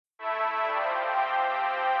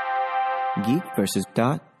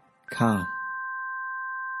geekversus.com.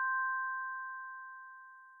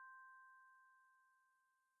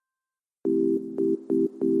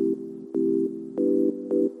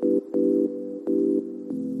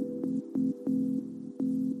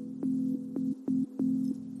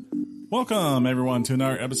 Welcome, everyone, to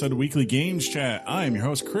another episode of Weekly Games Chat. I am your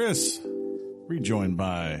host, Chris, rejoined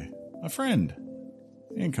by a friend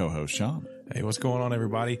and co-host, Sean. Hey, what's going on,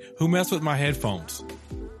 everybody? Who messed with my headphones?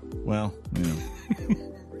 Well, you know,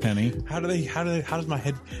 Penny. How does my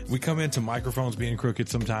head... We come into microphones being crooked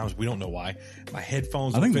sometimes. We don't know why. My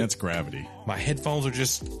headphones... I think that's gravity. My headphones are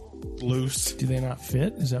just loose. Do they not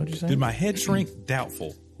fit? Is that what you're saying? Did my head shrink?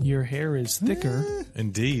 Doubtful. Your hair is thicker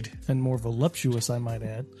Indeed. and more voluptuous, I might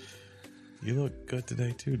add. You look good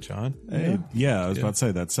today, too, John. Hey, yeah, I was about to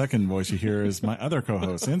say, that second voice you hear is my other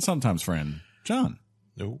co-host and sometimes friend, John.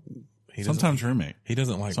 No. Sometimes roommate. He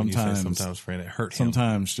doesn't like when you say sometimes friend. It hurt him.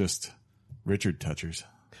 Sometimes just Richard touchers.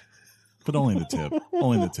 But only the tip.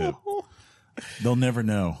 Only the tip. They'll never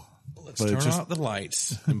know. Let's turn out the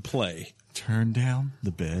lights and play. Turn down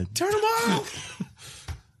the bed. Turn them off!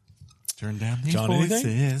 Turn down these John,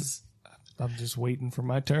 voices. I'm just waiting for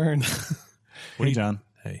my turn. Hey, John.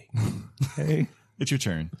 Hey. Hey, It's your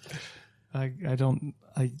turn.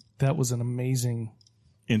 that was an amazing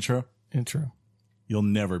Intro. You'll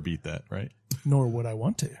never beat that, right? Nor would I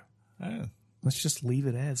want to. Let's just leave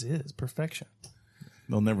it as is. Perfection.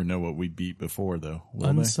 They'll never know what we beat before, though. Will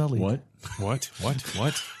Unsullied. They? What?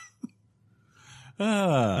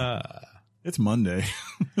 It's Monday.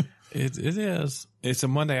 It is. It's a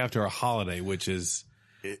Monday after a holiday, which is...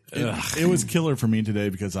 It was killer for me today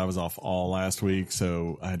because I was off all last week,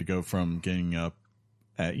 so I had to go from getting up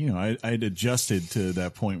at, I had adjusted to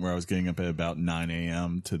that point where I was getting up at about 9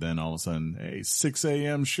 a.m. to then all of a sudden, hey, 6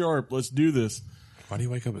 a.m. sharp, let's do this. Why do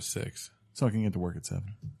you wake up at 6? So I can get to work at 7.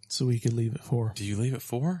 So we could leave at 4. Do you leave at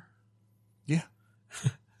 4? Yeah.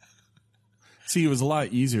 See, it was a lot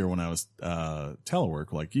easier when I was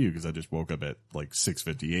telework like you because I just woke up at like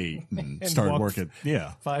 6:58 and started working.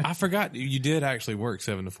 Yeah. 5. I forgot you did actually work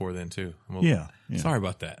 7 to 4 then too. Yeah. Sorry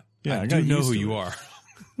about that. Yeah, I do know who you are.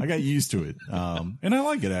 I got used to it. And I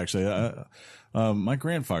like it actually. My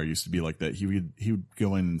grandfather used to be like that. He would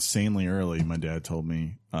go in insanely early. My dad told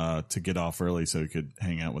me, to get off early so he could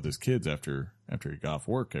hang out with his kids after he got off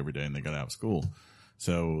work every day and they got out of school.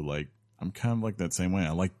 So like, I'm kind of like that same way.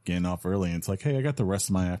 I like getting off early and it's like, hey, I got the rest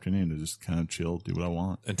of my afternoon to just kind of chill, do what I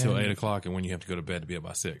want. Until 8 o'clock and when you have to go to bed to be up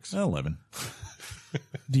by 6. 11.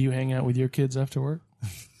 Do you hang out with your kids after work?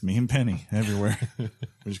 Me and Penny everywhere. We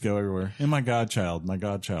just go everywhere. And my godchild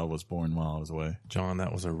was born while I was away. John,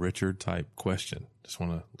 that was a Richard type question. Just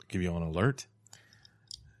want to give you an alert.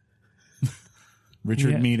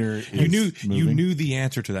 Richard Meter is You knew the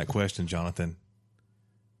answer to that question, Jonathan.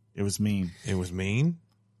 It was mean. It was mean?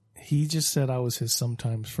 He just said I was his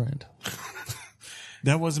sometimes friend.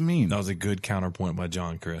 That wasn't mean. That was a good counterpoint by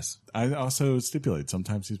John, Chris. I also stipulate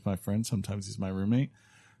sometimes he's my friend, sometimes he's my roommate,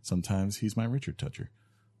 sometimes he's my Richard toucher.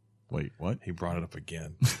 Wait, what? He brought it up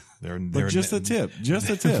again. But just a tip.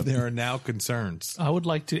 There are now concerns. I would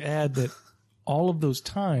like to add that all of those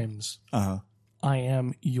times, I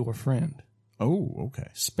am your friend. Oh, okay.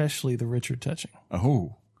 Especially the Richard touching.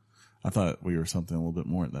 Oh, I thought we were something a little bit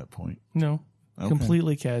more at that point. No,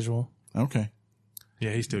 completely casual. Okay. Yeah,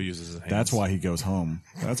 he still uses his hands. That's why he goes home.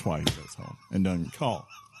 And doesn't call.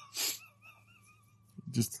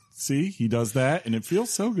 Just see, he does that and it feels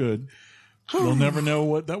so good. You'll never know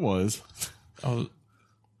what that was. Oh,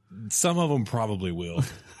 some of them probably will.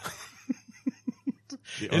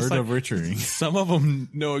 The art of Richarding. Some of them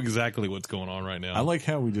know exactly what's going on right now. I like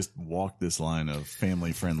how we just walk this line of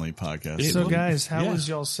family-friendly podcasts. So, guys, how was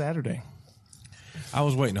y'all's Saturday? I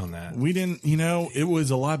was waiting on that. We didn't, it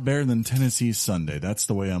was a lot better than Tennessee's Sunday. That's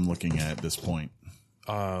the way I'm looking at this point.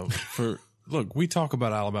 Look, we talk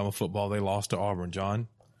about Alabama football. They lost to Auburn, John.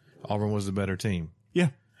 Auburn was the better team. Yeah.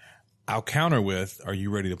 I'll counter with, are you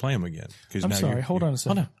ready to play them again? I'm sorry. Hold on a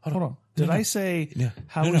second. Hold on. Did I say,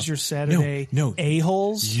 how was your Saturday? No.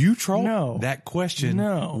 A-holes? You troll? No. That question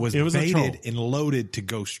was it was baited and loaded to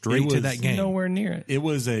go straight to that game. Nowhere near it. It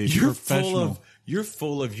was a You're professional. You're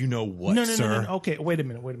full of you know what, sir. No. Okay, wait a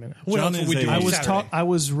minute. John is a- I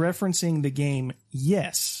was referencing the game,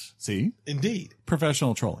 yes. See? Indeed.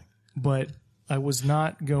 Professional trolling. But I was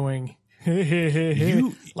not going, hey,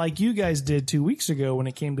 like you guys did 2 weeks ago when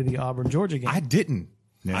it came to the Auburn-Georgia game. I didn't.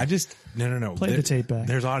 Yeah. I just, no. Play the tape back.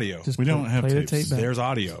 There's audio. Just We don't have play the tapes. tape back. There's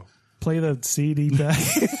audio. Play the CD back.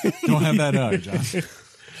 Don't have that out, John.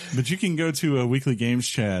 But you can go to a Weekly Games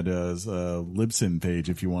Chat's Libsyn page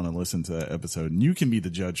if you want to listen to that episode, and you can be the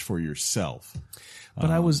judge for yourself. But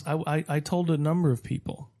I told a number of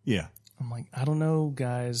people. Yeah. I'm like, I don't know,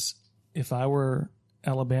 guys. If I were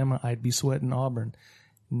Alabama, I'd be sweating Auburn.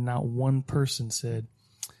 Not one person said,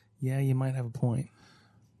 yeah, you might have a point.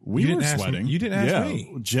 We were sweating. You didn't ask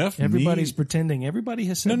me. Jeff, everybody's pretending. Everybody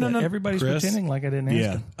has said that. Everybody's Chris, pretending like I didn't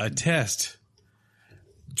ask them. A test.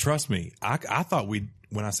 Trust me. I thought when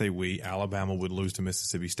I say Alabama would lose to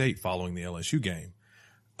Mississippi State following the LSU game.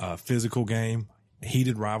 Physical game,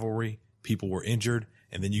 heated rivalry, people were injured,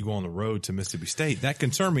 and then you go on the road to Mississippi State. That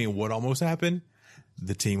concerned me. And what almost happened?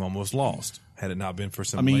 The team almost lost. Had it not been for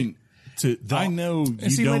some I know you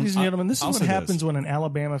see, don't. ladies and gentlemen, this is what happens when an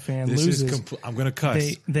Alabama fan loses. I'm going to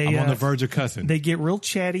cuss. I'm on the verge of cussing. They get real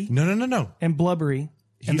chatty. No. And blubbery.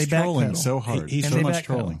 And He's they trolling backpedal. so hard. He's so much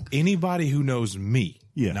trolling. Anybody who knows me.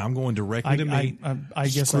 Yeah. Now I'm going directly to me. I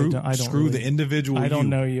guess screw, I don't screw really, the individual. I don't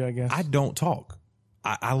know you, I guess. I don't talk.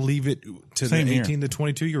 I leave it to Same the 18 here. to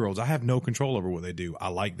 22 year olds. I have no control over what they do. I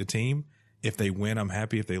like the team. If they win, I'm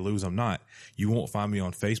happy. If they lose, I'm not. You won't find me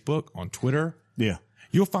on Facebook, on Twitter. Yeah.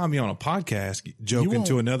 You'll find me on a podcast joking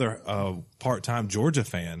to another part-time Georgia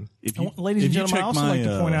fan. Ladies and gentlemen, I also like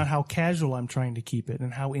to point out how casual I'm trying to keep it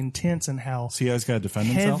and how intense and how See how he's got to defend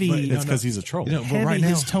heavy, himself? It's because he's a troll. But heavy right now,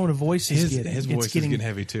 his tone of voice is getting. His voice is getting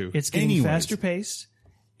heavy too. It's getting faster paced.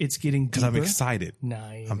 It's getting deeper. Because I'm excited.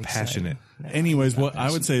 I'm passionate. Anyways, what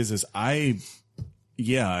I would say is this.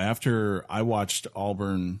 After I watched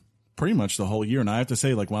Auburn pretty much the whole year, and I have to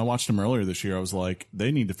say, like, when I watched them earlier this year, I was like,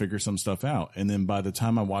 they need to figure some stuff out. And then by the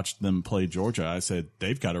time I watched them play Georgia, I said,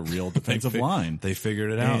 they've got a real defensive line. They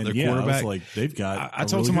figured it out. And Their quarterback. I was like, they've got I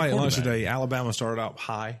told somebody at lunch today, Alabama started out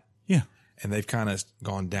high. Yeah. And they've kind of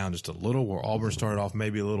gone down just a little, where Auburn started off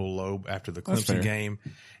maybe a little low after the Clemson game,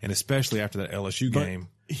 and especially after that LSU game.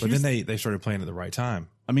 But then they started playing at the right time.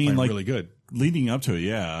 I mean, like, really good. Leading up to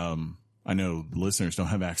it, I know listeners don't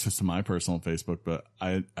have access to my personal Facebook, but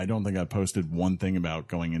I don't think I posted one thing about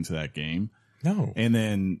going into that game. No. And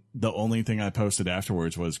then the only thing I posted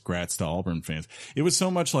afterwards was grats to Auburn fans. It was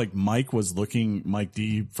so much like Mike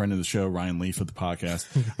D, friend of the show, Ryan Leaf of the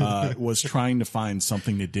podcast, was trying to find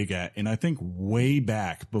something to dig at. And I think way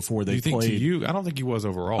back before they played. To you? I don't think he was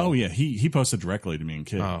overall. Oh yeah. He posted directly to me and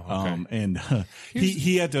Kid. Oh, okay. And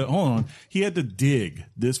he had to, hold on. He had to dig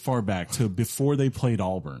this far back to before they played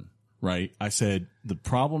Auburn. Right. I said the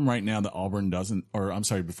problem right now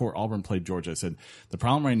that before Auburn played Georgia, I said the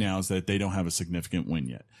problem right now is that they don't have a significant win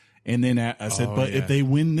yet. And then I said, if they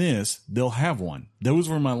win this, they'll have one. Those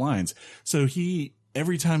were my lines. So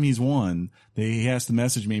every time he's won, he has to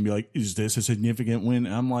message me and be like, is this a significant win?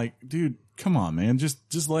 And I'm like, dude, come on, man.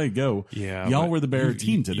 Just let it go. Yeah. Y'all were the better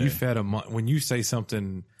team today. You fed him when you say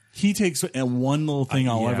something. He takes one little thing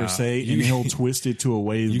I'll ever say, and he'll twist it to a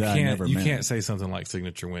way that I never meant. You can't say something like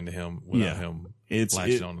signature win to him without him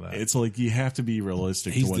latching onto that. It's like you have to be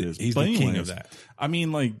realistic to what it is. He's the king of that. I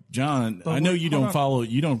mean, like, John, I know you don't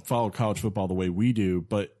follow college football the way we do,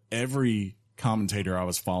 but every commentator I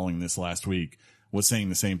was following this last week was saying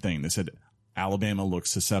the same thing. They said Alabama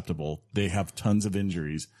looks susceptible. They have tons of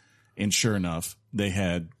injuries. And sure enough, they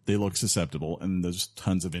look susceptible, and those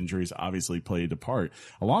tons of injuries obviously played a part.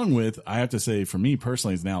 Along with, I have to say, for me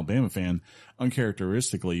personally as an Alabama fan,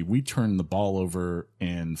 uncharacteristically, we turned the ball over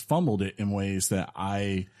and fumbled it in ways that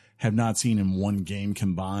I have not seen in one game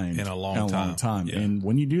combined in a long time. Yeah. And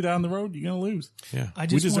when you do that on the road, you're going to lose. Yeah. I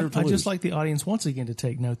just like the audience once again to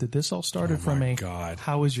take note that this all started from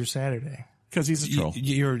how was your Saturday? Because he's a troll.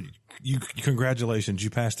 Congratulations, you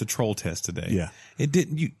passed the troll test today. Yeah. It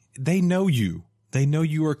didn't. They know you. They know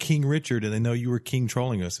you are King Richard, and they know you were King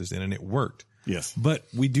trolling us, and it worked. Yes. But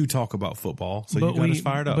we do talk about football, so you got us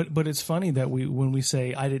fired up. But it's funny that when we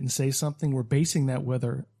say I didn't say something, we're basing that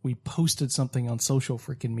whether we posted something on social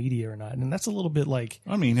freaking media or not, and that's a little bit like.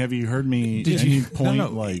 I mean, have you heard me?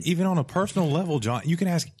 Like even on a personal level, John? You can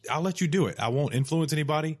ask. I'll let you do it. I won't influence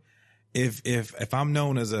anybody. If I'm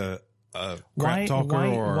known as a crap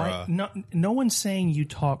talker no one's saying you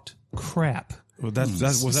talked crap. Well,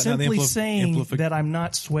 was simply saying that I'm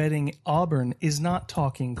not sweating Auburn is not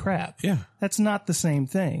talking crap. Yeah, that's not the same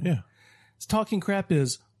thing. Yeah, talking crap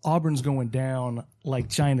is Auburn's going down like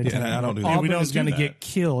Chinatown. Yeah, I don't do that. Auburn is going to get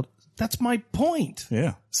killed. That's my point.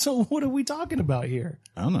 Yeah. So what are we talking about here?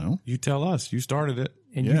 I don't know. You tell us. You started it,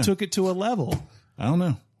 and you took it to a level. I don't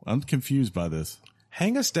know. I'm confused by this.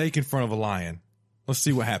 Hang a steak in front of a lion. Let's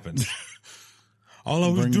see what happens. All I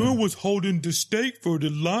was doing was holding the steak for the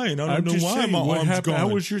lion. I don't know why my arm's gone. How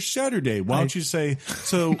was your Saturday? Why don't you say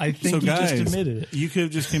so? I think you guys, just admitted it. You could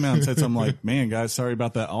have just came out and said something like, "Man, guys, sorry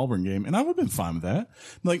about that Auburn game," and I would have been fine with that.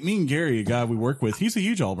 Like me and Gary, a guy we work with, he's a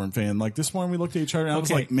huge Auburn fan. Like this morning, we looked at each other and I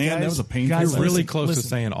was like, "Man, that was a painful." You're really close to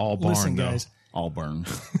saying Auburn, listen, though. guys. Auburn.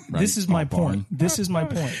 Right? This is my point. This is my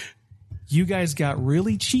point. You guys got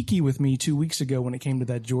really cheeky with me 2 weeks ago when it came to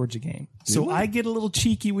that Georgia game. So I get a little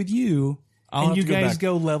cheeky with you, and you guys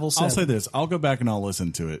go level 7. I'll say this: I'll go back and I'll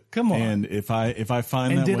listen to it. Come on. And if I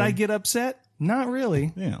find and that did way, I get upset? Not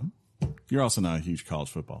really. Yeah. You're also not a huge college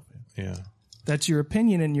football fan. Yeah. That's your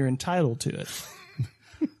opinion, and you're entitled to it.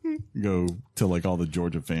 Go to like all the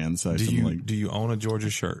Georgia fans. Do you own a Georgia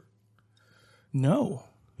shirt? No.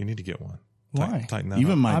 You need to get one. Why? Tighten that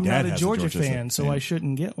Even up. my I'm dad not a has Georgia fan, so fan. I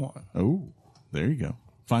shouldn't get one. Oh, there you go.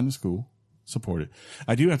 Find a school, support it.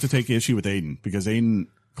 I do have to take issue with Aiden because Aiden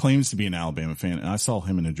claims to be an Alabama fan, and I saw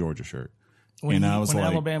him in a Georgia shirt. When I was like,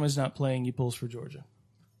 Alabama's not playing, he pulls for Georgia.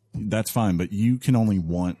 that's fine, but you can only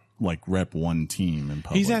rep one team in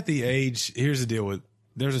public. He's at the age. Here's the deal with.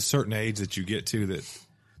 There's a certain age that you get to that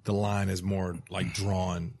the line is more like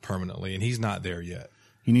drawn permanently, and he's not there yet.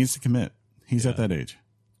 He needs to commit. He's at that age.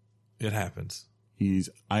 It happens.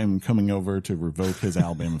 I am coming over to revoke his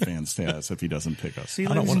Alabama fan status if he doesn't pick us. See,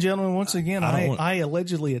 ladies and gentlemen, once again, I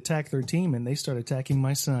allegedly attacked their team, and they start attacking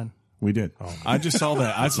my son. We did. I just saw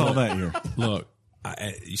that. I saw that here. Look,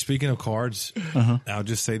 speaking of cards, I'll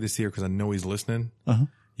just say this here because I know he's listening.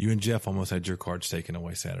 You and Jeff almost had your cards taken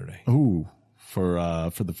away Saturday. Ooh,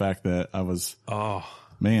 for the fact that I was. Oh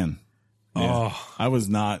man. Yeah. Oh, I was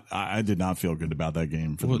not. I did not feel good about that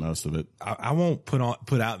game for the most of it. I won't put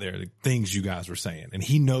out there the things you guys were saying, and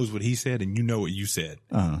he knows what he said, and you know what you said,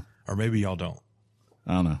 or maybe y'all don't.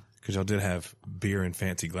 I don't know because y'all did have beer and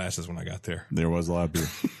fancy glasses when I got there. There was a lot of beer.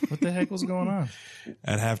 What the heck was going on?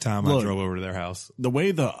 At halftime, I drove over to their house. The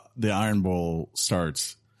way the Iron Bowl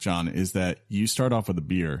starts, John, is that you start off with a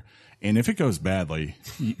beer. And if it goes badly,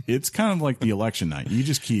 it's kind of like the election night. You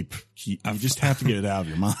just you just have to get it out of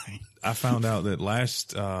your mind. I found out that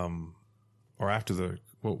last, or after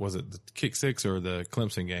what was it, the kick six or the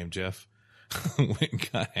Clemson game, Jeff went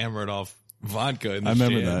and got hammered off vodka in the I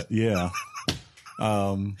remember shed. that. Yeah.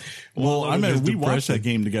 We watched that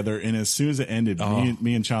game together, and as soon as it ended,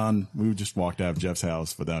 me and Sean, we just walked out of Jeff's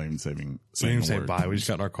house without even saying We didn't even say a word. bye. We just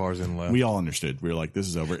got in our cars and left. We all understood. We were like, "This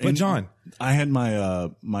is over." But John, I had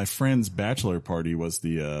my friend's bachelor party was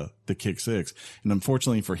the kick six, and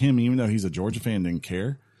unfortunately for him, even though he's a Georgia fan, didn't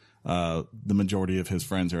care. The majority of his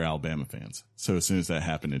friends are Alabama fans. So as soon as that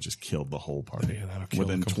happened, it just killed the whole party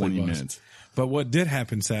within 20 minutes. But what did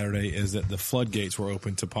happen Saturday is that the floodgates were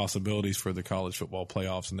open to possibilities for the college football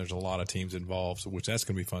playoffs, and there's a lot of teams involved, which that's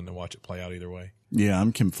going to be fun to watch it play out either way. Yeah,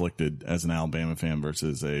 I'm conflicted as an Alabama fan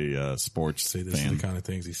versus a sports See, this fan. is the kind of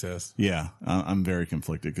things he says. Yeah, I'm very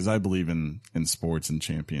conflicted because I believe in sports and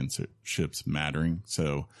championships mattering.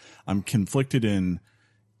 So I'm conflicted in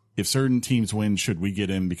if certain teams win, should we get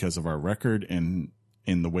in because of our record and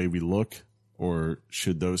in the way we look, or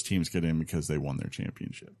should those teams get in because they won their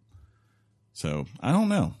championship? So I don't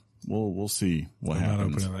know. We'll see what happens.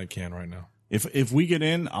 I'm not opening that can right now. If we get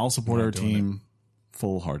in, I'll support our team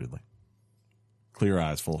full heartedly. Clear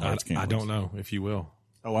eyes, full hearts. I don't know if you will.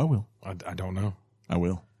 Oh, I will. I don't know. I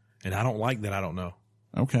will. And I don't like that I don't know.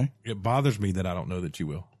 Okay. It bothers me that I don't know that you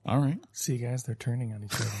will. All right. See, guys, they're turning on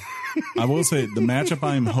each other. I will say the matchup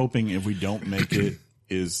I'm hoping if we don't make it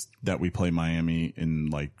is that we play Miami in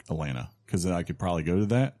like Atlanta, because I could probably go to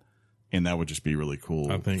that, and that would just be really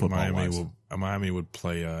cool. I think football-wise. Miami would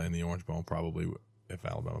play in the Orange Bowl probably if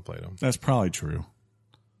Alabama played them. That's probably true.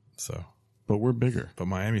 So, but we're bigger. But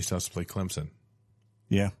Miami still has to play Clemson.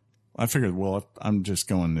 Yeah, I figured. Well, if I'm just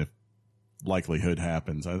going if likelihood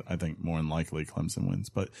happens. I think more than likely Clemson wins,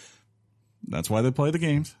 but that's why they play the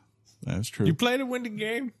games. That's true. You play to win the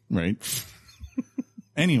game, right?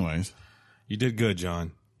 Anyways, you did good,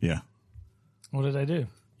 John. Yeah. What did I do?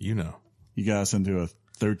 You know, you got us into a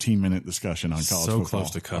 13-minute discussion on college football. So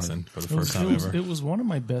close to cussing for the first time ever. It was one of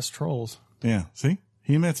my best trolls. Yeah. See,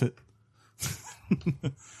 he admits it.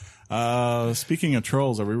 Speaking of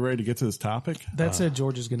trolls, are we ready to get to this topic? That said,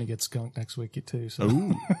 Georgia's going to get skunked next week too. So.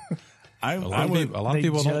 Ooh. A lot of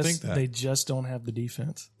people don't think that. They just don't have the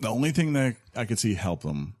defense. The only thing that I could see help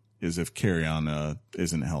them is if Carry-On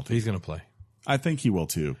isn't healthy. He's going to play. I think he will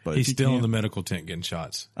too. But he's still in the medical tent getting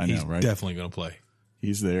shots. I know, he's right? Definitely going to play.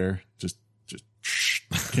 He's there. Just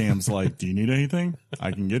Cam's like, do you need anything?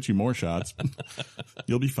 I can get you more shots.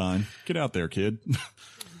 You'll be fine. Get out there, kid.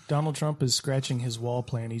 Donald Trump is scratching his wall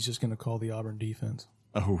plan. He's just going to call the Auburn defense.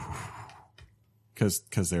 Oh,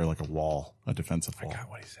 because they're like a wall, a defensive wall. I got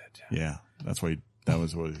what he said. Yeah, that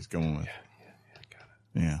was what he's going with. Got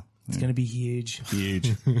it. Yeah. It's going to be huge.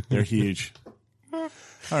 Huge. They're huge. All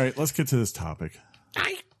right, let's get to this topic.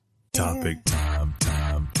 Topic time.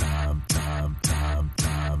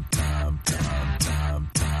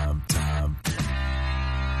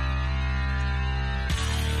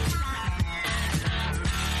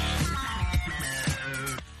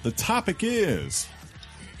 The topic is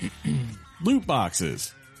loot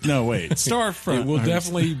boxes. No, wait. Starfront. It will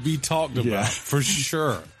definitely be talked about Yeah. for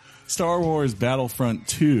sure. Star Wars Battlefront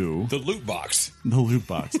 2. The loot box. The loot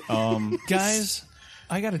box. Guys,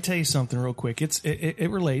 I got to tell you something real quick. It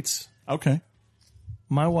relates. Okay.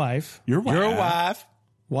 My wife Your wife.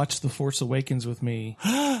 watched The Force Awakens with me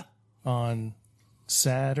on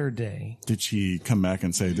Saturday. Did she come back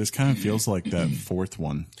and say, this kind of feels like that fourth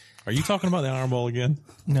one? Are you talking about the Iron Bowl again?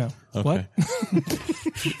 No. Okay. What?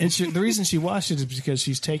 And the reason she watched it is because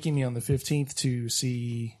she's taking me on the 15th to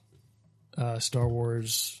see Star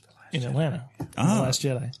Wars in Atlanta. The Last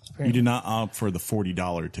Jedi. You Apparently. did not opt for the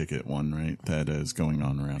 $40 ticket one, right? That is going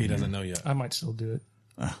on around He here. doesn't know yet. I might still do it.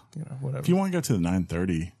 Whatever. If you want to go to the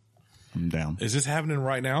 9:30, I'm down. Is this happening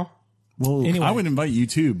right now? Well, Anyway. I would invite you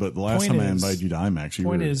too, but the last Point time I is- invited you to IMAX,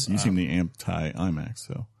 you seem the anti-IMAX,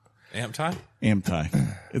 so. Amp tie? Anti.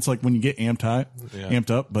 It's like when you get amped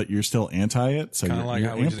up, but you're still anti it. So Kind of you're, like you're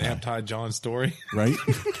how we just anti, amp tied John's story. right?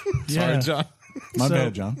 Sorry, John. My So-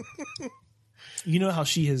 bad, John. You know how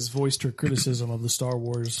she has voiced her criticism of the Star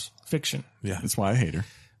Wars fiction. Yeah. That's why I hate her,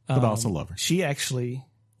 but I also love her. She actually,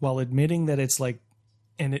 while admitting that it's like,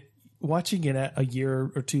 watching it a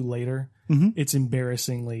year or two later, it's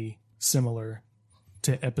embarrassingly similar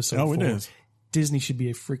to episode 4. It is. Disney should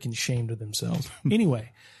be freaking ashamed of themselves.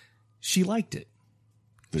 Anyway, she liked it.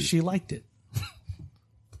 She liked it.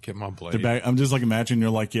 Get my blade. They're back. I'm just like imagining you're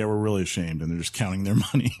like, yeah, we're really ashamed, and they're just counting their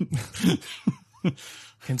money.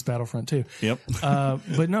 Hence Battlefront 2. Yep.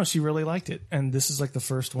 But no, she really liked it. And this is like the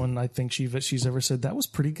first one I think she's ever said that was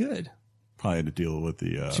pretty good. Probably had to deal with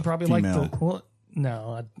the She probably female. liked the, well,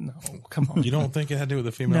 no, come on. You don't think it had to do with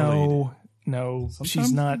the female lead? No, she's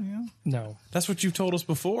Sometimes, not. yeah. No. That's what you told us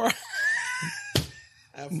before.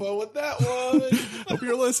 Have fun with that one. Hope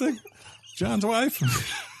you're listening. John's wife.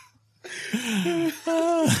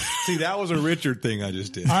 See, that was a Richard thing I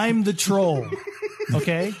just did. I'm the troll.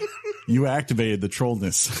 Okay. You activated the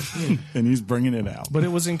trollness, and he's bringing it out. But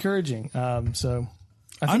it was encouraging. So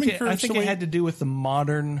I I'm think, encouraged it to wait. had to do with the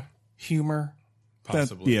modern humor,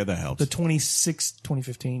 Possibly. That helps. the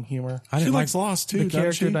 2015 humor, I She didn't likes like. Lost too. the doesn't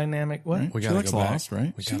character she? dynamic. What? Right? We She gotta likes go back. Lost,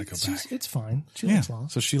 right? We gotta go back. It's fine. She Yeah. likes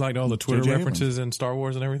Lost. So she liked all the Twitter J.J. references in Star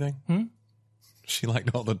Wars and everything? She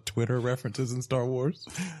liked all the Twitter references in Star Wars?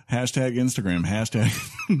 Hashtag Instagram. Hashtag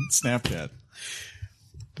Snapchat.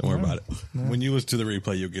 Don't worry about it. When you listen to the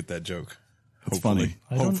replay, you'll get that joke. It's Hopefully.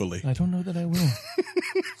 funny. Hopefully. I don't know that I will.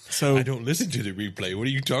 So I don't listen to the replay. What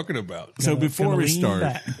are you talking about? So before Gonna we lean start,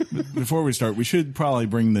 back. we should probably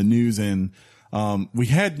bring the news in. We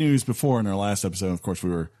had news before in our last episode. Of course, we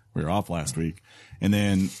were off last week, and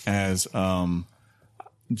then as John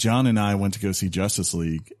and I went to go see Justice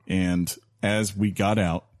League, and as we got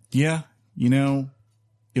out, it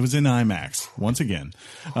was in IMAX once again.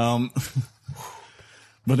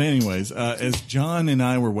 But anyways, as John and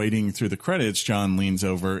I were waiting through the credits, John leans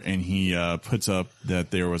over and he puts up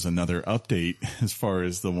that there was another update as far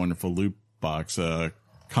as the wonderful loot box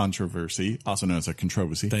controversy, also known as a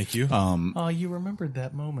controversy. Thank you. Oh, you remembered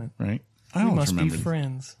that moment. Right? I We don't must be remember.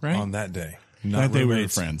 friends. Right? On that day. That day we were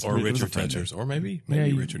roommates friends. Or It was a Richard friend day. touchers. Or maybe Yeah,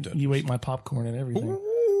 Richard touchers. you ate my popcorn and everything.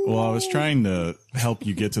 Well, I was trying to help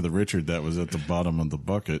you get to the Richard that was at the bottom of the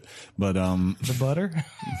bucket, but The butter?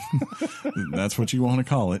 that's what you want to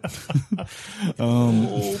call it.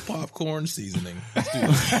 Popcorn seasoning. Let's do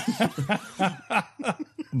this.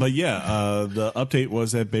 But yeah, the update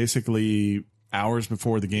was that basically hours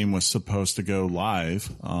before the game was supposed to go live,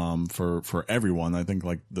 for everyone. I think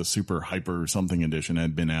like the super hyper something edition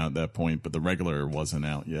had been out at that point, but the regular wasn't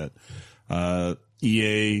out yet.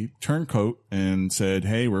 EA turncoat and said,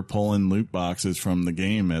 hey, we're pulling loot boxes from the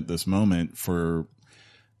game at this moment for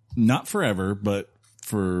not forever, but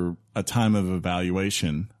for a time of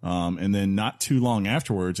evaluation. And then not too long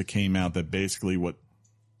afterwards, it came out that basically what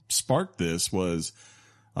sparked this was,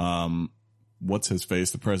 what's his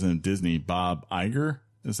face? The president of Disney, Bob Iger.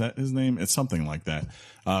 Is that his name? It's something like that.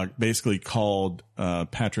 Basically called,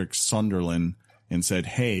 Patrick Sunderland and said,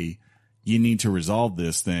 hey, you need to resolve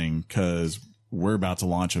this thing because we're about to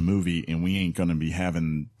launch a movie and we ain't going to be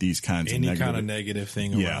having these kinds Any of kind of negative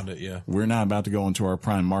thing around it, yeah. We're not about to go into our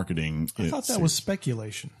prime marketing. I thought that was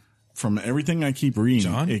speculation. From everything I keep reading,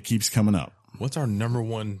 John? it keeps coming up. What's our number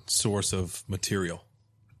one source of material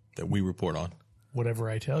that we report on? Whatever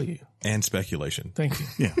I tell you. And speculation. Thank you.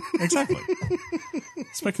 Yeah, exactly.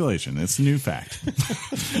 Speculation. It's a new fact.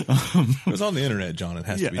 It was on the internet, John. It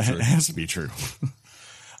has to be true. It has to be true.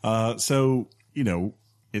 So,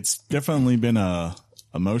 it's definitely been a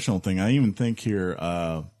emotional thing. I even think here,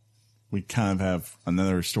 we kind of have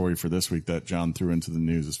another story for this week that John threw into the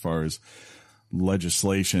news as far as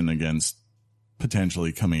legislation against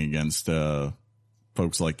potentially coming against,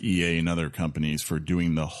 folks like EA and other companies for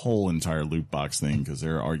doing the whole entire loot box thing because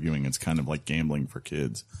they're arguing it's kind of like gambling for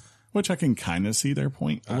kids, which I can kind of see their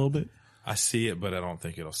point a little bit. I see it, but I don't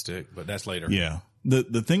think it'll stick. But that's later. Yeah.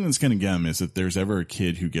 The thing that's going to get them is if there's ever a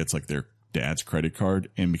kid who gets like their dad's credit card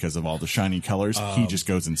and because of all the shiny colors, he just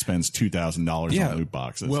goes and spends $2,000 on loot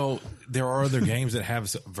boxes. Well, there are other games that have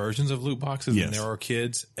versions of loot boxes, Yes. and there are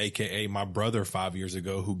kids, aka my brother 5 years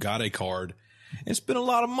ago, who got a card and spent a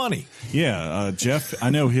lot of money. Yeah. Jeff, I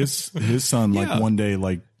know his son, like Yeah. one day,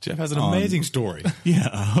 like, Jeff has an amazing story.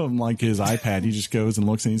 yeah, like his iPad, he just goes and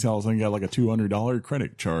looks and he's all of a sudden got like a $200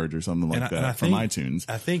 credit charge or something like that from iTunes.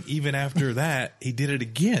 I think even after that, he did it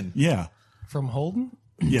again. Yeah. From Holden?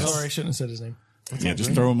 Yes. Sorry, I shouldn't have said his name. Yeah,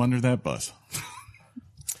 just throw him under that bus.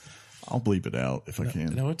 I'll bleep it out if I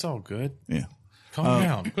can. No, it's all good. Yeah. Calm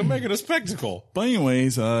down. Quit making a spectacle. But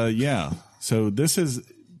anyways, yeah. So this has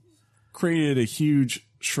created a huge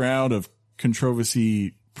shroud of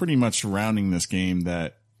controversy pretty much surrounding this game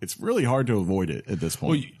that it's really hard to avoid it at this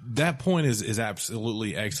point. Well, that point is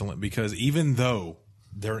absolutely excellent because even though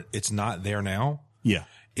it's not there now, yeah.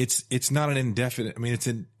 it's not an indefinite. I mean,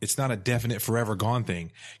 it's not a definite forever gone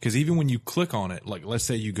thing. Because even when you click on it, like let's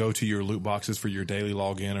say you go to your loot boxes for your daily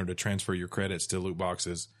login or to transfer your credits to loot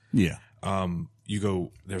boxes. Yeah.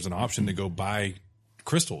 There's an option to go buy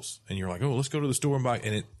crystals, and you're like, oh, let's go to the store and buy.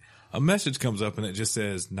 And a message comes up and it just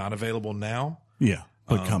says not available now. Yeah.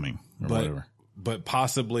 But coming or whatever. But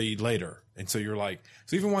possibly later. And so you're like,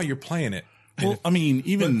 so even while you're playing it. Well, I mean,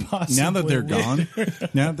 even now that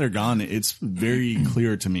they're gone, it's very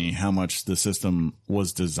clear to me how much the system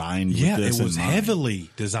was designed. Yeah, with this it was in mind. heavily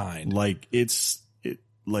designed. Like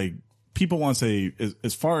like people want to say,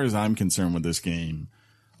 as far as I'm concerned with this game,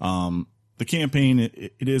 the campaign,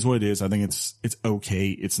 it is what it is. I think it's okay.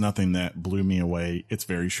 It's nothing that blew me away. It's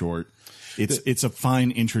very short. It's a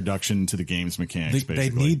fine introduction to the game's mechanics.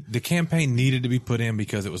 Basically, the campaign needed to be put in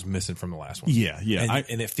because it was missing from the last one. Yeah, yeah,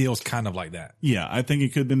 and it feels kind of like that. Yeah, I think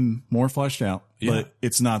it could have been more fleshed out, Yeah. but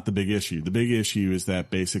it's not the big issue. The big issue is that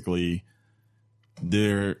basically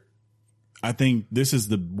I think this is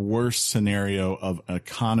the worst scenario of an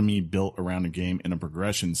economy built around a game and a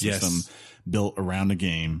progression system built around a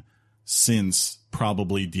game since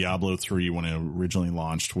probably Diablo 3 when it originally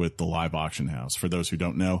launched with the live auction house. For those who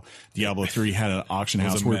don't know, Diablo 3 had an auction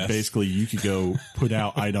house where basically you could go put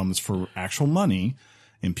out items for actual money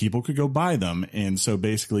and people could go buy them. And so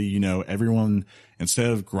basically, everyone, instead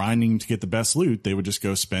of grinding to get the best loot, they would just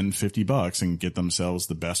go spend $50 and get themselves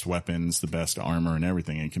the best weapons, the best armor and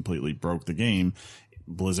everything, and completely broke the game.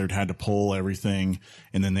 Blizzard had to pull everything,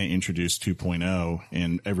 and then they introduced 2.0,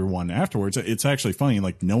 and everyone afterwards, it's actually funny,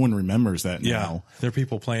 like no one remembers that now. There are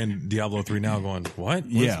people playing Diablo 3 now going, what?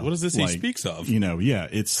 What is this he speaks of?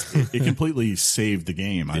 It completely saved the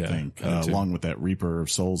game, I think, I do too. along with that Reaper of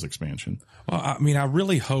Souls expansion. Well, I mean, I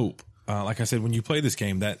really hope, like I said, when you play this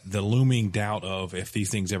game, that the looming doubt of if these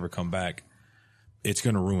things ever come back, it's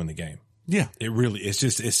going to ruin the game. Yeah.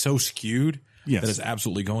 It's so skewed Yes. that it's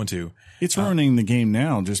absolutely going to. It's ruining the game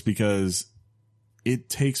now just because it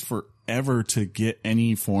takes forever to get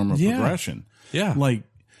any form of progression. Yeah. Like,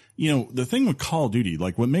 the thing with Call of Duty,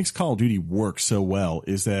 like what makes Call of Duty work so well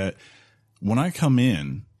is that when I come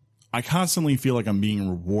in, I constantly feel like I'm being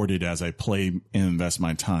rewarded as I play and invest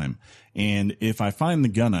my time. And if I find the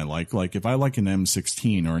gun I like if I like an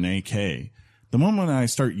M16 or an AK, the moment I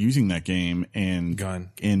start using that game and gun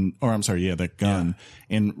and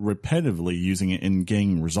repetitively using it and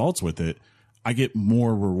getting results with it, I get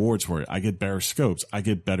more rewards for it. I get better scopes. I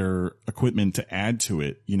get better equipment to add to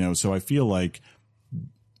it. So I feel like,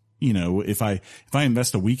 if I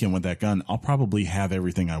invest a weekend with that gun, I'll probably have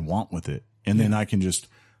everything I want with it. And then I can just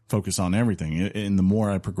focus on everything. And the more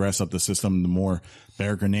I progress up the system, the more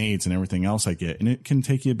better grenades and everything else I get. And it can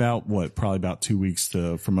take you probably about 2 weeks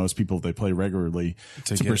for most people, if they play regularly,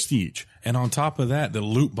 to prestige. And on top of that, the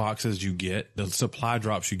loot boxes you get, the supply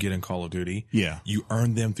drops you get in Call of Duty, you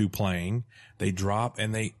earn them through playing. They drop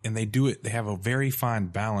and they do it. They have a very fine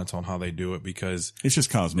balance on how they do it because it's just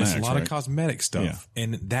cosmetics. It's a lot of cosmetic stuff,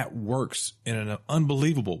 and that works in an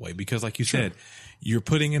unbelievable way because, like you said, you're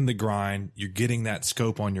putting in the grind, you're getting that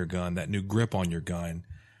scope on your gun, that new grip on your gun.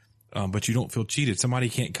 but you don't feel cheated. Somebody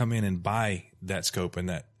can't come in and buy that scope and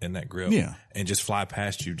that grip and just fly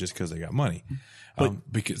past you just because they got money.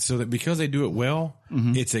 Because they do it well,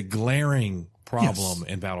 it's a glaring problem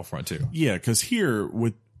in Battlefront 2. Yeah, because here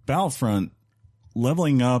with Battlefront,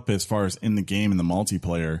 leveling up as far as in the game and the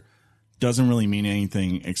multiplayer doesn't really mean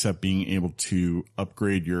anything except being able to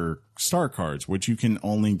upgrade your star cards, which you can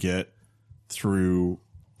only get through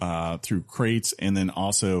crates, and then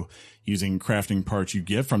also using crafting parts you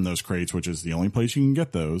get from those crates, which is the only place you can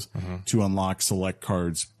get those, to unlock select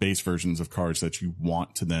cards, base versions of cards that you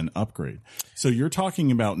want to then upgrade. So you're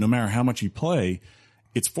talking about, no matter how much you play,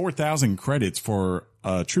 it's 4,000 credits for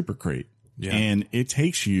a trooper crate. Yeah. And it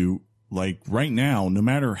takes you, like right now, no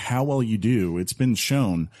matter how well you do, it's been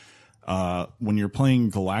shown when you're playing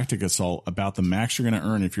Galactic Assault, about the max you're going to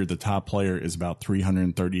earn if you're the top player is about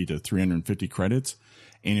 330 to 350 credits.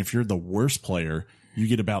 And if you're the worst player, you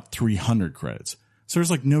get about 300 credits. So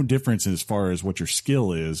there's like no difference as far as what your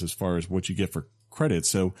skill is, as far as what you get for credits.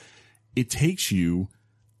 So it takes you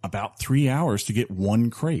about 3 hours to get one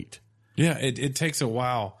crate. Yeah, it takes a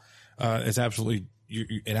while. It's absolutely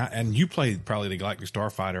and you played probably the Galactic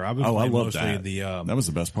Starfighter. I love mostly that. That was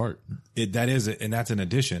the best part. That's an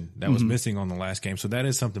addition that was missing on the last game. So that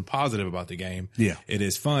is something positive about the game. Yeah, it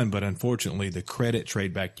is fun, but unfortunately, the credit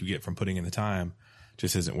trade back you get from putting in the time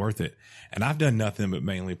just isn't worth it. And I've done nothing but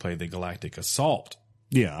mainly play the Galactic Assault.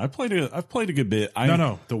 Yeah, I've played a good bit.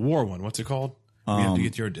 No, the war one. What's it called? You have to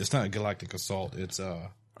get it's not a Galactic Assault. It's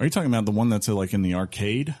Are you talking about the one that's like in the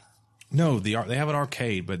arcade? No, they have an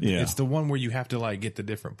arcade, but it's the one where you have to like get the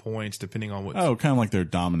different points depending on what. Oh, kind of like their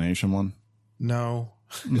domination one. No,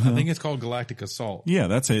 I think it's called Galactic Assault. Yeah,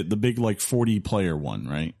 that's it. The big like 40 player one,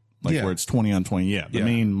 right? Like where it's 20 on 20. Yeah, the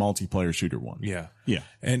main multiplayer shooter one. Yeah. Yeah.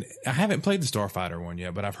 And I haven't played the Starfighter one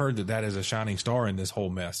yet, but I've heard that is a shining star in this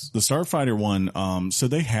whole mess. The Starfighter one, so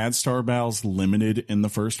they had star battles limited in the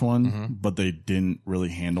first one, but they didn't really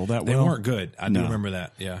handle that well. They weren't good. I do remember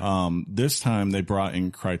that. Yeah. This time they brought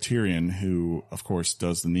in Criterion, who of course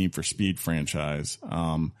does the Need for Speed franchise.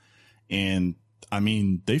 And I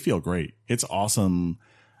mean, they feel great. It's awesome.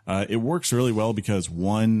 It works really well because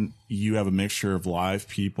one, you have a mixture of live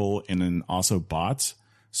people and then also bots.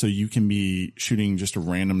 So you can be shooting just a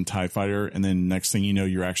random TIE fighter, and then next thing you know,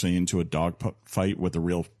 you're actually into a dog fight with a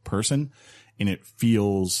real person. And it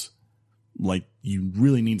feels like you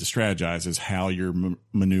really need to strategize as how you're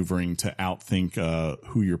maneuvering to outthink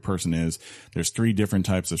who your person is. There's 3 different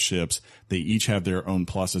types of ships. They each have their own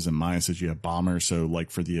pluses and minuses. You have bombers. So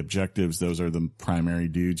like for the objectives, those are the primary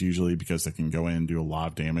dudes usually because they can go in and do a lot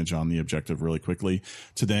of damage on the objective really quickly,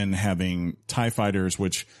 to then having TIE fighters,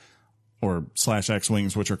 or /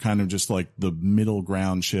 X-Wings, which are kind of just like the middle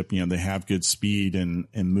ground ship. You know, they have good speed and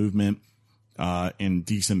movement, and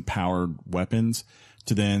decent powered weapons,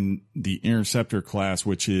 to then the Interceptor class,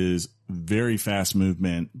 which is very fast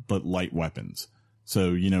movement, but light weapons.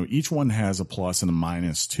 So, you know, each one has a plus and a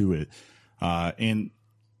minus to it. And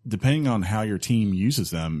depending on how your team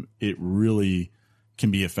uses them, it really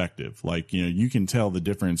can be effective. Like, you know, you can tell the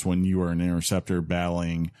difference when you are an Interceptor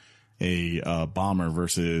battling a bomber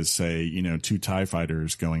versus, say, you know, 2 TIE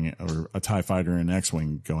fighters or a TIE fighter and an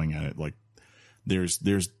X-Wing going at it. Like, there's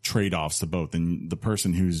trade-offs to both, and the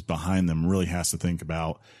person who's behind them really has to think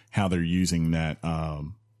about how they're using that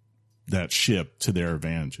ship to their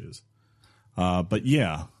advantages. But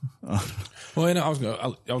yeah. Well, and I was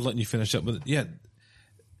letting you finish up, but yeah,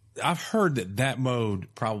 I've heard that mode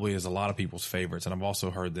probably is a lot of people's favorites, and I've also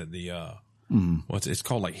heard that the it's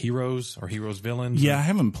called like Heroes or Heroes Villains. Yeah, I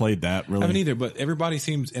haven't played that really. I haven't either, but everybody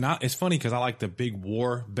seems, and it's funny because I like the big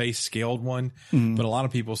war based scaled one, but a lot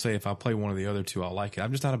of people say if I play one of the other two, I'll like it.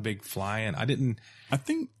 I'm just not a big flying. I didn't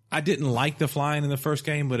like the flying in the first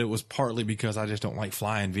game, but it was partly because I just don't like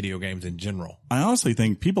flying video games in general. I honestly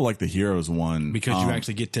think people like the Heroes one because you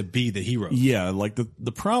actually get to be the hero. Yeah, like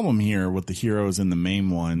the problem here with the Heroes in the main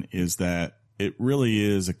one is that it really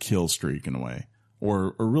is a kill streak in a way.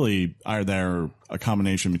 Or really either a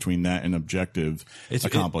combination between that and objective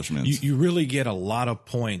accomplishments. You really get a lot of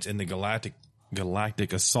points in the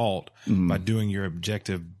Galactic Assault by doing your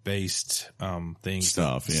objective based things,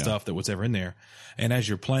 stuff that was ever in there. And as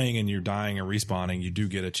you're playing and you're dying and respawning, you do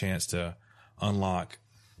get a chance to unlock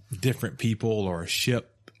different people or a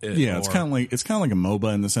ship. It's kind of like a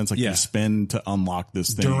MOBA in the sense like you spend to unlock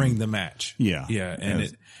this thing during the match. Yeah,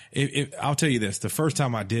 and I'll tell you this: the first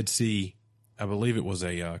time I did see, I believe it was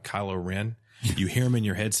a Kylo Ren. You hear him in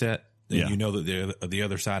your headset, and you know that the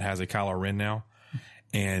other side has a Kylo Ren now,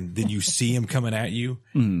 and then you see him coming at you.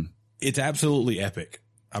 It's absolutely epic.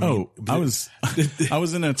 I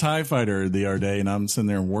was in a TIE fighter the other day, and I'm sitting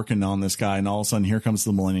there working on this guy, and all of a sudden here comes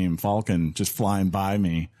the Millennium Falcon just flying by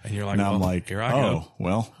me. And you're like, and I'm well, like, here I go.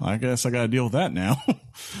 Well, I guess I got to deal with that now.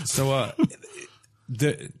 So,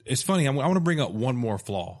 it's funny. I want to bring up one more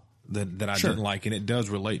flaw that I didn't like, and it does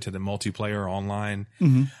relate to the multiplayer online.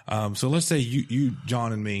 Mm-hmm. So let's say you,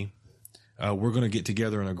 John, and me, we're going to get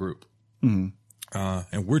together in a group. Mm-hmm.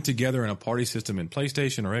 And we're together in a party system in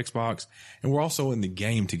PlayStation or Xbox, and we're also in the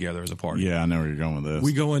game together as a party. Yeah, I know where you're going with this.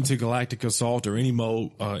 We go into Galactic Assault or any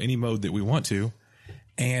mode that we want to,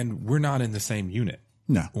 and we're not in the same unit.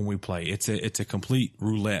 No. When we play, it's a complete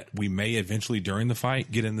roulette. We may eventually during the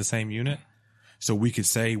fight get in the same unit, so we could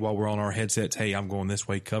say while we're on our headsets, "Hey, I'm going this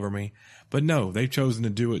way, cover me." But no, they've chosen to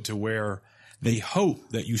do it to where they hope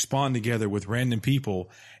that you spawn together with random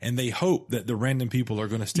people, and they hope that the random people are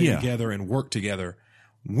going to stay together and work together.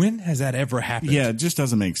 When has that ever happened? Yeah, it just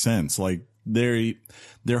doesn't make sense. Like their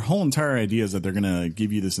whole entire idea is that they're going to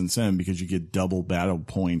give you this incentive because you get double battle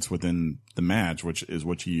points within the match, which is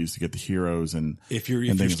what you use to get the heroes and if you're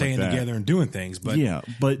staying together and doing things. But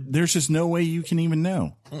but there's just no way you can even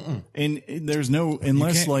know. And there's no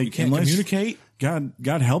unless you can't communicate.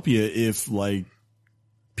 God help you if like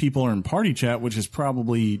people are in party chat, which is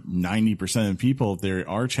probably 90% of people, if they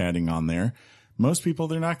are chatting on there, most people,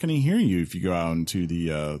 they're not going to hear you if you go out into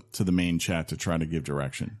to the main chat to try to give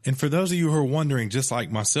direction. And for those of you who are wondering, just like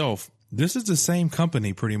myself, this is the same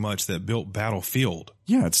company pretty much that built Battlefield.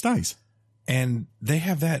 Yeah, it's DICE. And they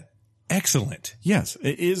have that excellent. Yes,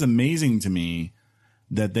 it is amazing to me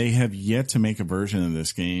that they have yet to make a version of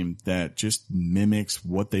this game that just mimics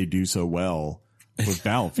what they do so well with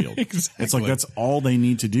Battlefield. Exactly. It's like that's all they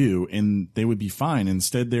need to do and they would be fine.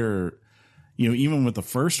 Instead they're, even with the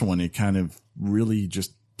first one, it kind of really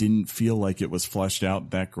just didn't feel like it was fleshed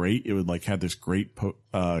out that great. It would like have this great coat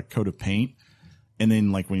of paint. And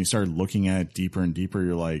then like when you started looking at it deeper and deeper,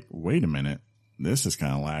 you're like, wait a minute, this is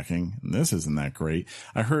kind of lacking. This isn't that great.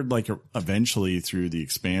 I heard like eventually through the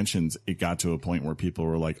expansions, it got to a point where people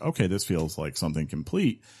were like, okay, this feels like something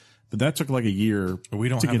complete. But that took like a year. We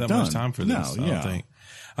don't have that much time for this. I don't think.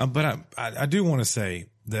 But I do want to say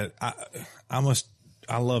that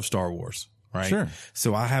I love Star Wars, right? Sure.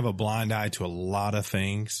 So I have a blind eye to a lot of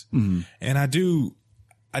things, and I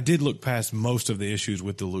did look past most of the issues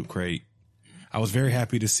with the Loot Crate. I was very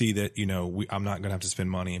happy to see that I'm not going to have to spend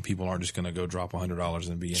money, and people aren't just going to go drop $100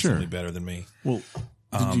 and be instantly better than me. Well,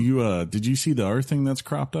 did you see the other thing that's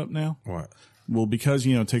cropped up now? What? Well, because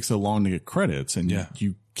it takes so long to get credits, and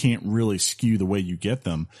you can't really skew the way you get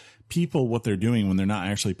them. People, what they're doing when they're not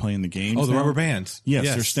actually playing the games. Oh, the rubber bands. Yes,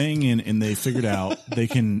 they're staying in, and they figured out they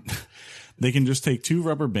can just take 2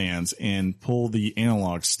 rubber bands and pull the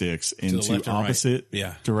analog sticks into opposite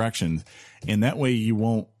directions, and that way you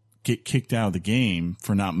won't get kicked out of the game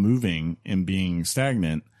for not moving and being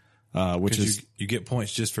stagnant. Which is you get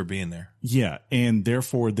points just for being there. Yeah, and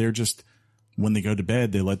therefore they're just when they go to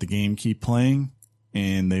bed, they let the game keep playing,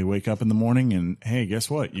 and they wake up in the morning and hey, guess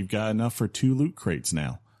what? You've got enough for 2 loot crates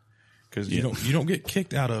now. Because you don't get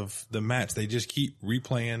kicked out of the match. They just keep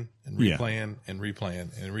replaying and replaying and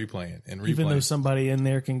replaying and replaying and replaying. Even though somebody in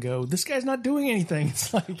there can go, this guy's not doing anything.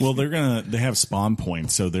 It's like, well, they have spawn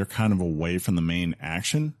points, so they're kind of away from the main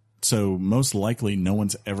action. So most likely no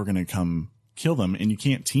one's ever going to come kill them, and you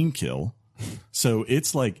can't team kill. So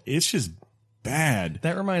it's just bad.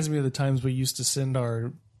 That reminds me of the times we used to send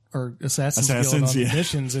our Assassin's Guild on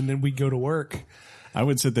missions, and then we'd go to work. I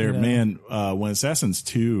would sit there, man, when Assassin's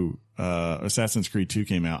Creed 2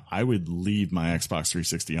 came out, I would leave my Xbox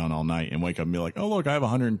 360 on all night and wake up and be like, oh, look, I have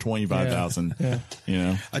 125,000.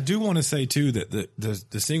 Yeah. I do want to say, too, that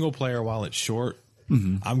the single player, while it's short,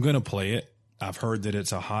 I'm going to play it. I've heard that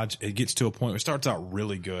it's it gets to a point where it starts out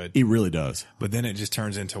really good. It really does. But then it just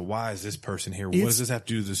turns into, why is this person here? What does this have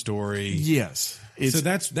to do with the story? Yes. So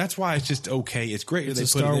that's why it's just okay. It's great. It's a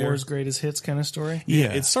Star Wars greatest hits kind of story.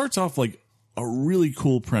 Yeah. It starts off like a really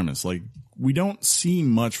cool premise. Like we don't see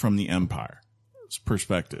much from the Empire's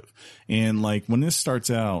perspective. And like when this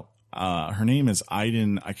starts out, her name is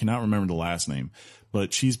Aiden. I cannot remember the last name,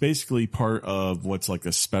 but she's basically part of what's like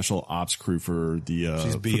a special ops crew for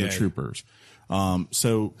the troopers.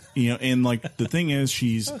 So, and like the thing is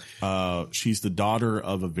she's the daughter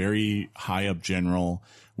of a very high up general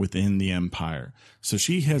within the Empire. So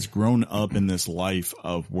she has grown up in this life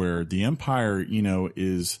of where the Empire,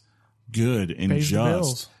 is good and pays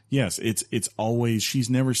just. Yes, it's always, she's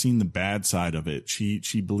never seen the bad side of it.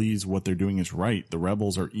 She believes what they're doing is right. The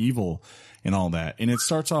rebels are evil and all that. And it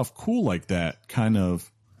starts off cool like that, kind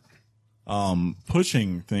of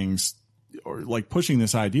pushing things or like pushing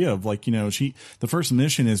this idea of like, the first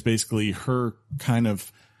mission is basically her kind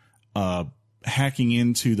of, hacking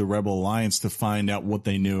into the Rebel Alliance to find out what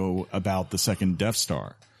they knew about the second Death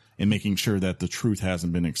Star and making sure that the truth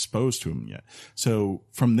hasn't been exposed to them yet. So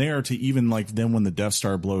from there to even like then when the Death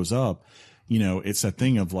Star blows up, it's that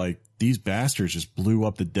thing of like, these bastards just blew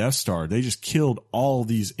up the Death Star. They just killed all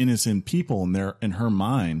these innocent people in her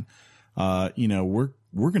mind. We're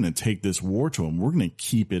going to take this war to them. We're going to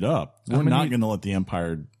keep it up. We're not going to let the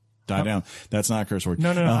Empire die down. That's not a curse word.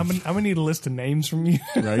 No. I'm gonna need a list of names from you.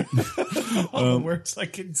 Right. All the words I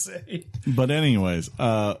can say. But anyways,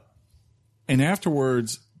 and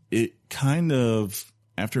afterwards, it kind of,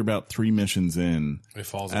 after about 3 missions in, it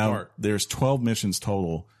falls apart. There's 12 missions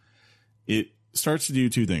total. It starts to do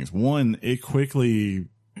 2 things. One, it quickly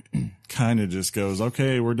kind of just goes,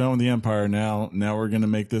 okay, we're done with the Empire now. Now we're going to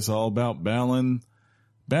make this all about battling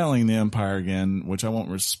the Empire again, which I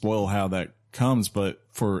won't spoil how that comes, but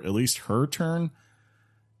for at least her turn,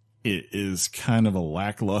 it is kind of a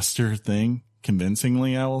lackluster thing,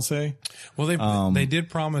 convincingly, I will say. Well, they did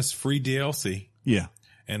promise free DLC. Yeah.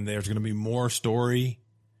 And there's going to be more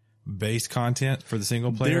story-based content for the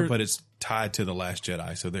single player, but it's tied to The Last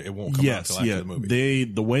Jedi, so it won't come out until after the movie.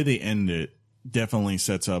 The way they end it definitely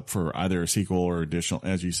sets up for either a sequel or additional,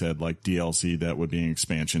 as you said, like DLC that would be an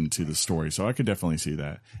expansion to the story. So I could definitely see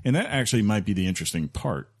that. And that actually might be the interesting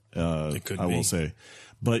part, it could be. will say.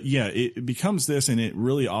 But yeah, it becomes this, and it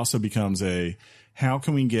really also becomes how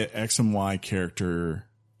can we get X and Y character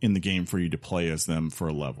in the game for you to play as them for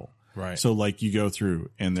a level? Right. So like you go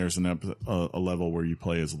through and there's a level where you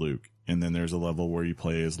play as Luke, and then there's a level where you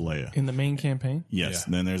play as Leia in the main campaign. Yes. Yeah.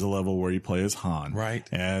 And then there's a level where you play as Han, right?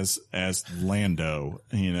 As Lando,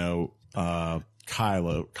 Kylo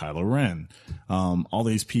Ren, all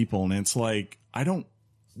these people. And it's like,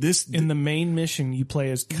 in the main mission, you play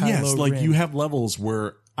as Kylo yes, like Ren. you have levels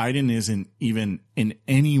where Iden isn't even in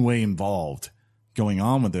any way involved going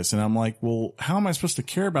on with this. And I'm like, well, how am I supposed to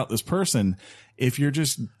care about this person if you're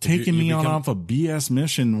just taking me on off a BS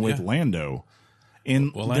mission with Lando?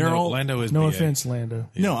 And Lando is no BA. Offense, Lando.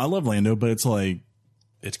 Yeah. No, I love Lando, but it's like,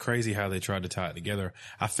 it's crazy how they tried to tie it together.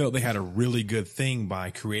 I felt they had a really good thing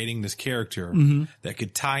by creating this character that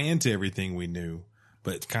could tie into everything we knew,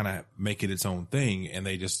 but kind of make it its own thing. And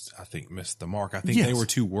they just, I think, missed the mark. I think they were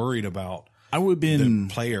too worried about the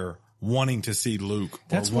player wanting to see Luke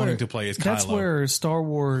wanting to play as Kylo. That's where Star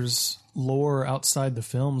Wars lore outside the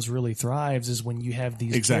films really thrives, is when you have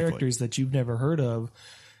these characters that you've never heard of,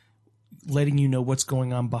 letting you know what's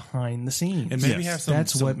going on behind the scenes. And maybe have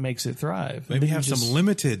that's what makes it thrive. Maybe have some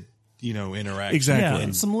limited, interaction. Exactly.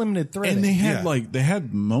 Yeah, some limited threading. And they had they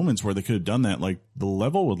had moments where they could have done that. Like the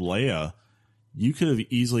level with Leia, you could have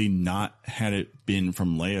easily not had it been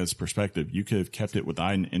from Leia's perspective. You could have kept it with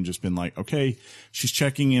Iden and just been like, okay, she's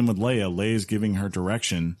checking in with Leia. Leia's giving her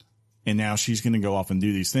direction, and now she's going to go off and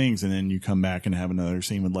do these things. And then you come back and have another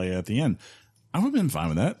scene with Leia at the end. I would have been fine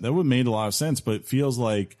with that. That would have made a lot of sense, but it feels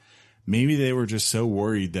like maybe they were just so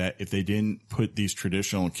worried that if they didn't put these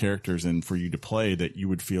traditional characters in for you to play, that you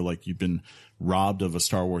would feel like you've been robbed of a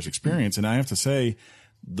Star Wars experience. And I have to say,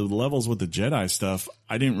 the levels with the Jedi stuff,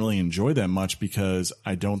 I didn't really enjoy that much because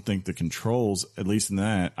I don't think the controls, at least in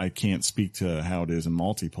that, I can't speak to how it is in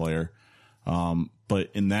multiplayer. But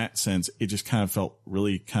in that sense, it just kind of felt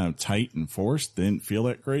really kind of tight and forced. They didn't feel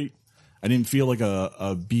that great. I didn't feel like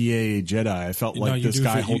a BA Jedi. I felt like this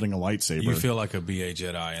guy holding a lightsaber. You feel like a BA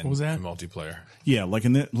Jedi in multiplayer. Yeah,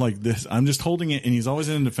 like this. I'm just holding it, and he's always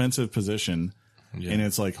in a defensive position, and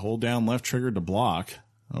it's like hold down left trigger to block,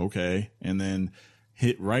 okay, and then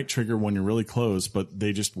hit right trigger when you're really close. But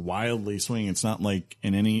they just wildly swing. It's not like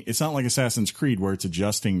it's not like Assassin's Creed where it's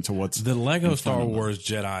adjusting to what's the Lego Star Wars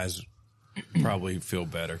Jedis. Probably feel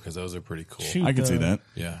better because those are pretty cool. I could see that.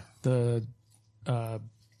 Yeah, the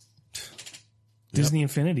Disney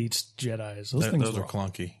Infinity Jedis. Those are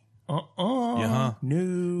clunky.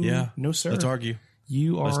 No. Yeah. No, sir. Let's argue.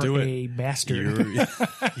 You are a bastard.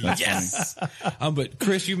 Yes. But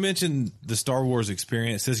Chris, you mentioned the Star Wars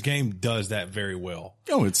experience. This game does that very well.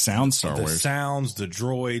 Oh, it sounds Star Wars. The sounds, the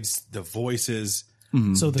droids, the voices.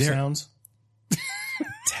 Mm-hmm. So the sounds?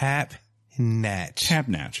 Tap natch.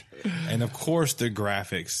 And of course the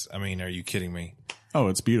graphics. I mean, are you kidding me? Oh,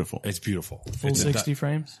 it's beautiful. It's beautiful. Full 60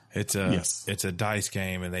 frames? It's a DICE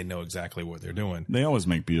game, and they know exactly what they're doing. They always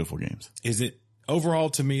make beautiful games. Is it overall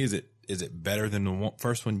to me? Is it better than the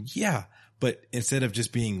first one? Yeah, but instead of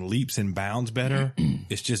just being leaps and bounds better,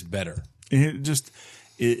 it's just better.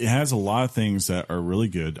 It has a lot of things that are really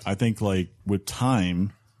good. I think like with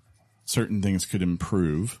time, certain things could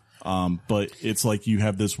improve. But it's like you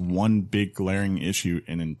have this one big glaring issue,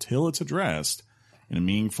 and until it's addressed in a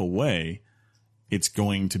meaningful way, it's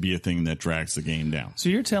going to be a thing that drags the game down. So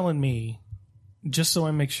you're telling me, just so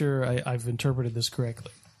I make sure I've interpreted this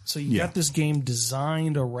correctly, so you got this game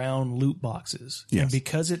designed around loot boxes, and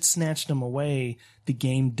because it snatched them away, the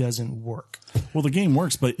game doesn't work. Well, the game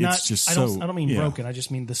works, but it's just I don't mean broken. I just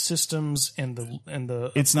mean the systems and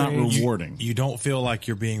the. It's not rewarding. You don't feel like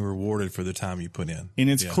you're being rewarded for the time you put in, and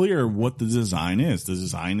it's clear what the design is. The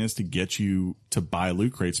design is to get you to buy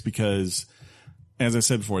loot crates because, as I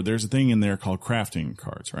said before, there's a thing in there called crafting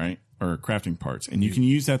cards, right, or crafting parts, and you can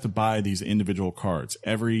use that to buy these individual cards.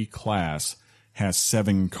 Every class has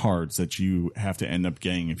 7 cards that you have to end up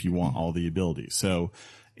getting if you want all the abilities. So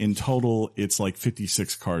in total, it's like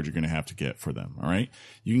 56 cards you're going to have to get for them. All right.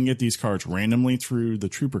 You can get these cards randomly through the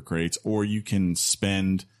trooper crates, or you can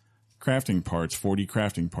spend crafting parts, 40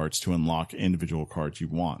 crafting parts to unlock individual cards you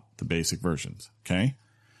want, the basic versions. Okay.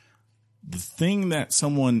 The thing that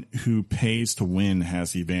someone who pays to win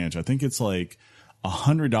has the advantage, I think it's like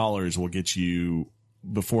 $100 will get you,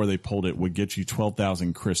 before they pulled it, would get you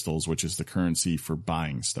 12,000 crystals, which is the currency for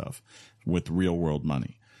buying stuff with real world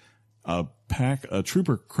money. A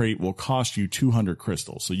trooper crate will cost you 200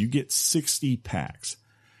 crystals. So you get 60 packs.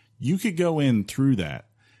 You could go in through that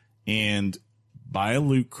and buy a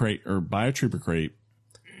loot crate or buy a trooper crate,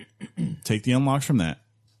 take the unlocks from that,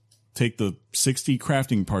 take the 60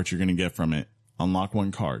 crafting parts you're going to get from it, unlock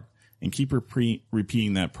 1 card, and keep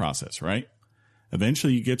repeating that process, right?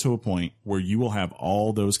 Eventually you get to a point where you will have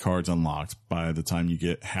all those cards unlocked by the time you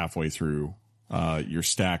get halfway through your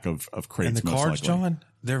stack of crates. And the cards, John,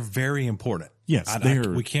 they're very important. Yes,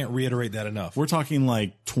 we can't reiterate that enough. We're talking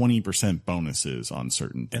like 20% bonuses on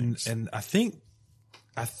certain things. And I feel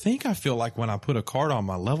like when I put a card on,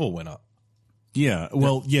 my level went up. Yeah.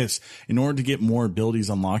 Well, yes. In order to get more abilities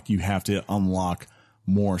unlocked, you have to unlock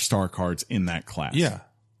more star cards in that class. Yeah.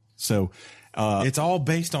 So it's all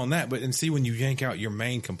based on that. But see, when you yank out your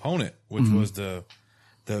main component, which was the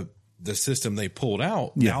system they pulled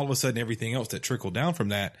out, now all of a sudden everything else that trickled down from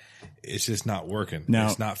that, it's just not working. Now,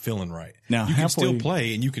 it's not feeling right. Now you can still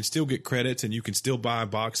play and you can still get credits and you can still buy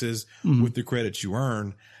boxes with the credits you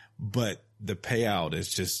earn, but the payout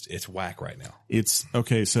is just, it's whack right now. It's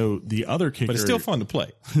okay. So the other kicker, but it's still fun to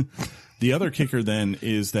play. The other kicker then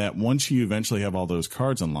is that once you eventually have all those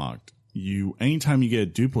cards unlocked, anytime you get a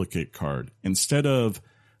duplicate card, instead of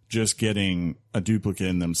just getting a duplicate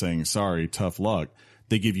and them saying, sorry, tough luck,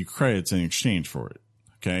 they give you credits in exchange for it.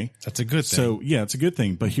 Okay. That's a good thing. So yeah, it's a good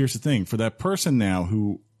thing. But here's the thing, for that person now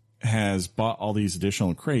who has bought all these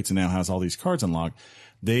additional crates and now has all these cards unlocked,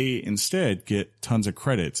 they instead get tons of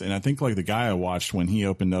credits. And I think like the guy I watched, when he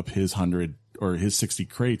opened up his 100 or his 60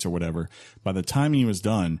 crates or whatever, by the time he was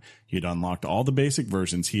done, he'd unlocked all the basic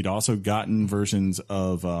versions. He'd also gotten versions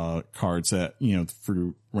of cards that,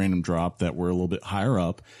 through random drop that were a little bit higher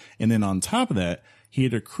up. And then on top of that, he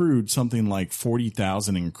had accrued something like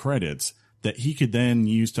 40,000 in credits that he could then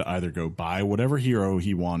use to either go buy whatever hero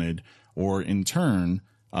he wanted, or in turn,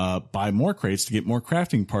 buy more crates to get more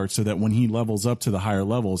crafting parts so that when he levels up to the higher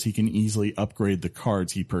levels, he can easily upgrade the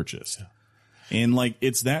cards he purchased. Yeah. And like,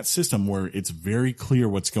 it's that system where it's very clear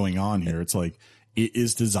what's going on here. It's like, it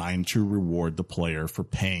is designed to reward the player for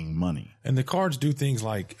paying money. And the cards do things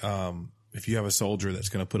like, if you have a soldier that's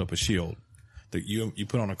going to put up a shield, that you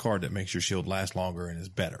put on a card that makes your shield last longer and is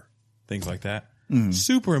better. Things like that.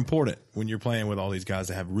 Super important when you're playing with all these guys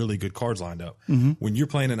that have really good cards lined up. When you're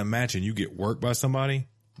playing in a match and you get worked by somebody,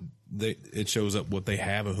 it shows up what they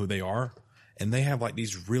have and who they are. And they have like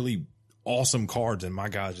these really awesome cards, and my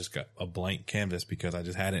guys just got a blank canvas because I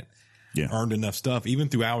just hadn't earned enough stuff, even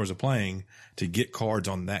through hours of playing, to get cards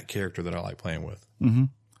on that character that I like playing with.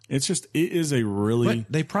 It's just, it is a really...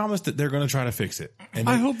 But they promised that they're going to try to fix it. And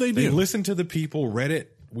I hope they do. They listened to the people, Reddit,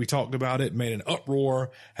 we talked about it, made an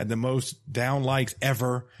uproar, had the most down likes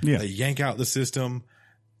ever. Yeah. They yank out the system.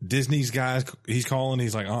 Disney's guys, he's calling,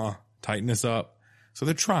 he's like, tighten this up. So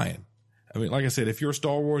they're trying. I mean, like I said, if you're a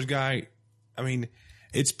Star Wars guy, I mean,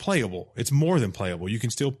 it's playable. It's more than playable. You can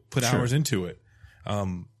still put hours into it.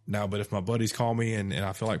 Now, but if my buddies call me and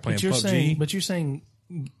I feel like playing PUBG. But you're saying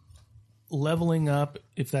leveling up,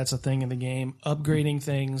 if that's a thing in the game, upgrading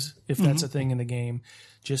things, if that's a thing in the game,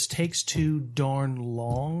 just takes too darn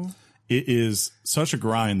long. It is such a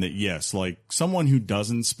grind that, yes, like someone who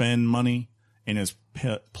doesn't spend money and has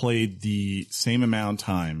played the same amount of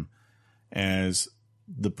time as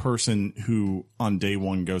the person who on day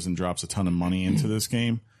one goes and drops a ton of money into this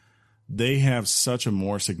game, they have such a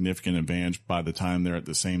more significant advantage by the time they're at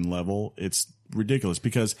the same level. It's ridiculous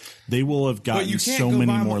because they will have gotten so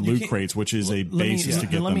many more loot crates, which is a basis to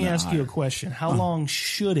get them. Let me ask you a question. How long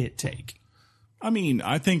should it take? I mean,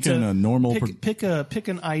 I think in a normal pick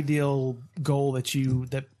an ideal goal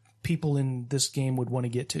that people in this game would want to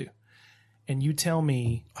get to, and you tell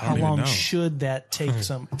me how long should that take?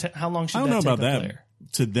 How long should that take? I don't know about that. Player?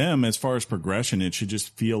 To them, as far as progression, it should just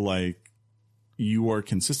feel like you are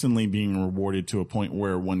consistently being rewarded to a point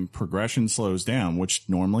where when progression slows down, which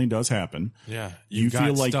normally does happen, you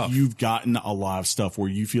feel like you've gotten a lot of stuff where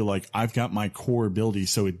you feel like I've got my core ability,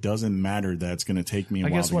 so it doesn't matter that it's going to take me a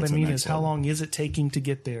while. I guess what I mean is how long is it taking to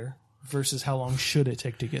get there versus how long should it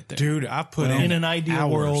take to get there? Dude, I put in an ideal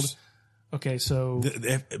world. Okay, so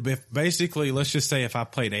if basically, let's just say if I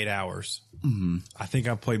played 8 hours, I think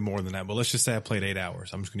I played more than that, but let's just say I played 8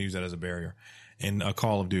 hours. I'm just going to use that as a barrier in a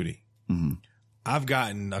Call of Duty. I've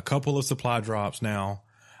gotten a couple of supply drops now.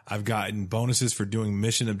 I've gotten bonuses for doing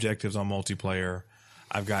mission objectives on multiplayer.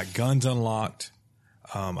 I've got guns unlocked.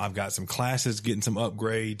 I've got some classes getting some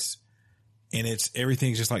upgrades, and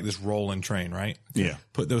everything's just like this rolling train, right? Yeah.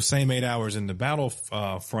 Put those same 8 hours in the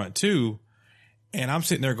Battlefront 2, and I'm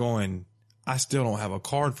sitting there going, I still don't have a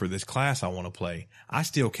card for this class I want to play. I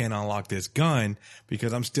still can't unlock this gun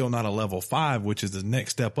because I'm still not a level 5, which is the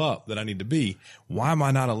next step up that I need to be. Why am I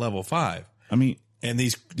not a level 5? I mean, and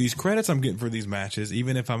these credits I'm getting for these matches,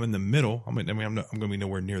 even if I'm in the middle, I'm going to be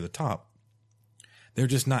nowhere near the top. They're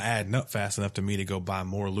just not adding up fast enough to me to go buy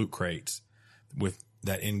more loot crates with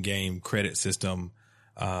that in-game credit system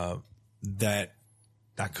that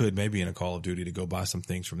I could maybe in a Call of Duty to go buy some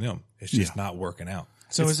things from them. It's just not working out.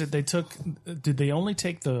 So did they only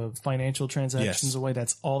take the financial transactions away?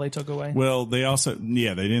 That's all they took away? Well, they also,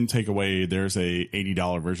 they didn't take away, there's a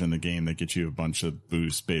 $80 version of the game that gets you a bunch of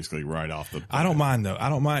boosts basically right off the bat. I don't mind though. I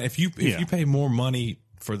don't mind if you pay more money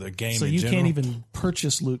for the game. So you can't even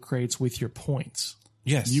purchase loot crates with your points.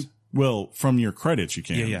 Yes. Well, from your credits you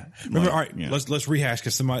can. Yeah. Remember, all right, let's rehash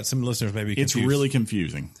because some listeners may be confused. It's really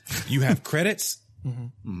confusing. You have credits.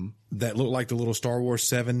 That look like the little Star Wars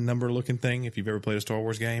 7 number looking thing if you've ever played a Star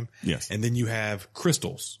Wars game. Yes. And then you have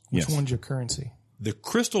crystals. Which one's your currency? The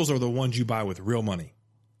crystals are the ones you buy with real money.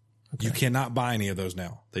 Okay. You cannot buy any of those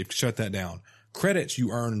now. They've shut that down. Credits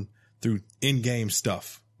you earn through in-game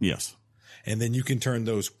stuff. Yes. And then you can turn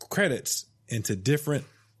those credits into different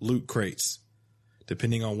loot crates.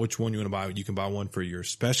 Depending on which one you want to buy, you can buy one for your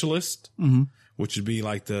specialist, which would be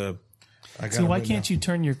like the... So why can't you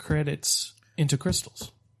turn your credits into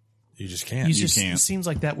crystals? You just can't. You can't. It seems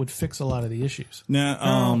like that would fix a lot of the issues.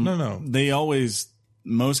 No.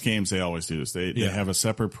 Most games, they always do this. They have a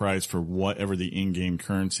separate price for whatever the in-game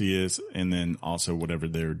currency is, and then also whatever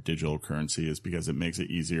their digital currency is, because it makes it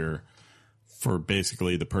easier for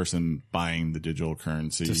basically the person buying the digital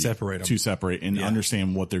currency to separate and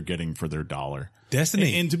understand what they're getting for their dollar.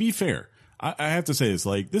 Destiny. And to be fair, I have to say this,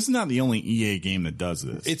 this is not the only EA game that does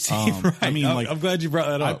this. It's right. I mean, I'm glad you brought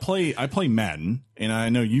that up. I play Madden, and I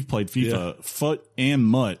know you've played FIFA. Yeah. Foot and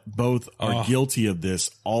Mutt both are guilty of this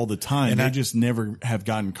all the time. And they just never have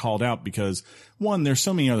gotten called out because, one, there's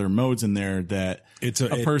so many other modes in there that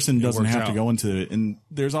a person doesn't have to go into it. And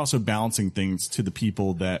there's also balancing things to the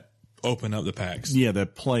people that open up the packs. Yeah,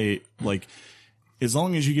 that play, as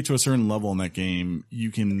long as you get to a certain level in that game, you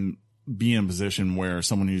can be in a position where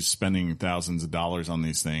someone who's spending thousands of dollars on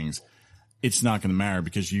these things, it's not going to matter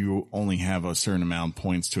because you only have a certain amount of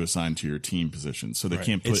points to assign to your team position. So they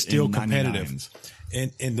can't put it's still in competitive.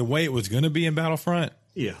 99s. And the way it was going to be in Battlefront,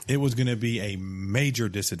 Yeah. It was going to be a major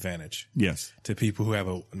disadvantage. Yes. To people who have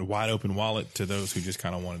a wide open wallet, to those who just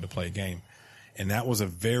kind of wanted to play a game. And that was a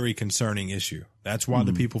very concerning issue. That's why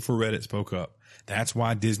the people for Reddit spoke up. That's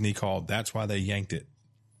why Disney called. That's why they yanked it.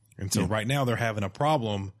 And so right now they're having a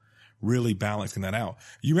problem really balancing that out.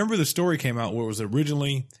 You remember the story came out where it was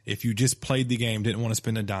originally, if you just played the game, didn't want to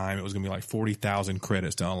spend a dime, it was going to be like 40,000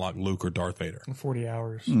 credits to unlock Luke or Darth Vader. 40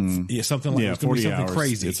 hours. Yeah, something like 40 something hours.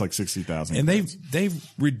 Crazy. It's like 60,000. And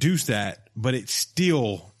they've reduced that, but it's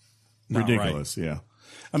still not ridiculous. Right. Yeah.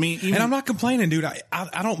 I mean, and I'm not complaining, dude.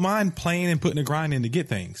 I don't mind playing and putting a grind in to get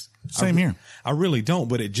things. Same here. I really don't,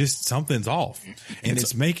 but it just, something's off. And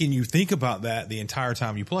it's making you think about that the entire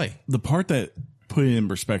time you play. The part that put it in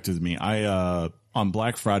perspective to me, on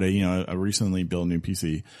Black Friday, I recently built a new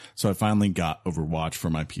PC. So I finally got Overwatch for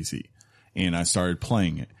my PC and I started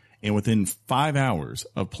playing it. And within 5 hours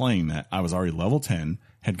of playing that, I was already level 10,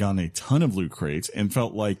 had gotten a ton of loot crates, and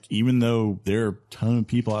felt like even though there are a ton of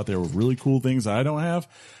people out there with really cool things I don't have,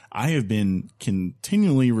 I have been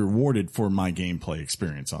continually rewarded for my gameplay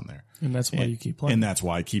experience on there. And that's why you keep playing. And that's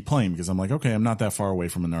why I keep playing, because I'm like, okay, I'm not that far away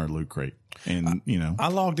from another loot crate. And, I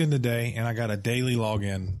logged in today and I got a daily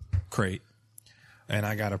login crate. and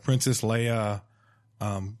I got a Princess Leia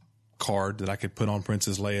card that I could put on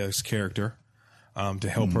Princess Leia's character to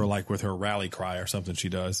help her like with her rally cry or something she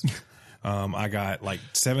does. I got like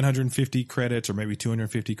 750 credits or maybe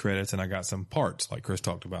 250 credits, and I got some parts like Chris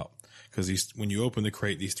talked about, because when you open the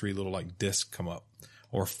crate, these 3 little like discs come up,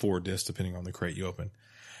 or 4 discs depending on the crate you open.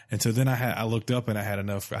 And so then I looked up and I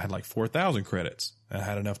had like 4,000 credits. I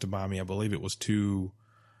had enough to buy me, I believe it was 2,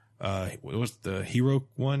 it was the hero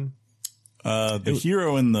one.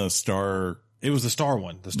 Hero and the star. It was the star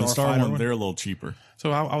one. The star one. They're a little cheaper.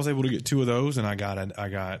 So I was able to get 2 of those, and I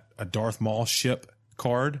got a Darth Maul ship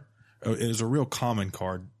card. It is a real common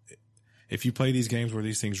card. If you play these games where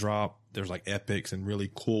these things drop, there's like epics and really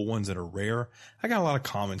cool ones that are rare. I got a lot of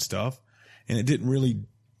common stuff, and it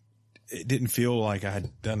didn't feel like I had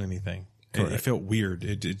done anything. It felt weird.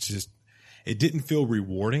 It didn't feel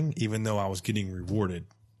rewarding, even though I was getting rewarded.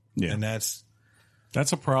 Yeah. And that's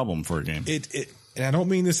a problem for a game. And I don't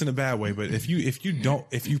mean this in a bad way, but if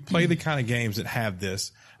you play the kind of games that have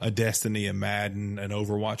this, a Destiny, a Madden, an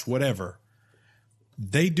Overwatch, whatever,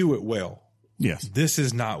 they do it well. Yes. This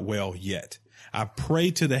is not well yet. I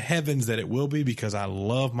pray to the heavens that it will be, because I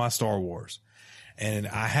love my Star Wars. And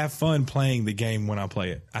I have fun playing the game when I play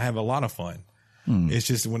it. I have a lot of fun. It's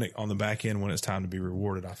just on the back end, when it's time to be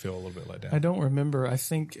rewarded, I feel a little bit let down. I don't remember. I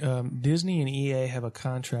think Disney and EA have a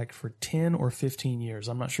contract for 10 or 15 years.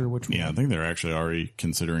 I'm not sure which one. Yeah, I think they're actually already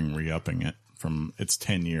considering re-upping it from its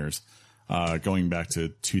 10 years, going back to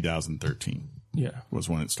 2013. Yeah, was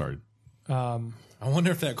when it started. I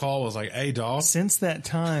wonder if that call was like, "Hey, dog." Since that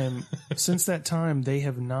time, they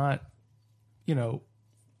have not.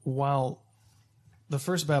 While the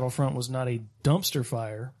first Battlefront was not a dumpster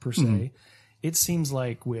fire per se, it seems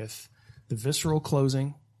like with the Visceral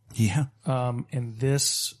closing, and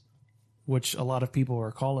this, which a lot of people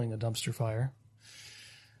are calling a dumpster fire,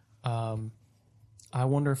 I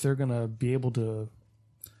wonder if they're going to be able to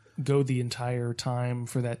go the entire time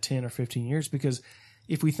for that 10 or 15 years, because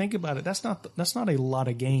if we think about it, that's not a lot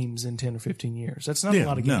of games in 10 or 15 years. That's not a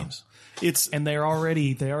lot of games. And they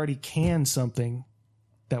already canned something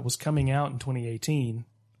that was coming out in 2018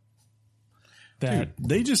 that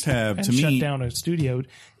they just have, to shut me, down a studio.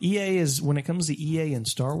 EA is, when it comes to EA and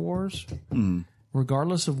Star Wars,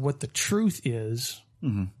 regardless of what the truth is,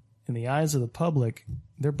 in the eyes of the public,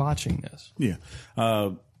 they're botching this. Yeah.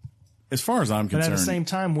 As far as I'm concerned, but at the same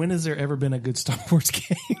time, when has there ever been a good Star Wars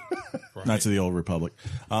game? Knights of the Old Republic.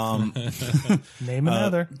 Name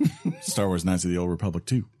another. Star Wars Knights of the Old Republic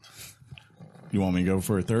 2. You want me to go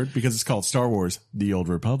for a third? Because it's called Star Wars The Old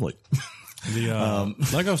Republic. The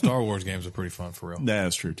Lego Star Wars games are pretty fun, for real.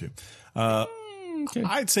 That's true too. Okay.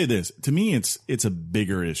 I'd say this. To me, it's a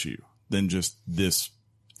bigger issue than just this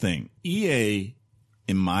thing. EA,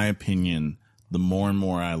 in my opinion, the more and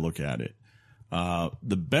more I look at it,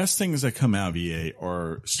 the best things that come out of EA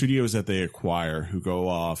are studios that they acquire who go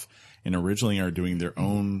off and originally are doing their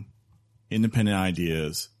own independent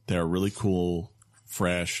ideas that are really cool,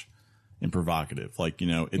 fresh, and provocative. Like,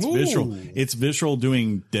 it's visual. It's visual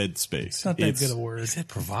doing Dead Space. It's not that good a word. Is it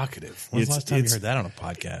provocative? When's the last time you heard that on a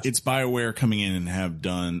podcast? It's BioWare coming in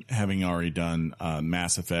and having already done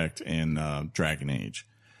Mass Effect and Dragon Age.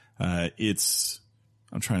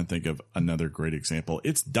 I'm trying to think of another great example.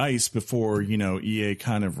 It's DICE before, EA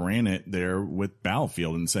kind of ran it there with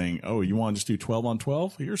Battlefield and saying, oh, you want to just do 12 on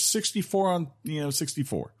 12? Here's 64 on,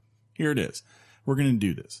 64. Here it is. We're going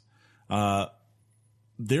to do this.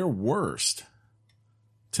 Their worst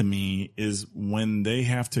to me is when they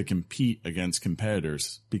have to compete against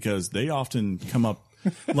competitors, because they often come up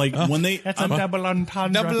like when they that's a double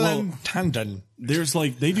entendre. There's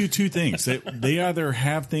they do two things. They either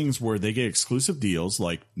have things where they get exclusive deals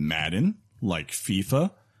like Madden, like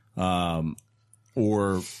FIFA,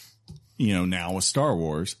 or now with Star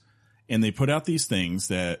Wars, and they put out these things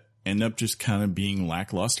that end up just kind of being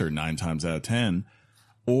lackluster 9 times out of 10,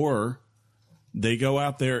 or they go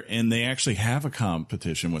out there and they actually have a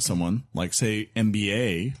competition with someone like, say,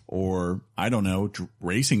 NBA or, I don't know,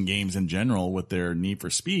 racing games in general with their Need for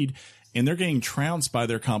Speed, and they're getting trounced by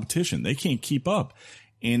their competition. They can't keep up.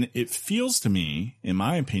 And it feels to me, in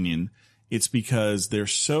my opinion, it's because they're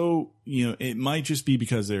so, it might just be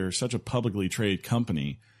because they're such a publicly traded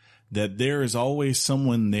company that there is always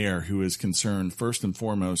someone there who is concerned first and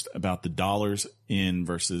foremost about the dollars in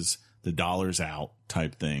versus the dollars out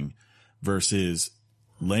type thing, versus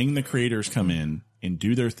letting the creators come in and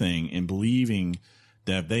do their thing and believing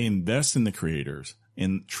that if they invest in the creators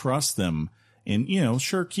and trust them and,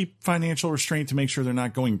 sure, keep financial restraint to make sure they're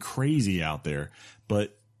not going crazy out there,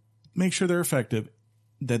 but make sure they're effective,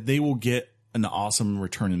 that they will get an awesome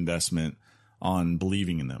return investment on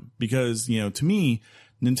believing in them. Because, to me,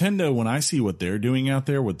 Nintendo, when I see what they're doing out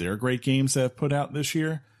there with their great games that have put out this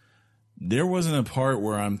year, there wasn't a part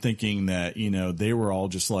where I'm thinking that, they were all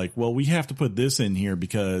just like, well, we have to put this in here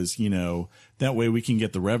because, that way we can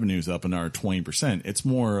get the revenues up another 20%. It's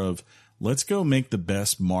more of, let's go make the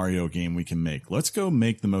best Mario game we can make. Let's go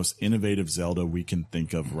make the most innovative Zelda we can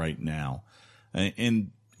think of right now.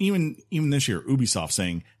 And even this year, Ubisoft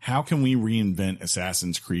saying, how can we reinvent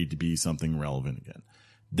Assassin's Creed to be something relevant again?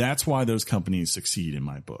 That's why those companies succeed in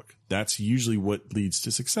my book. That's usually what leads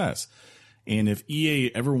to success. And if EA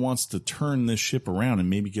ever wants to turn this ship around and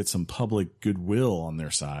maybe get some public goodwill on their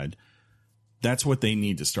side, that's what they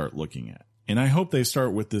need to start looking at. And I hope they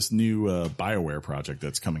start with this new BioWare project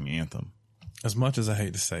that's coming, Anthem. As much as I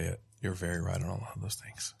hate to say it, you're very right on a lot of those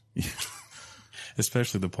things.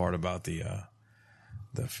 Especially the part about the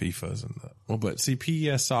FIFAs and but see,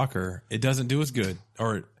 PES soccer, it doesn't do as good.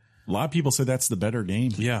 Or a lot of people say that's the better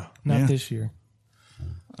game. Yeah. Not this year.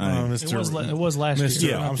 It was last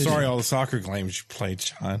year. Yeah, I'm sorry, all the soccer games you played,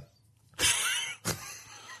 John.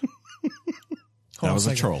 That was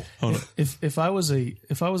a troll. If I was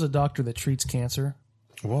a doctor that treats cancer,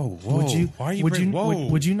 whoa,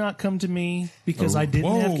 would you not come to me because I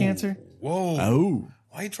didn't have cancer? Whoa. Oh.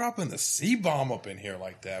 Why are you dropping the C-bomb up in here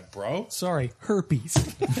like that, bro? Sorry, herpes.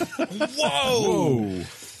 Whoa.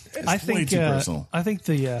 I think way too personal. I think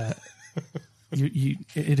it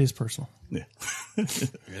is personal. Yeah. Yeah,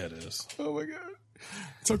 it is. Oh my God.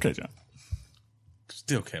 It's okay, John.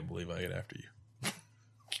 Still can't believe I ate after you.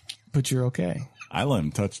 But you're okay. I let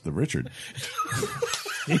him touch the Richard.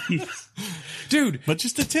 Dude, but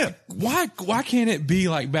just a tip. Why can't it be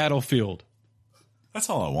like Battlefield? That's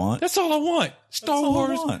all I want. That's all I want. Star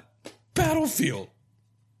Wars Battlefield.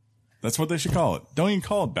 That's what they should call it. Don't even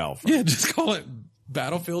call it Battlefront. Yeah, just call it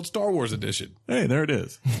Battlefield Star Wars Edition. Hey, there it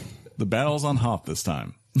is. The battle's on Hoth this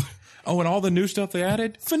time. Oh, and all the new stuff they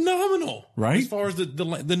added, phenomenal. Right? As far as the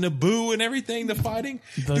Naboo and everything, the fighting.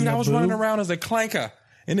 Dude, I was Naboo? running around as a clanker,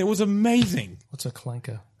 and it was amazing. What's a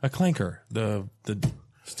clanker? A clanker. The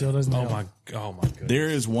Still doesn't help. Oh my goodness. There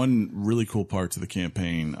is one really cool part to the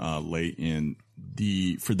campaign late in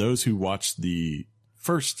for those who watched the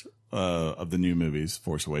first of the new movies,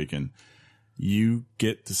 Force Awakens, you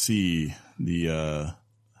get to see the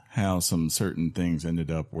how some certain things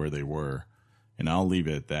ended up where they were. And I'll leave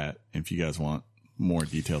it at that. If you guys want more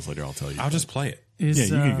details later, I'll tell you. I'll just play it. You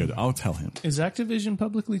can go. I'll tell him. Is Activision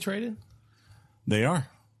publicly traded? They are.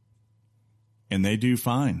 And they do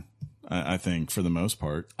fine, I think, for the most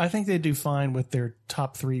part. I think they do fine with their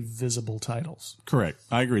top 3 visible titles. Correct.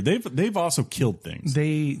 I agree. They've also killed things.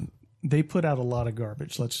 They put out a lot of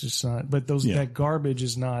garbage. Let's just not. But that garbage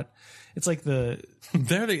is not. It's like they're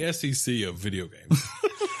the SEC of video games.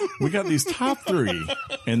 We got these top 3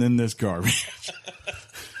 and then this garbage.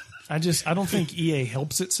 I don't think EA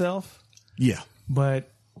helps itself. Yeah.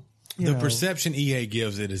 But the perception EA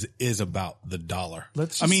gives it is about the dollar.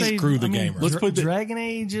 Let's just say, screw the gamer. Let's put Dragon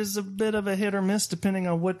Age is a bit of a hit or miss depending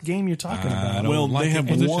on what game you're talking about. Well, they have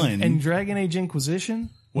one. And Dragon Age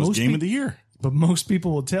Inquisition was game of the year. But most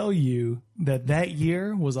people will tell you that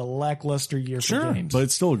year was a lackluster year for games. But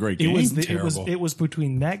it's still a great game. It was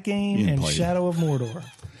between that game and Shadow of Mordor.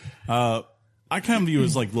 I kind of view it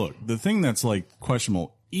as like, look, the thing that's like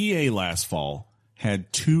questionable, EA last fall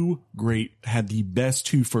had the best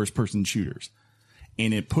 2 first-person shooters.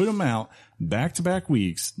 And it put them out back-to-back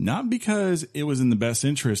weeks, not because it was in the best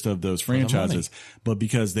interest of those franchises, but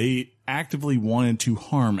because they actively wanted to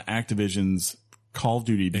harm Activision's Call of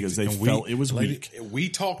Duty because they felt it was weak. We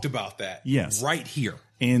talked about that. Yes. Right here.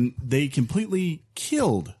 And they completely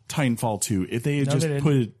killed Titanfall 2 if they had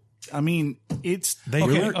put it. I mean, they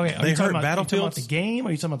hurt Battlefield. Are you talking about the game or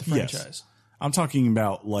are you talking about the franchise? Yes. I'm talking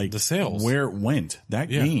about like the sales, where it went, that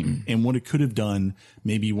game, and what it could have done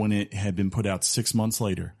maybe when it had been put out 6 months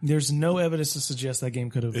later. There's no evidence to suggest that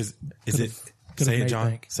game could have. Say it,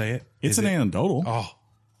 John. Say it. It's an anecdotal.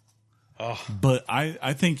 But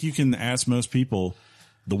I think you can ask most people,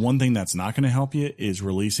 the one thing that's not going to help you is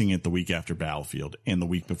releasing it the week after Battlefield and the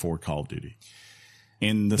week before Call of Duty.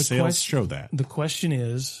 And the sales show that. The question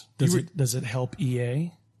is, does it help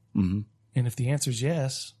EA? Mm-hmm. And if the answer is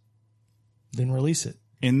yes, then release it.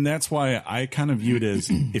 And that's why I kind of view it as,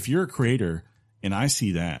 if you're a creator and I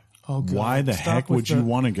see that, why the heck would you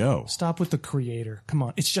want to go? Stop with the creator. Come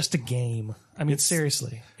on. It's just a game. I mean,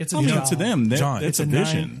 seriously. It's a job. To them, John, it's a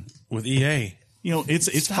vision. With EA.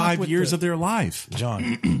 It's 5 years of their life.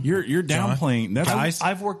 John, you're downplaying. That's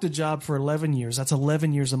I've worked a job for 11 years. That's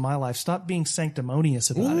 11 years of my life. Stop being sanctimonious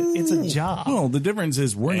about it. It's a job. Well, the difference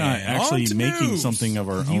is we're not actually making something of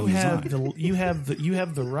our own design. You have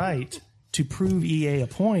the right to prove EA a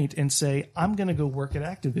point and say, I'm going to go work at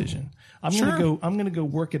Activision. I'm going to go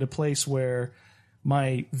work at a place where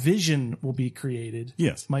my vision will be created.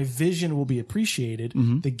 Yes. My vision will be appreciated.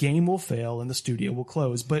 The game will fail and the studio will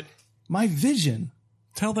close. But my vision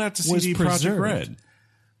Tell that to was CD Projekt Red.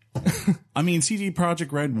 I mean, CD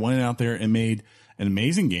Projekt Red went out there and made an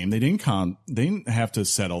amazing game. They didn't have to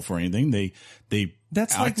settle for anything. They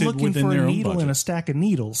That's like acted looking within for their a own needle budget. in a stack of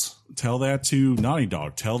needles. Tell that to Naughty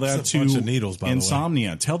Dog. Tell that That's a to bunch of needles, by the way.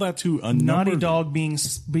 Insomnia. Tell that to a Naughty number Dog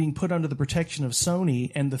being put under the protection of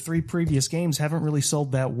Sony, and the 3 previous games haven't really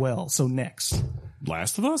sold that well. So next,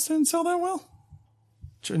 Last of Us didn't sell that well.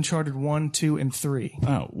 Uncharted 1, 2, and 3.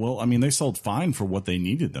 Oh, well, I mean, they sold fine for what they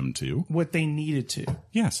needed them to. What they needed to.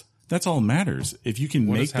 Yes, that's all that matters. If you can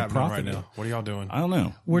What make is the happening profit. right now? What are y'all doing? I don't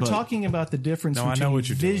know. We're but talking about the difference No, I know between what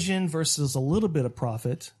you're doing. vision versus a little bit of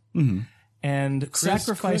profit and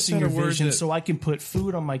sacrificing said a your word vision that- so I can put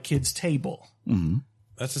food on my kid's table.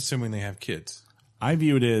 That's assuming they have kids. I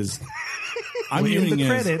view it as. I'm In viewing the it as.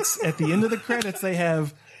 credits, at the end of the credits, they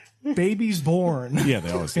have babies born. Yeah,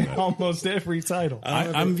 they always do that. Almost every title.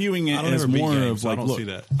 I'm viewing it I don't as ever beat more games, of so I like, don't look, see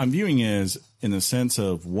that. I'm viewing it as in the sense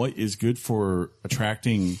of what is good for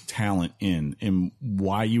attracting talent in and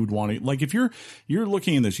why you would want to, like, if you're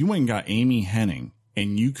looking at this, you went and got Amy Hennig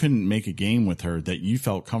and you couldn't make a game with her that you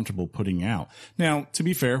felt comfortable putting out. Now, to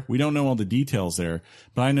be fair, we don't know all the details there,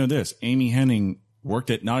 but I know this, Amy Hennig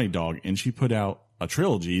worked at Naughty Dog and she put out a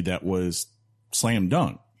trilogy that was slam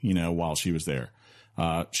dunk, while she was there.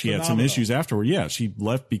 She had some issues afterward. Yeah, she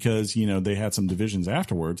left because, they had some divisions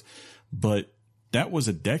afterwards, but that was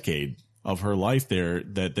a decade of her life there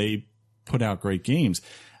that they put out great games.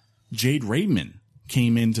 Jade Raymond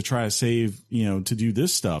came in to try to save, to do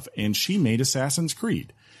this stuff, and she made Assassin's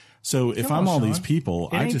Creed. So if I'm all these people,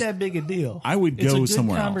 it ain't that big a deal. I would It's a go good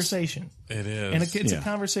somewhere else. conversation. It is. And it's Yeah. a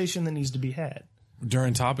conversation that needs to be had.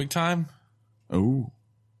 During topic time? Oh,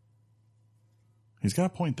 he's got a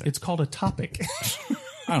point there. It's called a topic.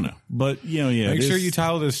 I don't know, but yeah. Make sure you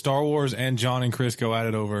title this Star Wars and John and Chris go at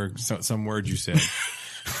it over some word you said.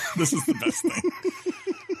 This is the best thing.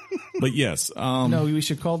 But yes, No, we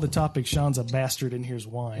should call the topic Sean's a bastard and here's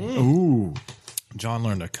why. ooh, John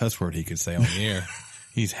learned a cuss word he could say on the air.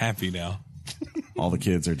 He's happy now. all the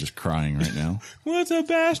kids are just crying right now. What's a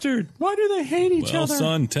bastard? Why do they hate each Well, other?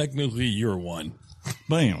 son, technically you're one.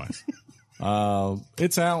 But anyways,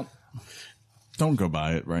 it's out. Don't go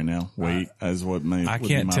buy it right now. Wait, as what may I would be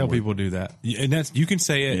can't my tell word. people to do that. And that's, you can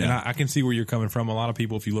say it, and Yeah. I can see where you're coming from. A lot of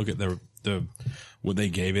people, if you look at the what they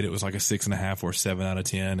gave it, it was like a 6.5 or 7 out of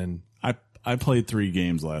 10. And I played 3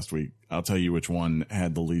 games last week. I'll tell you which one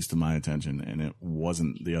had the least of my attention, and it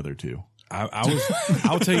wasn't the other 2.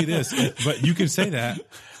 I'll tell you this, but you can say that.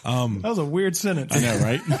 That was a weird sentence. I know,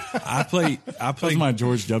 right? I played That was my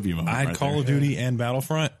George W. moment. I had right Call there. of Duty and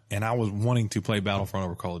Battlefront, and I was wanting to play Battlefront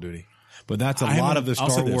over Call of Duty. But that's a I lot haven't- of the I'll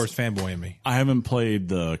Star say this. Wars fanboy in me. I haven't played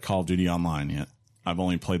the Call of Duty Online yet. I've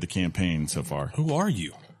only played the campaign so far. Who are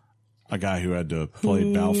you? A guy who had to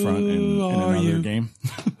play Battlefront in another you? game.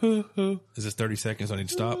 Is this 30 seconds? I need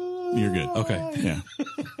to stop. You're good. Okay. Yeah.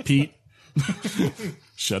 Pete,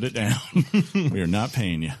 shut it down. We are not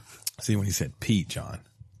paying you. See, when he said Pete, John.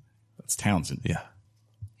 That's Townsend. Yeah.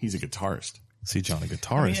 He's a guitarist. See, John, a I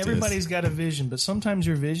guitarist mean, is. everybody's got a vision, but sometimes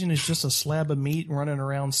your vision is just a slab of meat running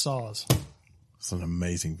around saws. It's an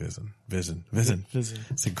amazing vision. Vision. Vision.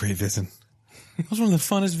 It's a great vision. It was one of the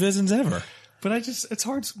funnest visions ever. But it's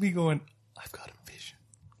hard to be going, I've got a vision.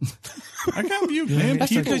 I got you, man. That's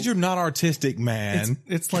People- because you're not artistic, man.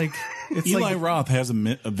 It's like, Eli Roth has a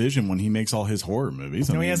vision when he makes all his horror movies.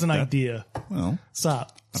 I no, he mean, has an that- idea. Well,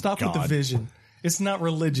 Stop with the God. vision. It's not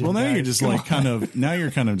religion. well, now guys. you're just Come like on. now you're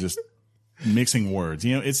kind of just mixing words.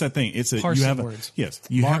 It's that thing. It's you Parsing have words.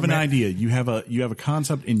 you have an idea. You have a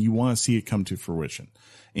concept and you want to see it come to fruition.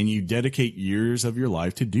 And you dedicate years of your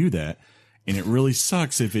life to do that. And it really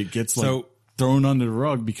sucks if it gets like thrown under the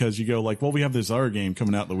rug because you go like, well, we have this other game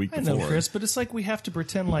coming out the week I before. know, Chris, but it's like we have to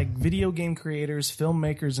pretend like video game creators,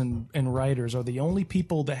 filmmakers, and writers are the only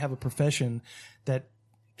people that have a profession that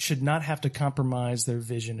should not have to compromise their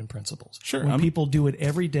vision and principles. Sure, When people do it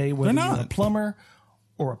every day, whether They're you're a not. plumber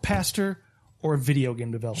or a pastor or a video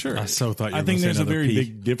game developer. Sure. I so thought you were I think gonna there's say a very another P.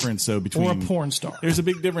 big difference though between Or a porn star. There's a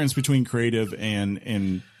big difference between creative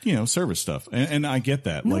and service stuff. And I get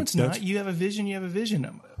that. No, like it's that's not. You have a vision. You have a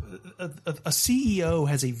vision. A CEO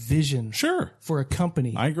has a vision sure. for a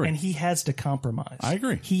company. I agree. And he has to compromise. I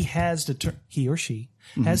agree. He has to he or she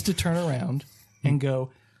has to turn around and go,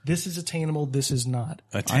 this is attainable, this is not.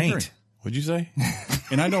 A agree. taint. What'd you say?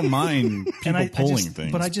 And I don't mind people And pulling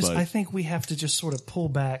things. But I think we have to just sort of pull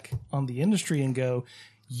back on the industry and go,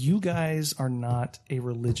 you guys are not a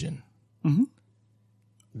religion. Do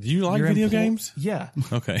you like video games? Yeah.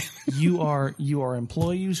 Okay. You are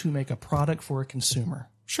employees who make a product for a consumer.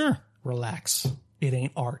 Sure. Relax. It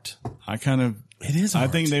ain't art. It is art. I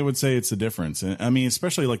think they would say it's a difference. I mean,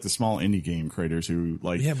 especially like the small indie game creators who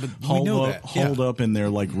like hold up in their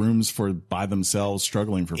like rooms by themselves,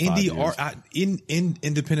 struggling for 5 years.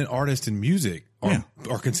 Independent artists in music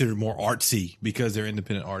are considered more artsy because they're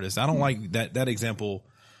independent artists. I don't like that example.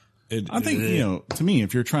 I think, to me,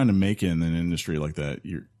 if you're trying to make it in an industry like that,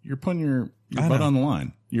 you're putting your butt on the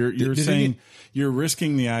line. You're saying you're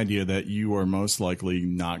risking the idea that you are most likely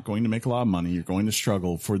not going to make a lot of money. You're going to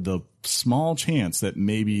struggle for the small chance that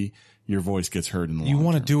maybe your voice gets heard in the long term. You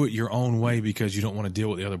want to do it your own way because you don't want to deal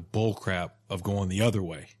with the other bull crap of going the other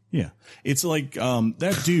way. Yeah. It's like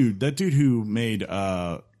that dude who made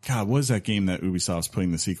God, what is that game that Ubisoft's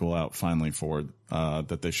putting the sequel out finally for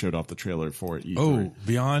that they showed off the trailer for at E3? Oh,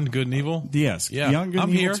 Beyond Good and Evil? Yes. Yeah. Beyond Good and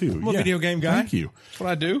Evil 2. I'm a video game guy. Thank you. That's what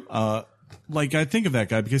I do. Like, I think of that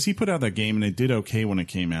guy because he put out that game and it did okay when it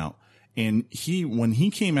came out. And when he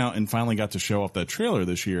came out and finally got to show off that trailer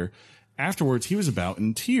this year, afterwards he was about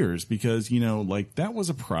in tears because, like that was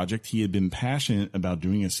a project he had been passionate about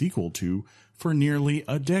doing a sequel to for nearly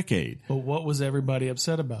a decade. But what was everybody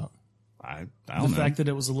upset about? I don't know. The fact that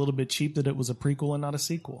it was a little bit cheap, that it was a prequel and not a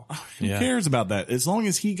sequel. Who cares about that? As long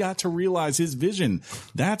as he got to realize his vision,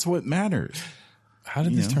 that's what matters. How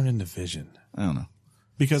did this turn into Vision? I don't know.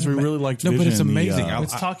 Because we really liked Vision. No, but it's amazing.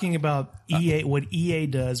 It's talking about EA, what EA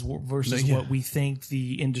does versus what we think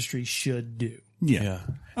the industry should do. Yeah.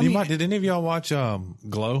 Did any of y'all watch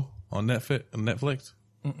Glow on Netflix?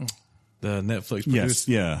 Mm-mm. The Netflix produced. Yes,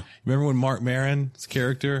 yeah. Remember when Mark Maron's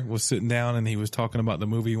character was sitting down and he was talking about the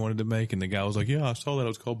movie he wanted to make, and the guy was like, "Yeah, I saw that. It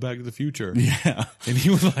was called Back to the Future." Yeah, and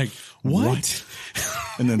he was like, "What?"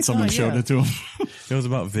 And then someone showed it to him. It was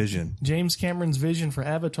about Vision. James Cameron's vision for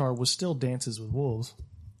Avatar was still Dances with Wolves.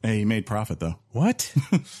 Hey, he made profit though. What?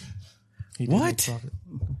 He did make profit.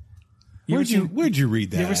 Where'd you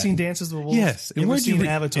read that? You ever seen Dances with Wolves? Yes. You ever seen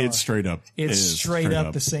Avatar? It's straight up. It's straight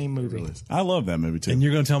up the same movie. Really, I love that movie too. And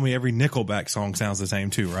you're going to tell me every Nickelback song sounds the same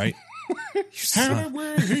too, right? Son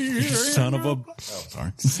of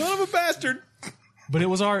a bastard. But it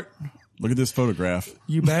was art. Look at this photograph.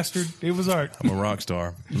 You bastard. It was art. I'm a rock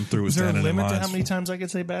star. I'm through with standing in lines. Is there a limit to how many times I could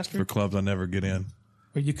say bastard? For clubs I never get in.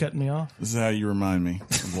 Are you cutting me off? This is how you remind me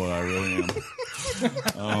of what I really am.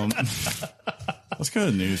 Let's go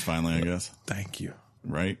to the news finally, I guess. Thank you.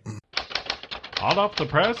 Right? Hot off the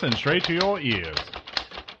press and straight to your ears.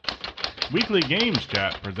 Weekly Games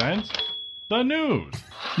Chat presents the news.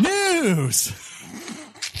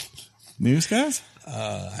 News, guys?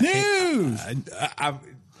 News!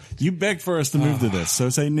 You begged for us to move to this, so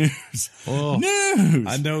say news. Well, news!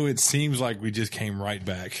 I know it seems like we just came right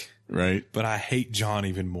back. Right. But I hate John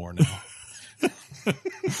even more now.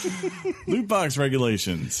 Loot box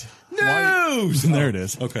regulations. News! There it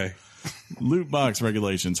is. Okay. Loot box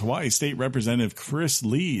regulations. Hawaii State Representative Chris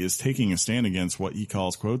Lee is taking a stand against what he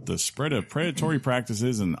calls, quote, the spread of predatory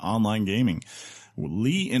practices in online gaming.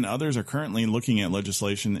 Lee and others are currently looking at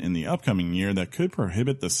legislation in the upcoming year that could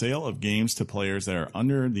prohibit the sale of games to players that are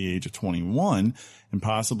under the age of 21 and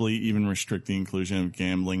possibly even restrict the inclusion of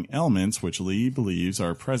gambling elements, which Lee believes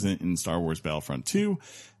are present in Star Wars Battlefront 2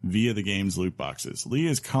 via the game's loot boxes. Lee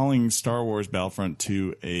is calling Star Wars Battlefront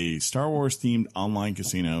 2 a Star Wars themed online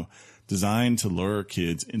casino designed to lure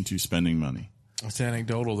kids into spending money. It's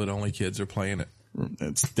anecdotal that only kids are playing it.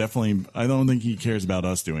 It's definitely, I don't think he cares about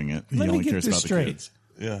us doing it. He only cares about the kids.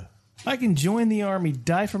 Yeah. I can join the army,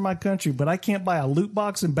 die for my country, but I can't buy a loot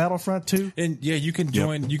box in Battlefront 2. And yeah, you can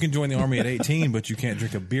join the army at 18, but you can't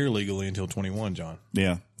drink a beer legally until 21, John.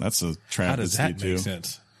 Yeah, that's a travesty. How does that too. make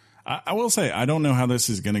sense? I will say, I don't know how this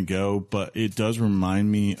is going to go, but it does remind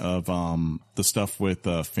me of the stuff with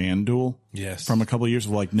FanDuel. Yes. From a couple of years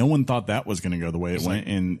ago. Like, no one thought that was going to go the way it went,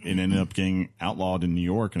 and it ended up getting outlawed in New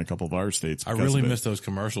York and a couple of other states. I really missed those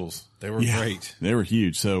commercials. They were great. They were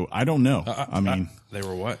huge. So, I don't know. I mean. They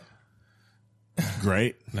were what?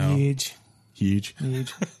 Great. No. Huge.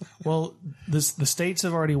 Well, the states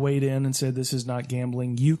have already weighed in and said this is not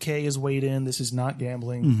gambling. UK has weighed in. This is not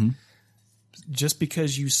gambling. Mm-hmm. Just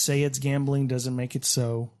because you say it's gambling doesn't make it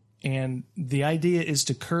so. And the idea is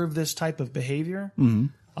to curb this type of behavior. Mm-hmm.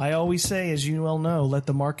 I always say, as you well know, let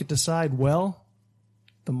the market decide. Well,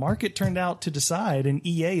 the market turned out to decide, and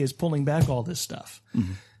EA is pulling back all this stuff.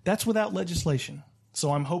 Mm-hmm. That's without legislation.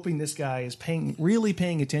 So I'm hoping this guy is really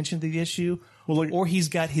paying attention to the issue, or he's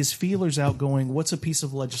got his feelers out going, what's a piece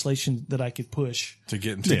of legislation that I could push to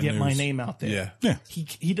get my name out there? Yeah.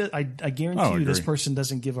 He does, I guarantee you this person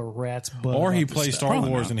doesn't give a rat's butt. Or he plays Star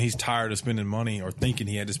Probably Wars not. and he's tired of spending money or thinking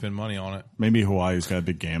he had to spend money on it. Maybe Hawaii's got a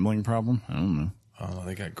big gambling problem. I don't know. Oh,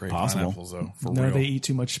 they got great Possible. pineapples though. For No, real. they eat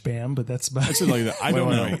too much Spam, but that's about it. Like that. I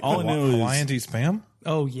don't know. All I know is Hawaiians eat Spam?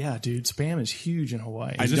 Oh, yeah, dude. Spam is huge in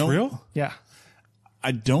Hawaii. Is this real? Yeah.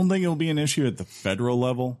 I don't think it'll be an issue at the federal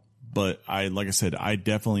level, but like I said, I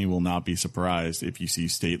definitely will not be surprised if you see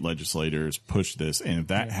state legislators push this. And if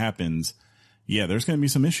that happens, there's going to be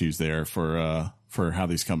some issues there for how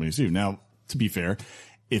these companies do. Now, to be fair,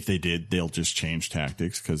 if they did, they'll just change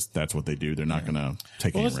tactics because that's what they do. They're not going to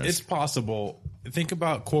take any risk. It's possible. Think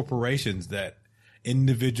about corporations that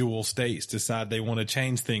individual states decide they want to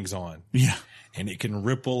change things on. Yeah. And it can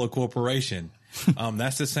ripple a corporation.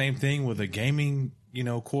 That's the same thing with a gaming,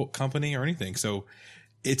 company or anything. So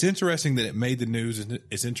it's interesting that it made the news. And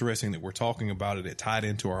it's interesting that we're talking about it. It tied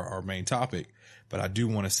into our main topic, but I do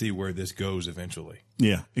want to see where this goes eventually.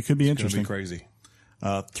 Yeah. It could be interesting. It's going to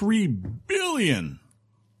be crazy. 3 billion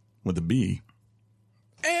with a B.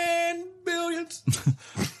 And billions.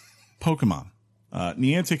 Pokemon.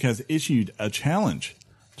 Niantic has issued a challenge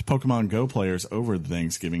to Pokemon Go players over the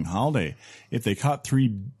Thanksgiving holiday. If they caught 3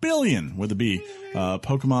 billion with a B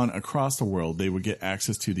Pokemon across the world, they would get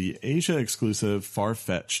access to the Asia exclusive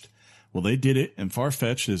Farfetch'd. Well, they did it, and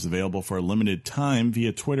Farfetch'd is available for a limited time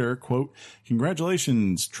via Twitter. Quote,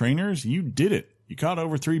 "Congratulations, trainers, you did it. You caught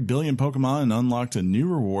over 3 billion Pokemon and unlocked a new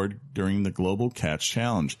reward during the Global Catch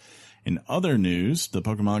Challenge." In other news, the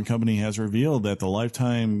Pokemon Company has revealed that the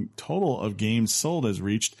lifetime total of games sold has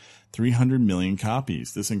reached 300 million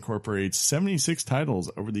copies. This incorporates 76 titles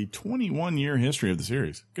over the 21-year history of the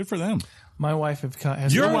series. Good for them. My wife has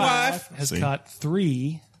caught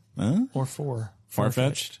 3 or 4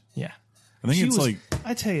 Farfetch'd? Yeah. I think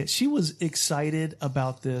I tell you, she was excited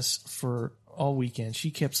about this for all weekend. She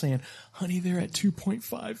kept saying, honey, they're at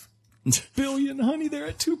 2.5 billion. Honey, they're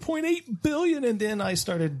at 2.8 billion. And then I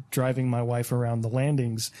started driving my wife around the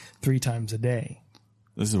landings 3 times a day.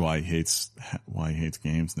 This is why he hates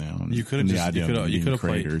games now. And, You could have played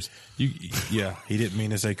creators. Yeah, he didn't mean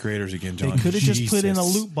to say creators again, John. They could have just put in a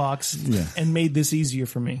Jesus. loot box and made this easier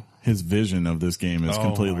for me. His vision of this game is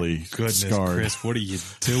completely my goodness, scarred. Chris, what are you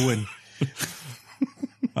doing?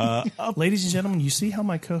 Ladies and gentlemen, you see how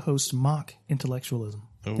my co-hosts mock intellectualism.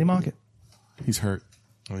 They mock it. He's hurt.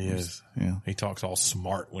 Oh, he is. Yeah. He talks all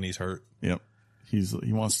smart when he's hurt. Yep.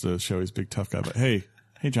 He wants to show he's a big tough guy. But hey,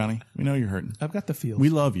 Johnny, we know you're hurting. I've got the feel. We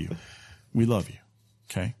love you. We love you.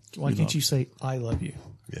 Okay. Why can't you say I love you?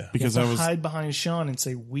 Yeah. Because you I have was to hide behind Sean and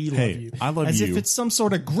say we love you. I love as you. if it's some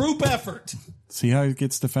sort of group effort. See how he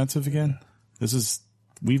gets defensive again?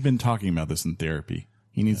 We've been talking about this in therapy.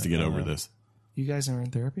 He needs to get over this. You guys are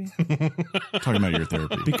in therapy? Talking about your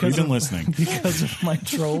therapy. We've been listening. Because of my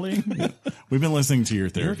trolling? We've been listening to your Your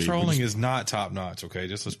therapy. trolling is not top notch. Okay,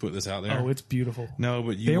 just let's put this out there. Oh, it's beautiful. No,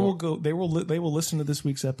 but They will listen to this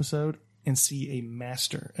week's episode and see a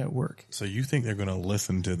master at work. So you think they're going to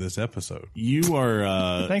listen to this episode? You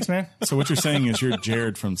are. Thanks, man. So what you're saying is you're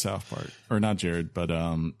Jared from South Park, or not Jared, but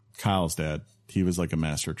Kyle's dad. He was like a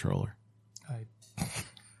master troller.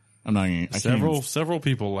 I'm not. I Several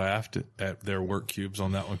people laughed at their work cubes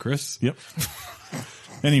on that one, Chris. Yep.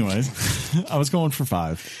 Anyways, I was going for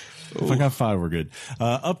 5. If I got 5, we're good.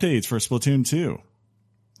 Updates for Splatoon 2.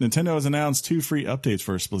 Nintendo has announced 2 free updates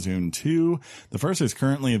for Splatoon 2. The first is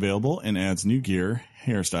currently available and adds new gear,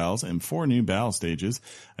 hairstyles, and 4 new battle stages.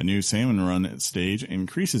 A new Salmon Run stage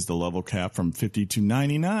increases the level cap from 50 to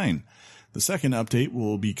 99. The second update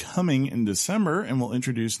will be coming in December and will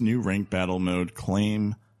introduce new ranked battle mode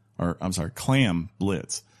Clam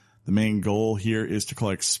Blitz. The main goal here is to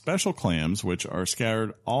collect special clams, which are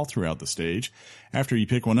scattered all throughout the stage. After you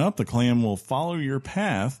pick one up, the clam will follow your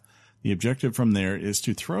path. The objective from there is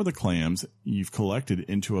to throw the clams you've collected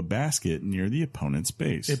into a basket near the opponent's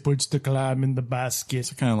base. It puts the clam in the basket.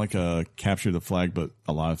 It's kind of like a capture the flag, but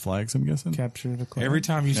a lot of flags, I'm guessing. Capture the clam. Every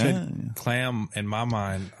time you said clam, in my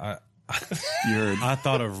mind, I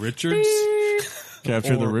thought of Richards.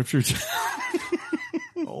 Capture the Richards.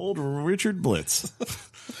 Old Richard Blitz.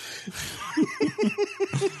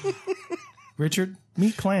 Richard,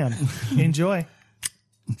 meet clam. Enjoy.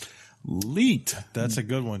 Leaked. That's a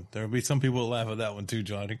good one. There will be some people that laugh at that one too,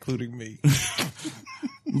 John, including me.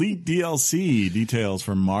 Leaked DLC details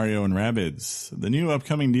from Mario and Rabbids. The new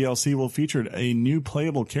upcoming DLC will feature a new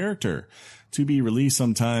playable character. To be released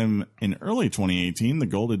sometime in early 2018, the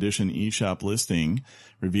Gold Edition eShop listing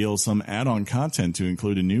reveals some add-on content to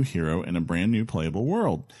include a new hero and a brand new playable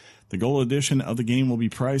world. The Gold Edition of the game will be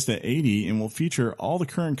priced at $80 and will feature all the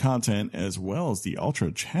current content as well as the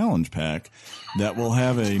Ultra Challenge Pack that will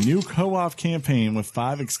have a new co-op campaign with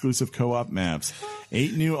 5 exclusive co-op maps,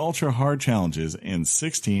 8 new Ultra Hard challenges, and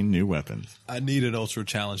 16 new weapons. I need an Ultra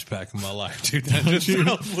Challenge Pack in my life, dude. That just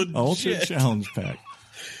sounds legit. Ultra Challenge Pack.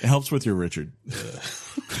 It helps with your Richard.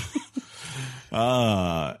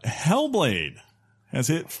 Hellblade has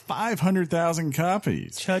hit 500,000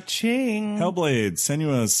 copies. Cha-ching. Hellblade: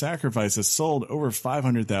 Senua's Sacrifice has sold over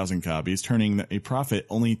 500,000 copies, turning a profit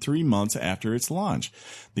only 3 months after its launch.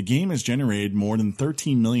 The game has generated more than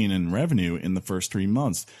 $13 million in revenue in the first 3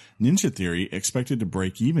 months. Ninja Theory expected to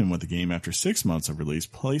break even with the game after 6 months of release,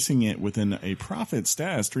 placing it within a profit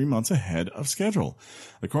status 3 months ahead of schedule.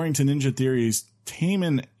 According to Ninja Theory's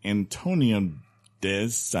Taman Antonio I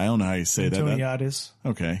don't know how you say that. Antoniadis.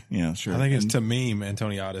 Okay, yeah, sure. I think it's Tamim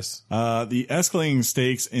Antoniadis. The escalating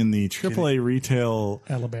stakes in the AAA retail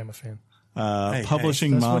Alabama fan.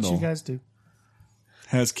 publishing That's model what you guys do.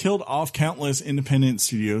 has killed off countless independent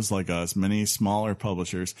studios like us, many smaller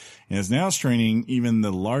publishers, and is now straining even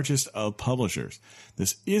the largest of publishers.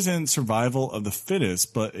 This isn't survival of the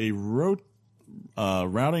fittest, but a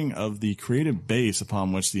routing of the creative base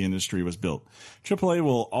upon which the industry was built. AAA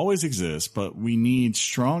will always exist, but we need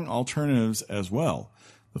strong alternatives as well.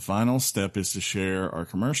 The final step is to share our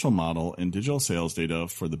commercial model and digital sales data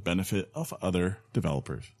for the benefit of other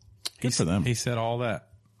developers. Good for them. He said all that.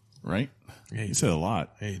 Right? Yeah, he said a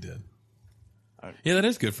lot. Yeah, he did. Yeah, that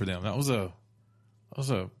is good for them. That was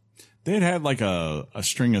a. They'd had like a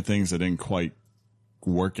string of things that didn't quite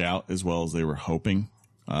work out as well as they were hoping.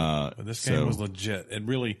 This game was legit. It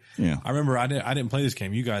really. Yeah. I remember I didn't play this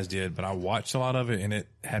game. You guys did, but I watched a lot of it, and it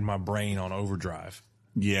had my brain on overdrive.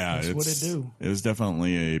 Yeah, That's what it do. It was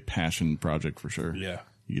definitely a passion project for sure. Yeah,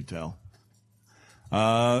 you could tell.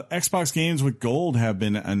 Xbox games with gold have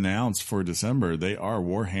been announced for December. They are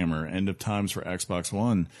Warhammer: End of Times for Xbox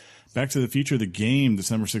One, Back to the Future the game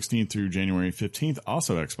December 16th through January 15th,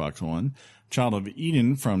 also Xbox One, Child of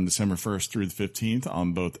Eden from December 1st through the 15th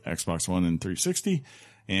on both Xbox One and 360,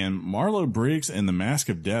 and Marlowe Briggs and the Mask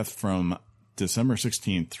of Death from December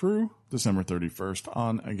 16th through December 31st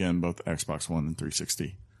on, again, both Xbox One and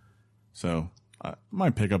 360. So I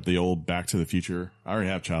might pick up the old Back to the Future. I already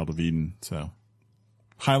have Child of Eden, so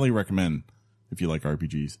highly recommend if you like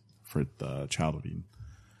RPGs for the Child of Eden.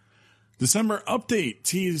 December update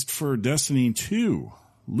teased for Destiny 2.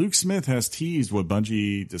 Luke Smith has teased what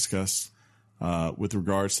Bungie discussed with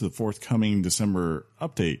regards to the forthcoming December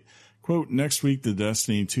update. Quote, next week, the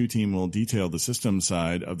Destiny 2 team will detail the system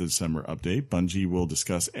side of the December update. Bungie will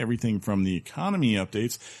discuss everything from the economy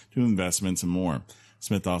updates to investments and more.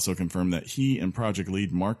 Smith also confirmed that he and project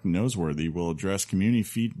lead Mark Noseworthy will address community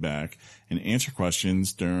feedback and answer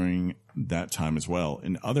questions during that time as well.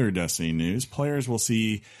 In other Destiny news, players will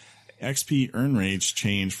see XP earn rates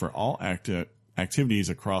change for all activities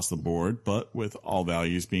across the board, but with all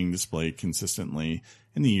values being displayed consistently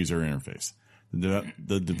in the user interface.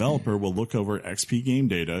 The developer will look over XP game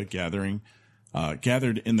data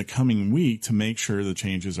gathered in the coming week to make sure the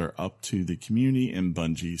changes are up to the community and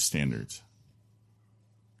Bungie standards.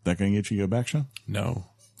 That going to get you to go back, Sean? No.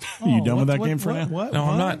 Are you done with that game for now? No,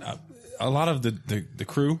 I'm not. A lot of the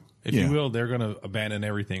crew, if you will, they're going to abandon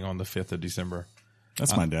everything on the 5th of December.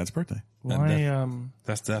 That's my dad's birthday. Why?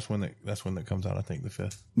 That's when that comes out. I think the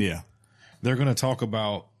 5th. Yeah, they're going to talk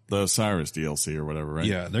about the Osiris DLC or whatever, right?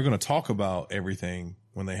 Yeah, they're going to talk about everything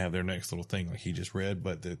when they have their next little thing, like he just read.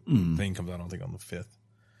 But the thing comes out, I think, on the 5th.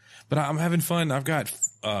 But I'm having fun. I've got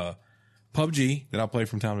PUBG that I play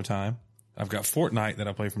from time to time. I've got Fortnite that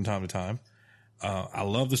I play from time to time. I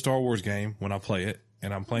love the Star Wars game when I play it,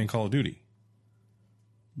 and I'm playing Call of Duty.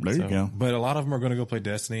 There you go. But a lot of them are going to go play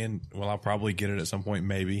Destiny, and I'll probably get it at some point,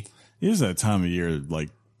 maybe. It is that time of year like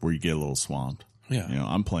where you get a little swamped. Yeah,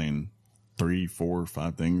 I'm playing 3, 4,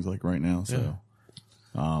 5 things like right now. So,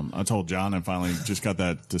 I told John I finally just got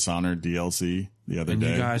that Dishonored DLC the other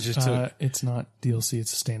day. You guys just took. It's not DLC;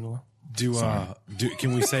 it's a standalone.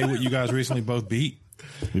 Can we say what you guys recently both beat?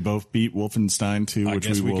 We both beat Wolfenstein 2, I which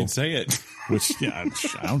guess we will, can say it. Which, yeah,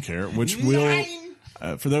 I don't care. Which will,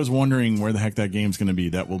 for those wondering where the heck that game's going to be,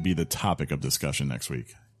 that will be the topic of discussion next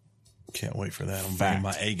week. Can't wait for that. I'm bringing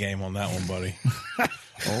my A game on that one, buddy.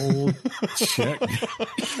 Old check.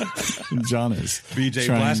 John is. BJ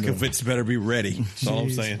Blazkowicz better be ready. That's all I'm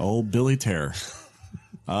saying. Old Billy Terror.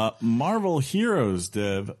 Marvel Heroes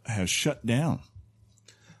dev has shut down.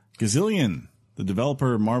 Gazillion The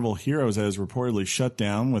developer Marvel Heroes has reportedly shut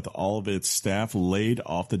down with all of its staff laid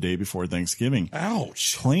off the day before Thanksgiving.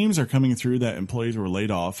 Ouch. Claims are coming through that employees were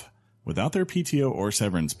laid off without their PTO or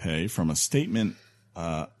severance pay. From a statement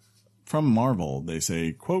from Marvel, they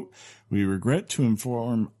say, quote, "We regret to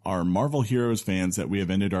inform our Marvel Heroes fans that we have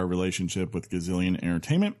ended our relationship with Gazillion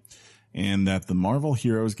Entertainment and that the Marvel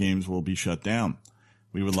Heroes games will be shut down.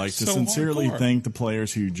 We would like to sincerely thank the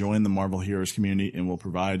players who joined the Marvel Heroes community and will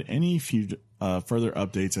provide any further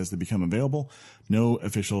updates as they become available. No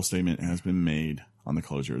official statement has been made on the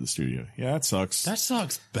closure of the studio." Yeah, that sucks. That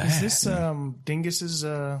sucks bad. Is this Dingus's?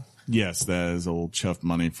 Yes, that is old Chuff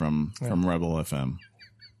Money from Rebel FM.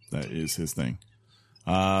 That is his thing.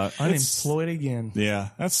 Unemployed again. Yeah,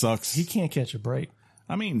 that sucks. He can't catch a break.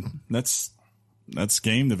 I mean, that's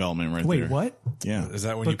game development right there. Wait, what? Yeah. Is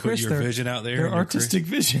that when But you Chris, put your vision out there? Their artistic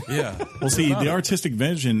vision. Yeah. Well, see, the artistic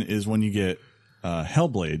vision is when you get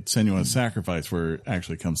Hellblade, Senua's Sacrifice, where it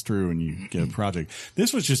actually comes through and you get a project.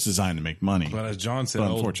 This was just designed to make money. But as John said,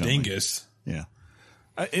 old dingus. Yeah.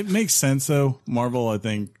 It makes sense, though. Marvel, I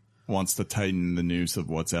think, wants to tighten the noose of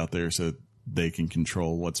what's out there so they can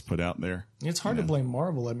control what's put out there. It's hard to blame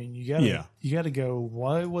Marvel. I mean, you gotta go,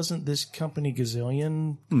 why wasn't this company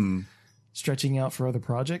Gazillion stretching out for other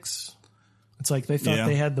projects? It's like they thought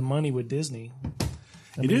they had the money with Disney.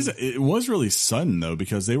 It was really sudden, though,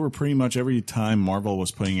 because they were pretty much every time Marvel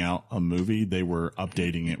was putting out a movie, they were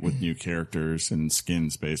updating it with new characters and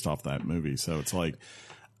skins based off that movie. So it's like,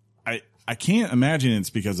 I can't imagine it's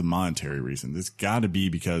because of monetary reasons. It's got to be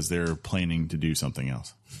because they're planning to do something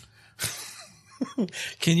else.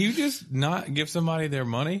 Can you just not give somebody their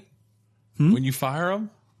money when you fire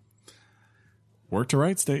them? Work to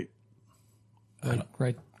right state.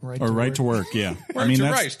 Right to work. Yeah.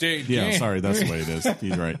 Right state. Yeah. Sorry. That's the way it is.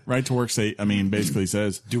 He's right. Right to work state. I mean, basically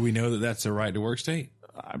says. Do we know that that's a right to work state?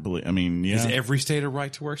 I believe. I mean, yeah. Is every state a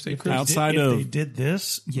right to work state? If they did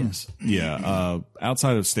this, yes. Yeah.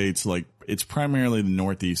 Outside of states, like it's primarily the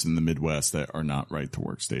Northeast and the Midwest that are not right to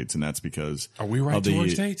work states, and that's because are we right to work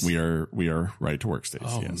states? We are right to work states.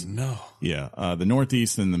 Oh yes. no. Yeah. The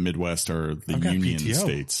Northeast and the Midwest are the union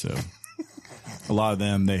states. So a lot of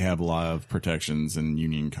them, they have a lot of protections and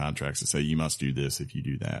union contracts that say you must do this if you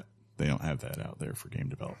do that. They don't have that out there for game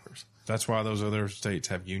developers. That's why those other states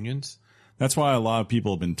have unions. That's why a lot of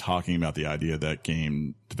people have been talking about the idea that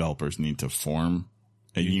game developers need to form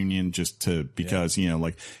a union because,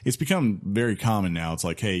 like it's become very common now. It's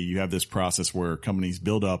like, hey, you have this process where companies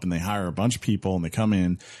build up and they hire a bunch of people and they come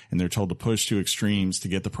in and they're told to push to extremes to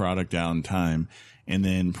get the product out in time. And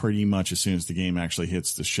then pretty much as soon as the game actually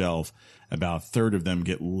hits the shelf, about a third of them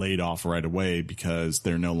get laid off right away because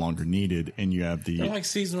they're no longer needed. And you have they're like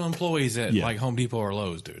seasonal employees at like Home Depot or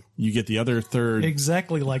Lowe's, dude. You get the other third.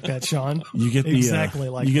 Exactly like that, Sean. You get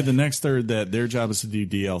the next third that their job is to do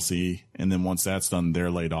DLC. And then once that's done,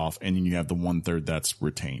 they're laid off. And then you have the 1/3 that's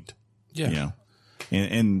retained. Yeah.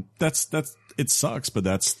 And that's, it sucks, but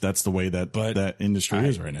that's the way that industry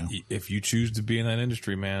is right now. If you choose to be in that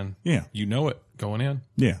industry, man, you know it going in.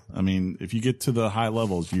 Yeah. I mean, if you get to the high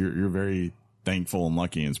levels, you're very thankful and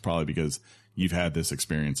lucky. And it's probably because you've had this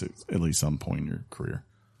experience at least some point in your career.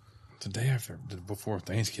 The day before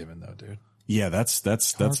Thanksgiving though, dude. Yeah. That's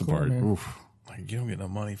the part. Oof. Like you don't get no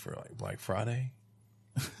money for like Black Friday.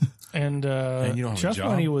 and you don't have Chuck a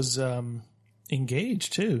job. Money was,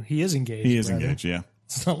 engaged too. He is engaged. Engaged. Yeah.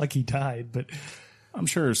 It's not like he died, but I'm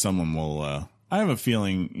sure someone will. I have a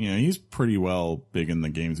feeling, he's pretty well big in the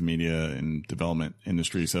games media and development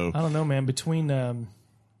industry. So I don't know, man. Between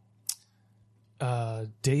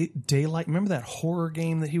Daylight, remember that horror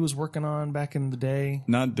game that he was working on back in the day?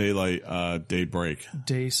 Not Daylight, Daybreak.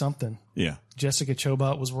 Day something. Yeah. Jessica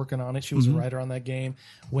Chobot was working on it. She was a writer on that game.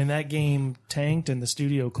 When that game tanked and the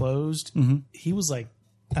studio closed, he was like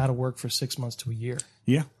out of work for 6 months to a year.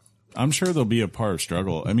 Yeah. I'm sure there'll be a part of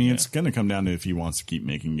struggle. I mean, it's going to come down to if he wants to keep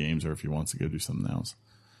making games or if he wants to go do something else.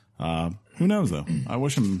 Who knows, though? I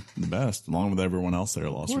wish him the best, along with everyone else there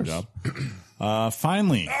lost their job.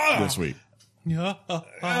 Finally, this week.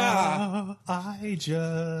 I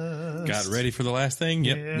just got ready for the last thing.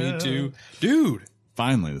 Yep, me too. Dude.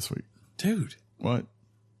 Finally this week. Dude. What?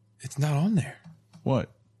 It's not on there. What?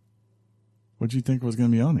 What'd you think was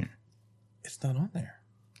going to be on here? It's not on there.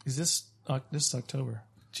 Is this is October?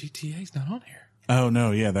 GTA's not on here. Oh,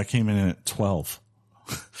 no. Yeah, that came in at 12.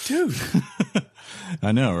 Dude.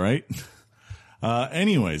 I know, right?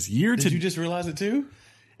 Anyways, Did you just realize it too?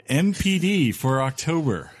 MPD for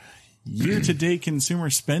October. Year-to-date consumer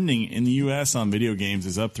spending in the U.S. on video games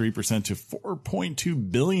is up 3% to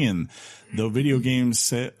 $4.2 billion, though video game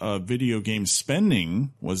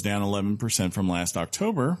spending was down 11% from last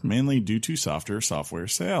October, mainly due to softer software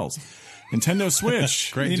sales. Nintendo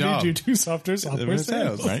Switch. Great job. Due to softer software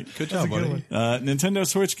sales. Right? Good job, buddy. Nintendo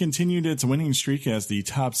Switch continued its winning streak as the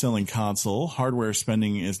top-selling console. Hardware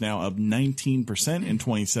spending is now up 19% in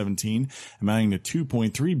 2017, amounting to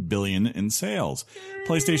 $2.3 billion in sales.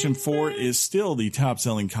 PlayStation 4 is still the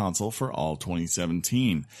top-selling console for all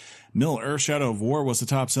 2017. Middle-earth: Shadow of War was the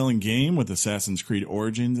top-selling game, with Assassin's Creed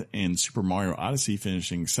Origins and Super Mario Odyssey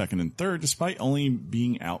finishing second and third, despite only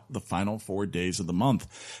being out the final 4 days of the month.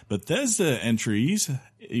 Bethesda entries,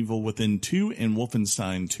 Evil Within 2 and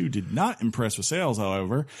Wolfenstein 2, did not impress with sales,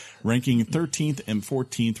 however, ranking 13th and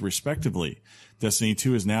 14th respectively. Destiny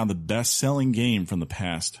 2 is now the best-selling game from the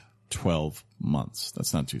past 12 months.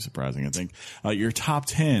 That's not too surprising, I think. Your top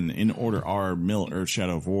 10 in order are Middle-earth: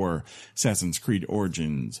 Shadow of War, Assassin's Creed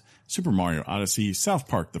Origins, Super Mario Odyssey, South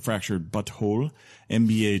Park: The Fractured Butthole,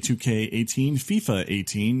 NBA 2K18, FIFA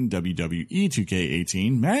 18, WWE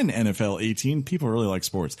 2K18, Madden NFL 18, people really like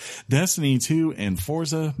sports, Destiny 2, and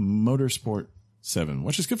Forza Motorsport 7,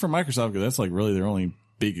 which is good for Microsoft because that's like really their only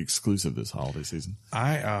big exclusive this holiday season.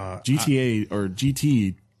 GT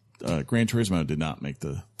Gran Turismo did not make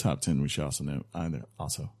the top 10, we should also know either.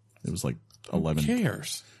 Also, it was like 11. Who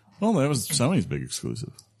cares? Well, that was Sony's big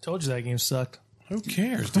exclusive. Told you that game sucked. Who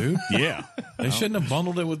cares, dude? Yeah. They shouldn't have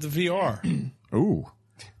bundled it with the VR. Ooh.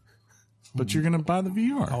 But you're going to buy the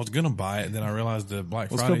VR. I was going to buy it, then I realized the Black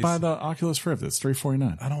Friday. Let's go buy the Oculus Rift. It's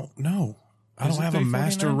 $349. I don't know. I don't have a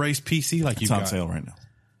master race PC like you It's on got. sale right now.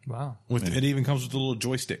 Wow. It even comes with the little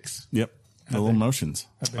joysticks. Yep. The little motions.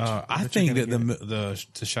 I think that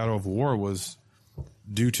the Shadow of War was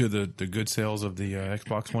due to the good sales of the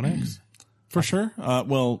Xbox One X. For sure.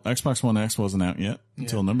 Well, Xbox One X wasn't out yet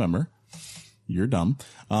until November. You're dumb.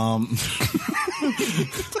 But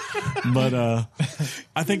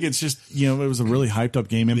I think it's just, it was a really hyped up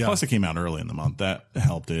game. And plus it came out early in the month. That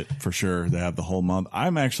helped it for sure. They have the whole month. I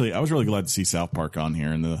was really glad to see South Park on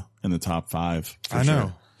here in the top 5. I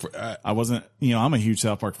know. I wasn't, I'm a huge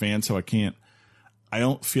South Park fan, so I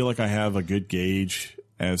don't feel like I have a good gauge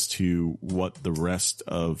as to what the rest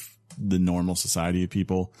of the normal society of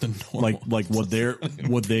people, what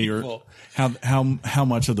they are, how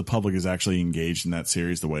much of the public is actually engaged in that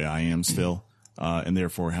series the way I am still. And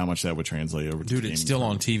therefore how much that would translate over to Dude, it's still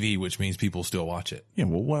on TV, which means people still watch it. Yeah,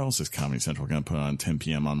 well, what else is Comedy Central going to put on 10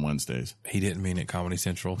 p.m. on Wednesdays? He didn't mean it, Comedy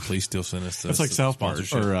Central. Please still send us the It's like South Park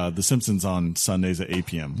or The Simpsons on Sundays at 8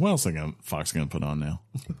 p.m. What else is Fox going to put on now?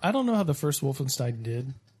 I don't know how the first Wolfenstein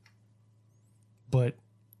did, but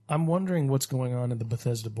I'm wondering what's going on in the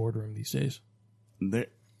Bethesda boardroom these days. They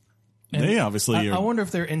obviously I wonder if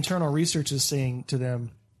their internal research is saying to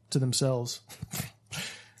themselves,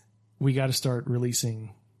 we got to start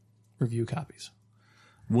releasing review copies.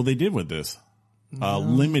 Well, they did with this.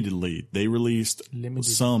 Limitedly. They released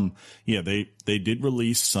some. Yeah, they did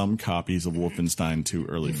release some copies of Wolfenstein 2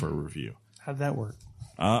 early for a review. How'd that work?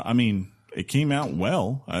 I mean, it came out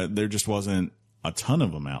well. There just wasn't a ton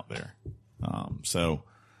of them out there. So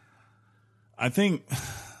I think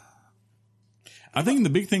the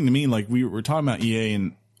big thing to me, like we were talking about EA,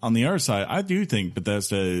 and on the other side, I do think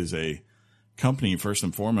Bethesda is a company first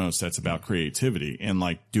and foremost that's about creativity and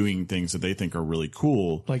like doing things that they think are really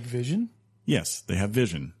cool. Like vision? Yes, they have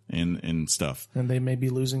vision and stuff. And they may be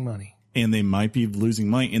losing money. And they might be losing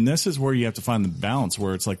money. And this is where you have to find the balance,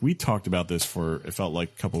 where it's like we talked about this it felt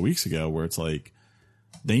like a couple of weeks ago, where it's like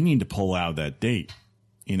they need to pull out that date,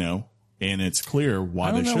 and it's clear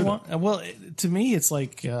why they should. Well, to me, it's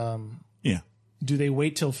like, do they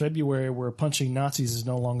wait till February where punching Nazis is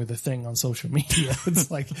no longer the thing on social media?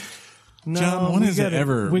 It's like, no, John,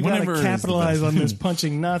 we got to capitalize on this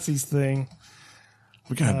punching Nazis thing.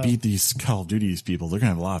 We got to beat these Call of Duty's people. They're going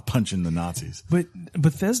to have a lot of punching the Nazis. But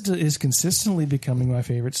Bethesda is consistently becoming my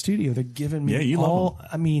favorite studio. They're giving me love them.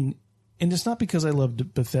 I mean, and it's not because I love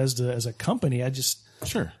Bethesda as a company.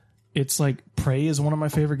 Sure. It's like Prey is one of my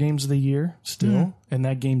favorite games of the year still. And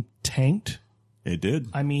that game tanked. It did.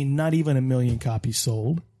 I mean, not even 1 million copies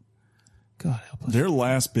sold. God help us. Their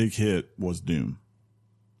last big hit was Doom.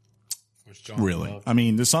 Really? I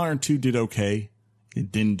mean, Dishonored 2 did okay.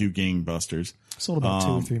 It didn't do gangbusters. Sold about 2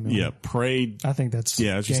 or 3 million. Yeah, Prey. I think that's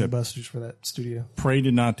gangbusters for that studio. Prey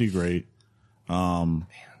did not do great. Man,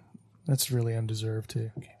 that's really undeserved too.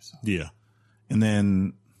 Okay, so. Yeah. And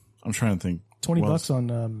then I'm trying to think. $20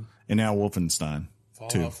 on and now Wolfenstein.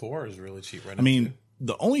 Fallout 4 is really cheap right now. I mean,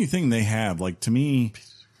 the only thing they have, like to me,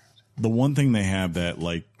 the one thing they have that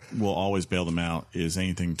like will always bail them out is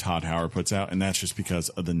anything Todd Howard puts out, and that's just because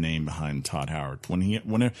of the name behind Todd Howard.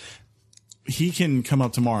 Whenever he can come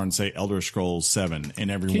up tomorrow and say Elder Scrolls 7,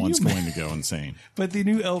 and everyone's going to go insane. But the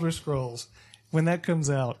new Elder Scrolls, when that comes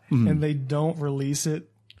out and they don't release it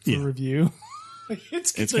for review,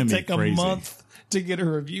 it's going to take a month to get a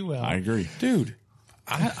review out. I agree. Dude,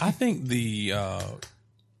 I think the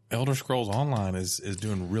Elder Scrolls Online is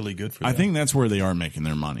doing really good for them. I think that's where they are making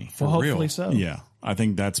their money. For well, hopefully so. Yeah. I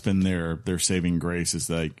think that's been their saving grace is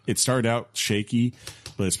like it started out shaky,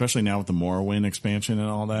 but especially now with the Morrowind expansion and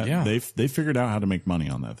all that, they figured out how to make money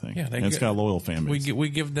on that thing. Yeah, it's got a loyal fan base. We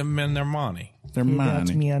give them men their money. Their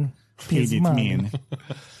money. Man.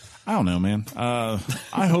 I don't know, man.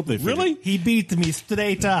 I hope they really. He beat me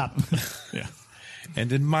straight up. Yeah.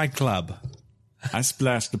 And in my club, I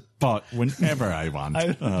splash the pot whenever I want.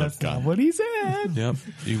 That's not what he said. Yep,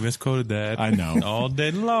 you misquoted that. I know. All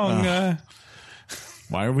day long.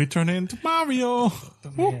 Why are we turning into Mario?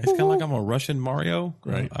 It's kind of like I'm a Russian Mario.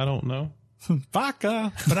 Right. I don't know.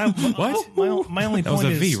 Vodka. But I'm what? My only that point was a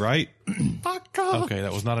is V, right? Vodka. Okay,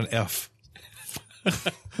 that was not an F.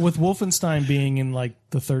 With Wolfenstein being in like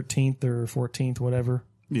the 13th or 14th, whatever,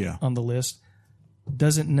 on the list,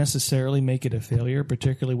 doesn't necessarily make it a failure,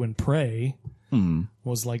 particularly when Prey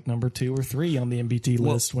was like number 2 or 3 on the MBT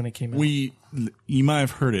list when it came out. You might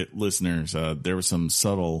have heard it, listeners. There was some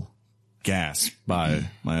subtle gasp by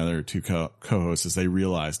my other two co-hosts as they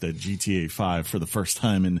realized that GTA 5 for the first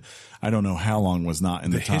time in I don't know how long was not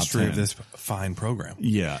in the top 10. The history of this fine program.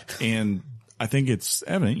 Yeah, and I think it's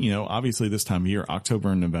evident, obviously this time of year,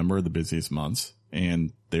 October and November are the busiest months,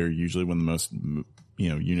 and they're usually when the most,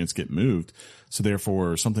 units get moved. So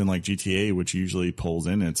therefore, something like GTA, which usually pulls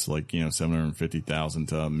in, it's like, 750,000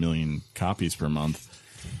 to 1 million copies per month,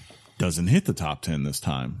 doesn't hit the top 10 this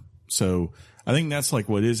time. So I think that's like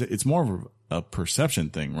what is it. It's more of a perception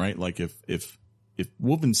thing, right? Like if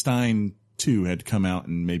Wolfenstein 2 had come out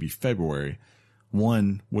in maybe February,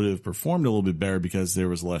 1 would have performed a little bit better because there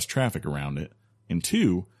was less traffic around it. And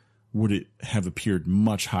 2, would it have appeared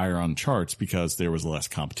much higher on charts because there was less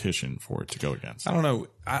competition for it to go against? I don't know.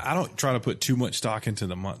 I don't try to put too much stock into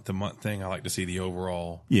the month thing. I like to see the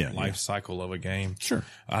overall life cycle of a game. Sure.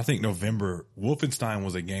 I think Wolfenstein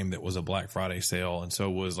was a game that was a Black Friday sale, and so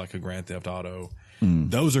was like a Grand Theft Auto.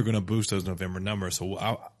 Those are going to boost those November numbers. So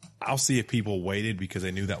I'll see if people waited because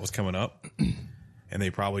they knew that was coming up. And they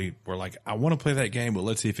probably were like, I want to play that game, but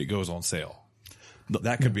let's see if it goes on sale.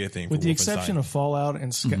 That could be a thing. With the exception of Fallout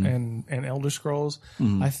and Elder Scrolls,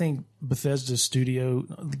 I think Bethesda's studio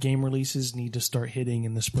the game releases need to start hitting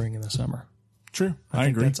in the spring and the summer. True, I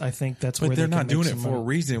agree. I think that's but where they're they not doing it for money. A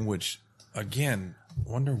reason. Which again,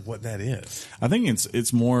 wonder what that is. I think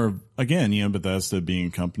it's more again, Bethesda being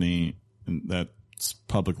a company that's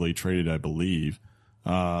publicly traded, I believe.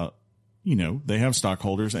 They have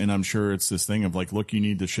stockholders, and I'm sure it's this thing of like, look, you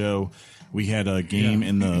need to show we had a game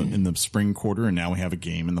in the spring quarter, and now we have a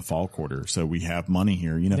game in the fall quarter, so we have money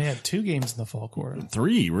here. They had 2 games in the fall quarter,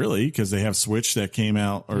 3 really, because they have Switch that came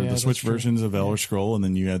out, or the Switch versions of Elder Scroll, and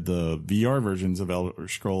then you had the VR versions of Elder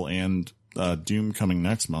Scroll and Doom coming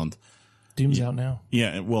next month. Doom's out now.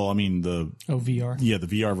 Yeah, well, I mean VR. Yeah, the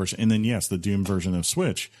VR version, and then the Doom version of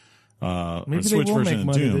Switch. Maybe they will make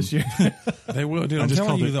money Doom. this year. They will, dude. I'm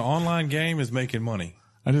telling you, the online game is making money.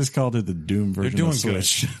 I just called it the Doom version. They're doing of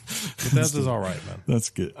Switch. good. Bethesda's all right, man.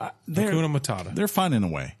 That's good. Hakuna Matata. They're finding a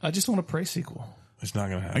way. I just want a Prey sequel. It's not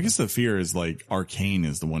going to happen. I guess the fear is like Arcane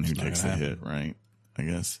is the one who takes the hit, right? I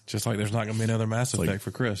guess. Just like there's not going to be another Mass Effect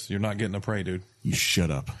for Chris. You're not getting a Prey, dude. You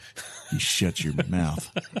shut up. You shut your mouth.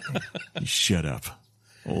 You shut up.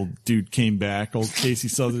 Old dude came back. Old Casey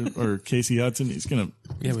Hudson. He's gonna.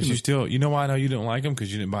 Yeah, but you still. You know why I know you didn't like him?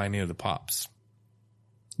 Because you didn't buy any of the pops.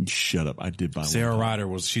 You shut up. I did buy Sarah one.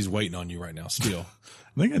 Ryder she's waiting on you right now. Still,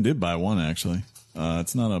 I think I did buy one actually.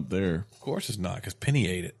 It's not up there. Of course it's not, because Penny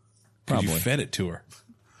ate it. Probably you fed it to her.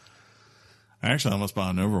 I actually almost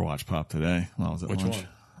bought an Overwatch pop today while I was at Which lunch.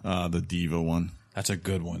 one? The Diva one. That's a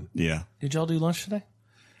good one. Yeah. Did y'all do lunch today?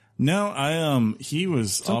 No, he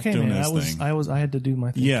was off doing his thing. I had to do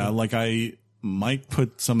my thing. Yeah, like Mike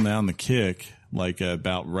put some down the kick, like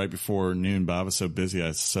about right before noon, but I was so busy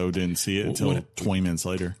I didn't see it until 20 minutes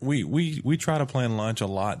later. We try to plan lunch a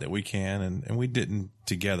lot that we can, and we didn't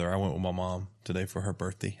together. I went with my mom today for her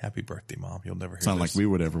birthday. Happy birthday, Mom. You'll never hear It's not this. like we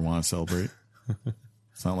would ever want to celebrate.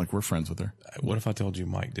 It's not like we're friends with her. What if I told you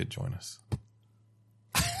Mike did join us?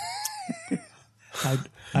 I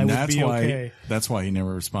would be okay. That's why he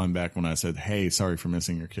never responded back when I said, hey, sorry for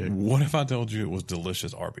missing your kick. What if I told you it was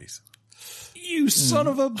delicious Arby's? You son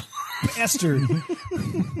of a bastard.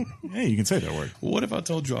 Hey, you can say that word. What if I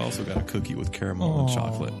told you I also got a cookie with caramel and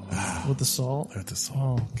chocolate? With the salt? With the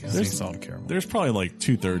salt. There's salted caramel. There's probably like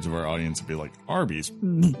 2/3 of our audience would be like, Arby's. I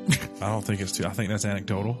don't think it's too. I think that's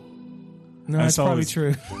anecdotal. No, that's probably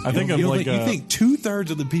true. I think I'm like... you think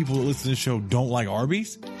 2/3 of the people that listen to the show don't like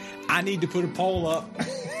Arby's? I need to put a poll up.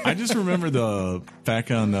 I just remember back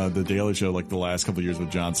on the Daily Show, like the last couple of years with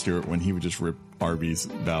Jon Stewart, when he would just rip Arby's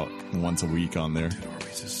about once a week on there. Dude,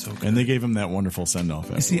 Arby's is so good. And they gave him that wonderful send-off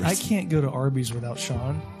afterwards. See, I can't go to Arby's without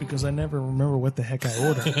Sean because I never remember what the heck I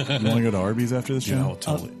ordered. You want to go to Arby's after this show? No,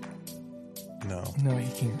 totally. No, you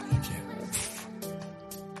can't. you can't.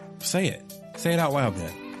 Say it. Say it out loud,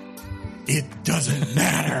 then. It doesn't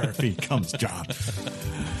matter if he comes, John.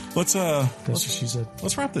 That's what she said.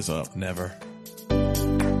 Let's wrap this up. Never.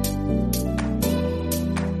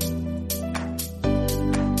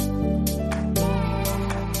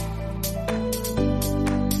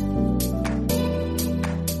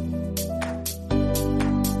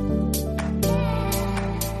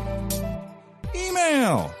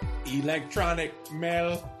 Email. Electronic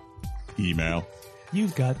mail. Email.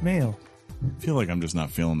 You've got mail. I feel like I'm just not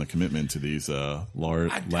feeling the commitment to these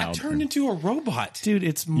loud. I turned into a robot. Dude,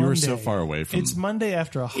 it's Monday. You were so far away from... It's Monday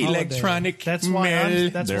after a holiday. Electronic That's why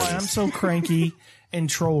mail. I'm so cranky and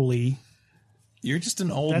trolly. You're just an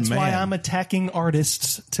old That's man. why I'm attacking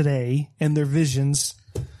artists today and their visions.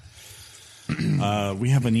 We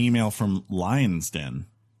have an email from Lion's Den.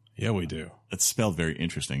 Yeah, we do. It's spelled very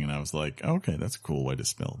interesting, and I was like, okay, that's a cool way to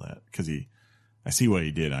spell that. Because I see what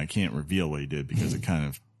he did. I can't reveal what he did because it kind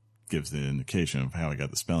of gives the indication of how he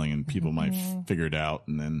got the spelling, and people might figure it out,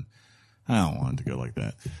 and then I don't want it to go like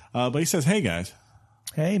that. But he says, hey, guys.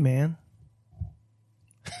 Hey, man.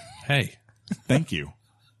 Hey. Thank you.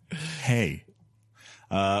 Hey.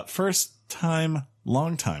 First time,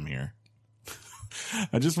 long time here.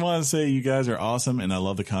 I just want to say you guys are awesome, and I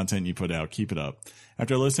love the content you put out. Keep it up.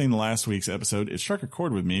 After listening to last week's episode, it struck a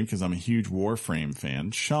chord with me because I'm a huge Warframe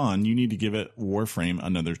fan. Sean, you need to give it Warframe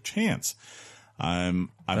another chance. I've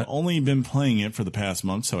only been playing it for the past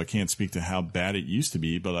month, so I can't speak to how bad it used to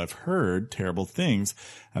be, but I've heard terrible things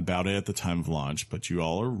about it at the time of launch, but you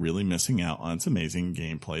all are really missing out on its amazing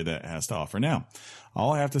gameplay that it has to offer now.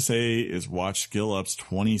 All I have to say is watch SkillUp's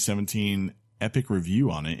 2017 epic review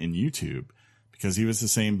on it in YouTube, because he was the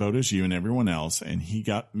same boat as you and everyone else, and he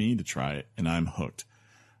got me to try it, and I'm hooked.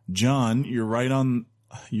 John, you're right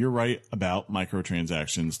about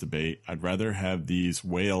microtransactions debate. I'd rather have these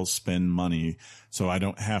whales spend money so I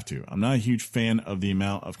don't have to. I'm not a huge fan of the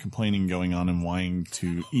amount of complaining going on and whining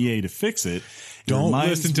to EA to fix it. Don't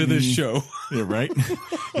listen to this show. Yeah, right?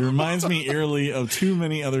 It reminds me eerily of too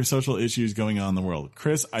many other social issues going on in the world.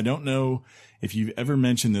 Chris, I don't know if you've ever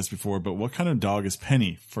mentioned this before, but what kind of dog is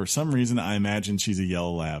Penny? For some reason, I imagine she's a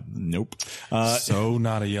yellow lab. Nope. So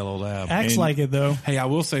not a yellow lab. Acts like it, though. Hey, I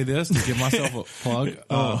will say this to give myself a plug.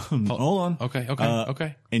 Hold on.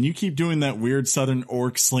 Okay. And you keep doing that weird Southern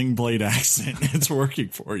Orc sling blade accent. It's working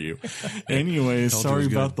for you. Anyways, sorry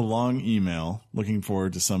about the long email. Looking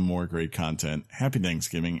forward to some more great content. Happy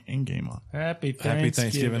Thanksgiving and game on. Happy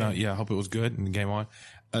Thanksgiving. Yeah, I hope it was good and game on.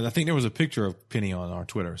 I think there was a picture of Penny on our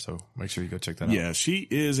Twitter, so make sure you go check that out. Yeah, she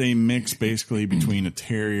is a mix basically between a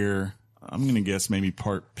terrier, I'm going to guess maybe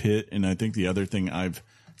part pit, and I think the other thing I've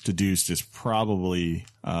deduced is probably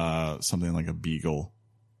something like a beagle,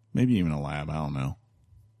 maybe even a lab, I don't know.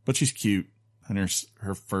 But she's cute, and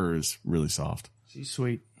her fur is really soft. She's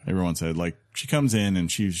sweet. Everyone said, like, she comes in and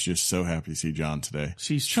she's just so happy to see John today.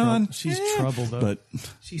 She's trouble, though. But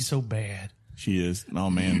she's so bad. She is.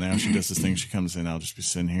 Oh, man, now she does this thing. She comes in, I'll just be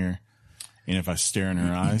sitting here. And if I stare in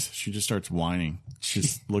her eyes, she just starts whining. She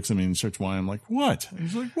just looks at me and starts whining. I'm like, what? And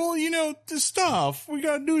she's like, well, this stuff. We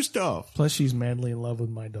got to do stuff. Plus, she's madly in love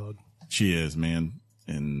with my dog. She is, man.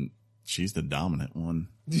 And she's the dominant one.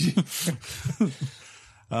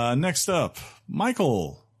 Next up,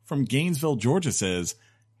 Michael from Gainesville, Georgia says,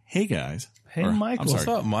 hey, guys. Hey, Michael. What's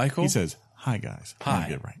up, Michael? He says, hi, guys. Hi.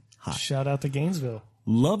 Get right. Hi. Shout out to Gainesville.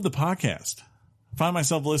 Love the podcast. Find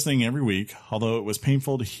myself listening every week, although it was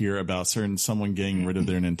painful to hear about someone getting rid of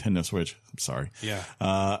their Nintendo Switch. I'm sorry.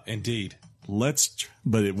 Yeah. Indeed.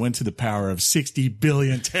 But it went to the power of 60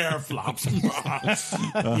 billion teraflops.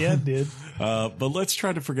 Yeah, it did. But let's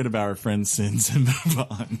try to forget about our friends' sins and move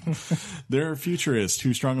on. There are futurists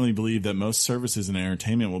who strongly believe that most services in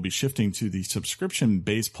entertainment will be shifting to the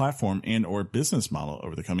subscription-based platform and or business model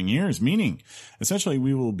over the coming years, meaning essentially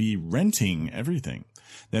we will be renting everything.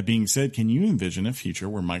 That being said, can you envision a future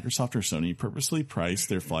where Microsoft or Sony purposely price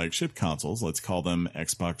their flagship consoles, let's call them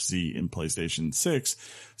Xbox Z and PlayStation 6,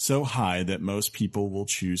 so high that most people will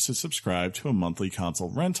choose to subscribe to a monthly console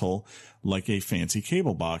rental like a fancy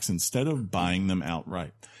cable box instead of buying them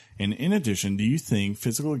outright? And in addition, do you think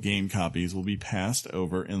physical game copies will be passed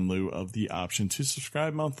over in lieu of the option to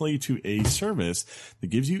subscribe monthly to a service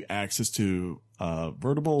that gives you access to a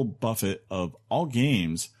veritable buffet of all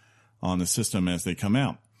games on the system as they come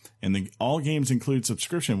out? And the all games include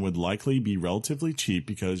subscription would likely be relatively cheap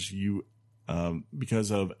because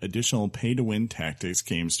of additional pay-to-win tactics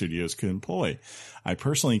game studios could employ. I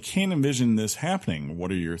personally can't envision this happening.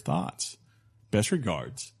 What are your thoughts? Best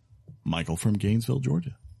regards, Michael from Gainesville,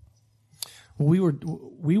 Georgia. Well,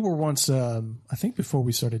 we were once, I think before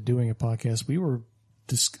we started doing a podcast,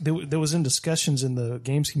 there was in discussions in the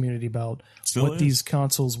games community about these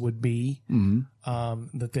consoles would be. Mm-hmm.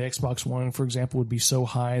 That the Xbox One, for example, would be so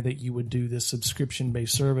high that you would do this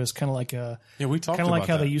subscription-based service, kind of like we talked about like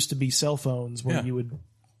how that. they used to be cell phones, where you would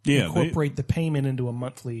incorporate the payment into a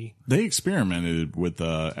monthly. They experimented with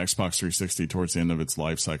Xbox 360 towards the end of its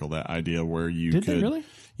life cycle. That idea where you Did they really?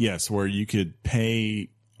 Yes, where you could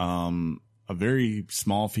pay a very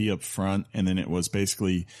small fee up front, and then it was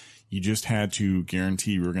basically you just had to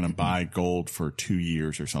guarantee you were going to buy gold for 2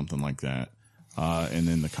 years or something like that, and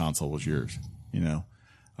then the console was yours.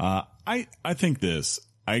 I think this.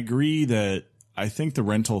 I agree that I think the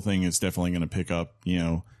rental thing is definitely going to pick up.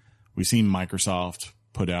 We've seen Microsoft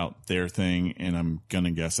put out their thing, and I'm going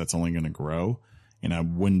to guess that's only going to grow. And I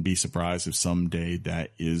wouldn't be surprised if someday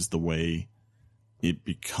that is the way it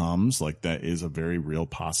becomes. Like, that is a very real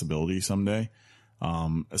possibility someday.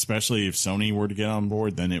 Especially if Sony were to get on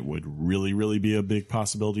board, then it would really, really be a big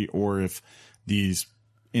possibility. Or if these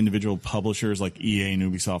individual publishers like EA and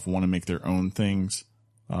Ubisoft want to make their own things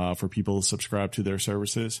for people to subscribe to their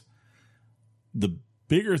services. The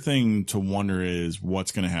bigger thing to wonder is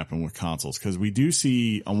what's going to happen with consoles, because we do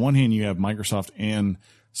see, on one hand, you have Microsoft and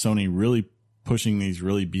Sony really pushing these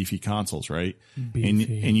really beefy consoles, right?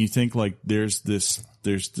 Beefy. And you think like there's this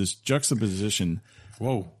juxtaposition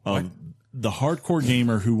of the hardcore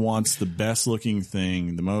gamer who wants the best looking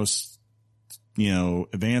thing, the most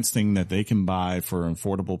advanced thing that they can buy for an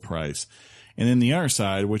affordable price. And then the other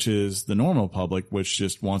side, which is the normal public, which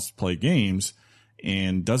just wants to play games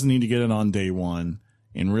and doesn't need to get it on day one.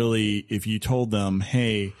 And really, if you told them,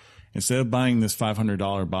 hey, instead of buying this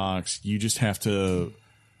 $500 box, you just have to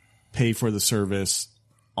pay for the service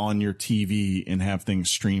on your TV and have things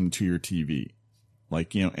streamed to your TV.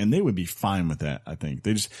 And they would be fine with that. I think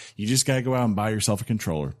you just got to go out and buy yourself a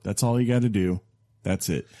controller. That's all you got to do. That's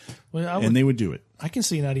it. Well, and they would do it. I can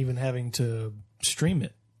see not even having to stream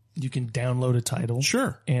it. You can download a title.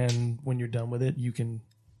 Sure. And when you're done with it, you can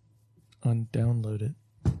undownload it.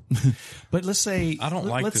 But let's say I don't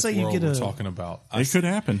like this world we're talking about. It could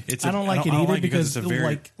happen. I don't like it either because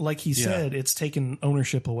like he said, it's taking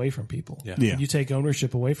ownership away from people. Yeah. When you take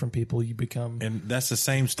ownership away from people, you become. And that's the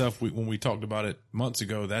same stuff when we talked about it months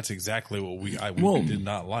ago. That's exactly what we did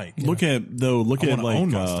not like. Look at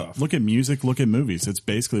music, look at movies. It's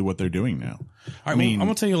basically what they're doing now. All right, I'm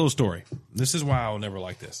gonna tell you a little story. This is why I'll never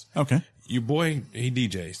like this. Okay. Your boy, he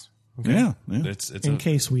DJs. Okay. Yeah. It's in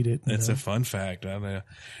case we did. It's a fun fact.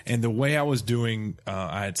 And the way I was doing,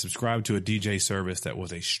 I had subscribed to a DJ service that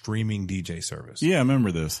was a streaming DJ service. Yeah, I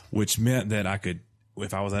remember this. Which meant that I could,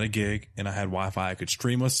 if I was at a gig and I had Wi-Fi, I could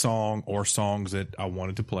stream a song or songs that I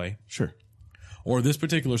wanted to play. Sure. Or this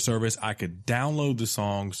particular service, I could download the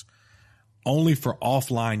songs only for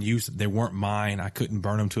offline use. They weren't mine. I couldn't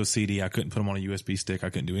burn them to a CD. I couldn't put them on a USB stick. I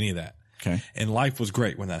couldn't do any of that. Okay. And life was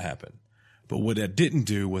great when that happened. But what I didn't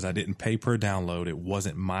do was I didn't pay per download. It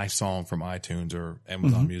wasn't my song from iTunes or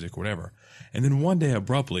Amazon Music or whatever. And then one day,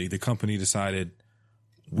 abruptly, the company decided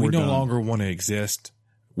we no longer want to exist.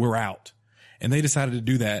 We're out. And they decided to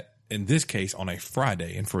do that, in this case, on a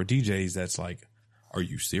Friday. And for DJs, that's like, are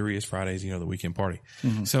you serious? Fridays, the weekend party.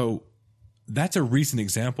 Mm-hmm. So that's a recent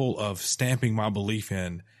example of stamping my belief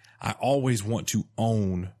in I always want to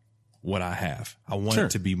own what I have. I want it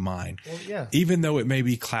to be mine. Well, yeah. Even though it may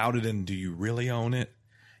be clouded and do you really own it?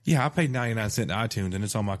 Yeah, I paid 99 cents to iTunes and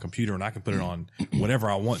it's on my computer and I can put it on whatever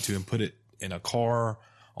I want to and put it in a car,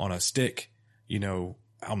 on a stick, on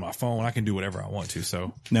my phone. I can do whatever I want to.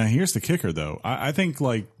 So now here's the kicker though. I think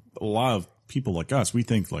like a lot of people like us, we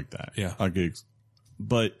think like that. Yeah. Our gigs.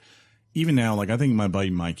 But even now, like I think my buddy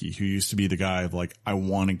Mikey, who used to be the guy of like, I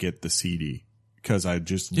want to get the CD. Because I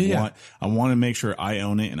just want to make sure I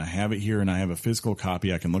own it and I have it here and I have a physical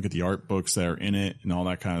copy. I can look at the art books that are in it and all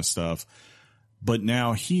that kind of stuff. But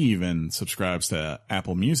now he even subscribes to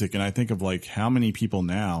Apple Music. And I think of like how many people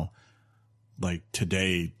now, like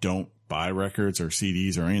today, don't buy records or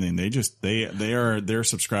CDs or anything. They're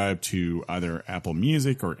subscribed to either Apple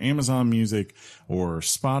Music or Amazon Music or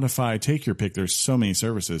Spotify. Take your pick. There's so many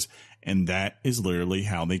services. And that is literally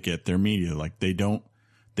how they get their media. Like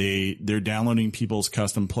they're downloading people's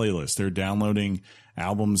custom playlists. They're downloading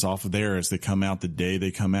albums off of there as they come out, the day they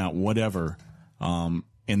come out, whatever.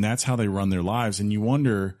 And that's how they run their lives. And you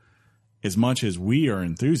wonder, as much as we are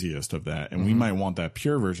enthusiasts of that, and we might want that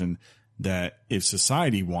pure version, that if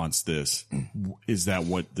society wants this, is that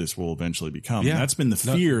what this will eventually become? Yeah. That's been the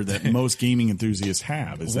fear that most gaming enthusiasts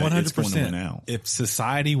have, is that 100%. It's going to win out. If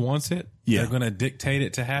society wants it, they're going to dictate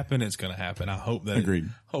it to happen. It's going to happen. I hope that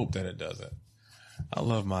it doesn't. I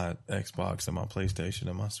love my Xbox and my PlayStation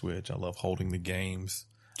and my Switch. I love holding the games.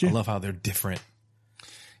 Yeah. I love how they're different.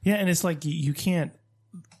 Yeah, and it's like you can't,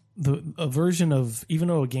 a version of, even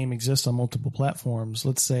though a game exists on multiple platforms,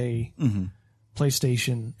 let's say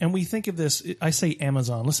PlayStation, and we think of this, I say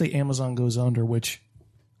Amazon. Let's say Amazon goes under, which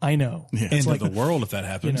I know. Yeah. End of the world if that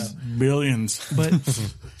happens. Billions. But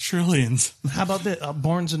trillions. How about that?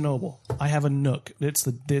 Barnes & Noble. I have a Nook. It's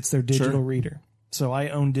their digital reader. So I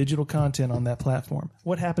own digital content on that platform.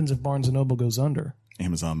 What happens if Barnes & Noble goes under?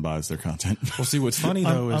 Amazon buys their content. Well, see, what's funny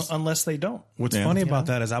though is unless they don't. What's funny about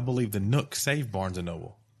that is I believe the Nook saved Barnes &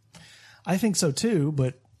 Noble. I think so too,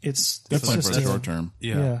 but it's definitely for the short term.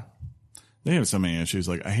 Yeah. They have so many issues.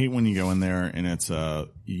 Like, I hate when you go in there and it's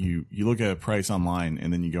you look at a price online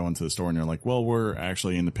and then you go into the store and they're like, well, we're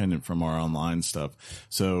actually independent from our online stuff.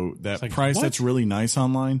 So that price that's really nice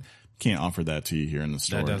online can't offer that to you here in the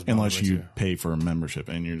store unless you pay for a membership.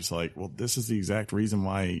 And you're just like, well, this is the exact reason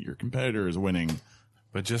why your competitor is winning.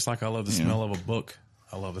 But just like I love the smell of a book,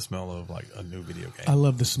 I love the smell of like a new video game. I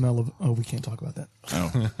love the smell of, we can't talk about that.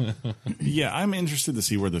 Oh, yeah. I'm interested to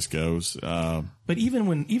see where this goes. But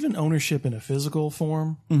even ownership in a physical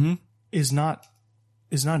form is not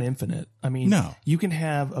infinite. I mean, no, you can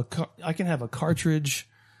have I can have a cartridge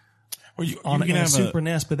on a Super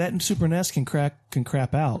NES, but that Super NES can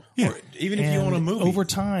crap out. Yeah. Or even if you own a movie. Over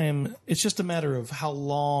time, it's just a matter of how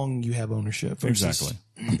long you have ownership. Exactly.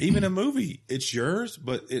 Even a movie, it's yours,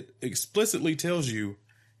 but it explicitly tells you,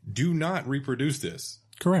 do not reproduce this.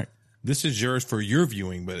 Correct. This is yours for your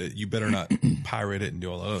viewing, but you better not pirate it and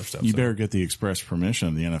do all that other stuff. You better get the express permission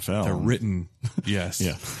of the NFL. The written, yes.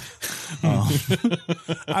 Yeah.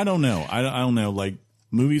 I don't know. I don't know. Like,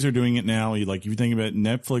 movies are doing it now. Like, if you think about it,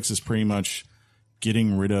 Netflix is pretty much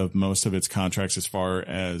getting rid of most of its contracts as far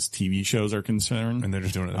as TV shows are concerned. And they're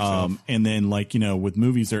just doing it themselves. And then, like, with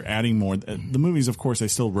movies, they're adding more. The movies, of course, they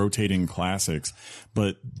still rotate in classics,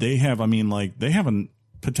 but they have a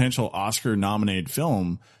potential Oscar-nominated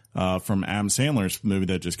film from Adam Sandler's movie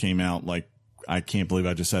that just came out. Like, I can't believe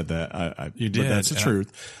I just said that. You did. But that's the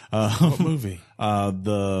truth. What movie?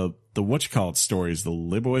 The whatchamacallit stories, the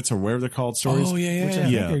Libowitz or whatever they're called stories. Oh, yeah. Which I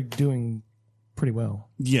think they're doing pretty well.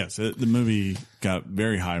 Yes, the movie got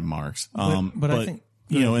very high marks. But I think,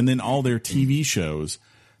 and then all their TV shows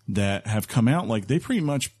that have come out, like, they pretty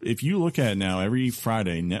much, if you look at it now, every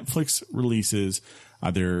Friday, Netflix releases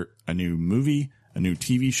either a new movie, a new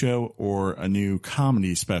TV show, or a new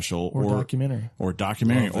comedy special, or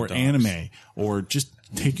documentary, or anime, or just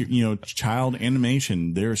take your, child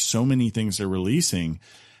animation. There's so many things they're releasing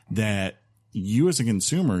that you as a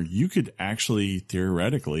consumer, you could actually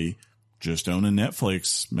theoretically just own a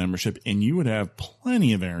Netflix membership and you would have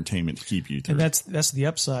plenty of entertainment to keep you through. And that's the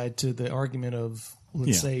upside to the argument of,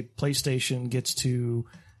 let's say PlayStation gets to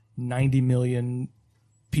 90 million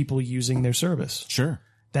people using their service. Sure.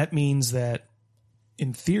 That means that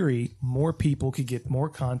in theory, more people could get more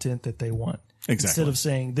content that they want. Exactly. Instead of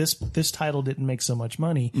saying this title didn't make so much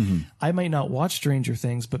money, I might not watch Stranger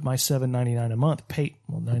Things, but my $7.99 a month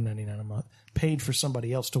 $9.99 a month paid for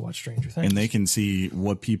somebody else to watch Stranger Things, and they can see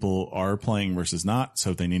what people are playing versus not.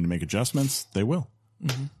 So if they need to make adjustments, they will.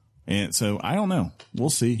 And so I don't know.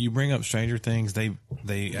 We'll see. You bring up Stranger Things; they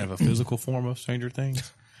have a physical form of Stranger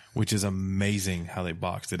Things, which is amazing how they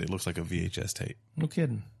boxed it. It looks like a VHS tape. No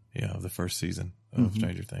kidding. Yeah, of the first season of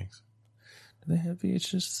Stranger Things. Do they have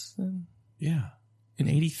VHS then? Yeah. In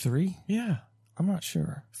 83? Yeah. I'm not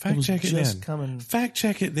sure. Fact check it then. Fact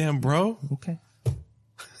check it then, bro. Okay.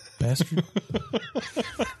 Bastard.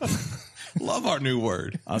 Love our new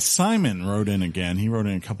word. Simon wrote in again. He wrote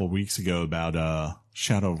in a couple of weeks ago about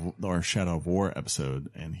Shadow of War episode,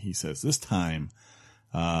 and he says this time,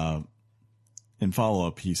 in follow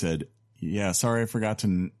up, he said, "Yeah, sorry, I forgot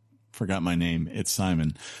my name. It's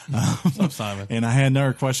Simon." What's up, Simon? And I had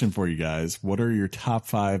another question for you guys. What are your top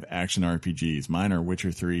 5 action RPGs? Mine are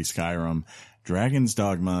Witcher 3, Skyrim, Dragon's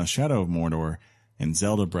Dogma, Shadow of Mordor, and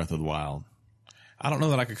Zelda Breath of the Wild. I don't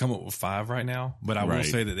know that I could come up with 5 right now, but I will Right.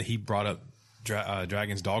 say that he brought up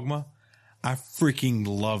Dragon's Dogma. I freaking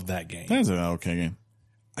love that game. That's an okay game.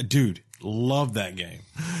 Dude, love that game.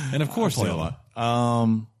 And of course, Play a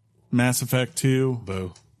lot. Mass Effect 2,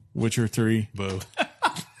 Boo. Witcher 3, Boo.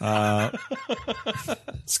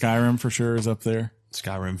 Skyrim for sure is up there.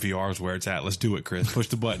 Skyrim VR is where it's at. Let's do it, Chris. Push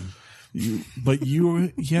the button. But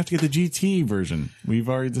you have to get the GT version. We've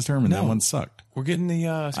already determined that one sucked. We're getting the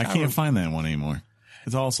Skyrim. I can't find that one anymore.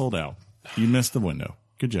 It's all sold out. You missed the window.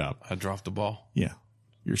 Good job. I dropped the ball. Yeah.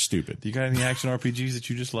 You're stupid. Do you got any action RPGs that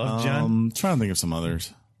you just love, John? I'm trying to think of some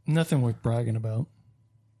others. Nothing worth bragging about.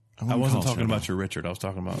 I wasn't talking about you, Richard. I was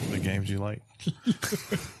talking about the games you like. See,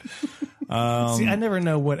 I never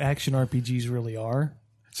know what action RPGs really are.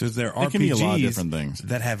 So there are RPGs can be a lot of different things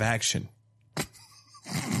that have action.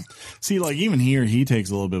 See, like even here, he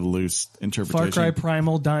takes a little bit of a loose interpretation. Far Cry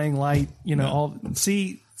Primal, Dying Light, all.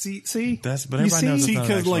 See. But You everybody see? knows See, it's not an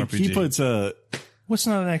because action like RPG. he puts a What's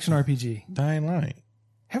not an action RPG? Dying Light.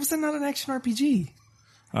 How is that not an action RPG?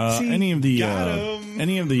 See? any of the Got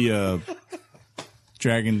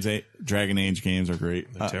Dragon Age games are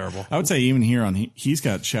great. They're terrible. I would say even here on he's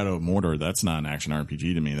got Shadow of Mordor. That's not an action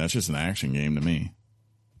RPG to me. That's just an action game to me.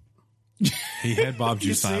 He head bobbed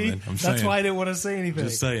you, See? Simon. I'm saying. That's why I didn't want to say anything.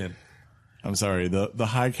 Just saying. I'm sorry. The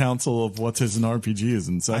High Council of what's an RPG is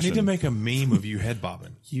in I session. need to make a meme of you head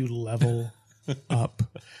bobbing. You level up,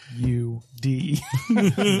 UD.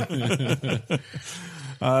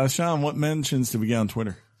 Sean, what mentions did we get on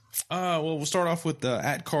Twitter? Well, we'll start off with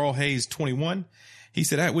at Carl Hayes 21. He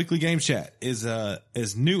said at Weekly Games Chat is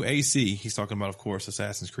new AC. He's talking about, of course,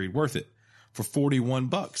 Assassin's Creed worth it for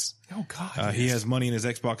 $41. Oh God! He has money in his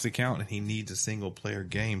Xbox account and he needs a single player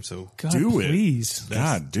game. So God, Do it. please.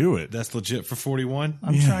 God, do it. that's legit for 41.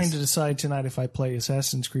 I'm Yes. trying to decide tonight if I play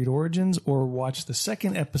Assassin's Creed Origins or watch the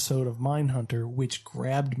second episode of Mindhunter, which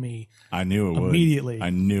grabbed me. I knew it would. Immediately. I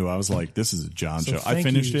knew. I was like, this is a John So show. I thank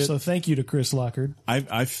finished you. it. So thank you to Chris Lockard.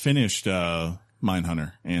 I finished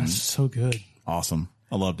Mindhunter and So good. awesome.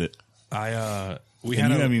 I loved it. We And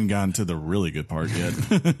had you haven't even gotten to the really good part yet.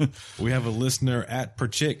 we have a listener at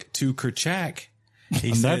Perchik to Kerchak. He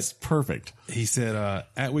And said, that's perfect. he said,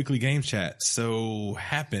 at Weekly Game Chat, so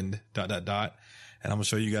happened, .. And I'm going to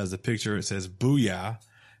show you guys the picture. It says, booyah.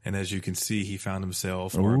 And as you can see, he found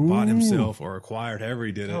himself or bought himself or acquired, however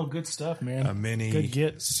he did it, Oh, good stuff, man. a mini Good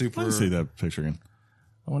get. super. Let's see that picture again.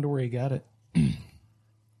 I wonder where he got it.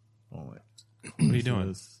 What are you doing?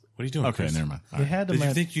 What are you doing? Okay, Chris? never mind. All They right. had him Did you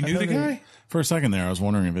at- think you I knew know the they- guy? For a second there, I was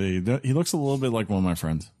wondering if he looks a little bit like one of my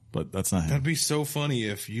friends, but that's not him. That'd be so funny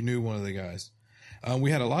if you knew one of the guys.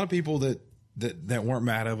 We had a lot of people that weren't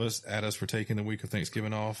mad at us for taking the week of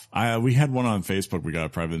Thanksgiving off. We had one on Facebook. We got a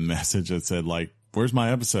private message that said like, "Where's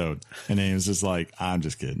my episode?" And he was just like, "I'm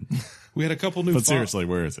just kidding." We had a couple new. But seriously,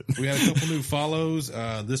 where is it? We had a couple new follows.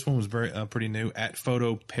 This one was pretty new. At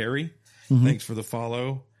Photo Perry, thanks for the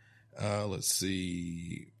follow. Let's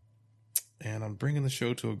see, and I'm bringing the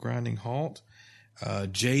show to a grinding halt.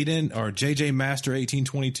 Jaden or JJ Master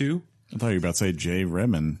 1822. I thought you were about to say Jay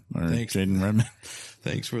Redmond or Thanks. Jaden Redmond.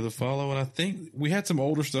 Thanks for the follow. And I think we had some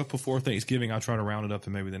older stuff before Thanksgiving. I'll try to round it up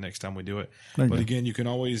and maybe the next time we do it. There you But go. again, you can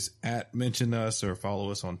always mention us or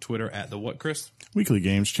follow us on Twitter at the what, Chris? Weekly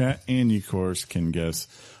Games Chat, and you, of course, can guess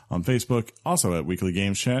on Facebook, also at Weekly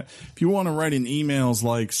Games Chat. If you want to write in emails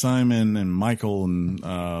like Simon and Michael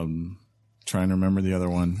and trying to remember the other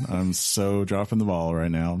one, I'm so dropping the ball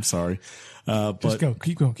right now. I'm sorry. But Just go.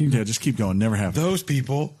 Keep going. yeah, just keep going. Never have. Those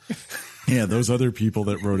people. Yeah, those other people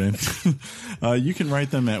that wrote in. You can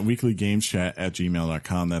write them at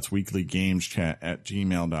weeklygameschat@gmail.com. That's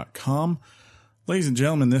weeklygameschat@gmail.com. Ladies and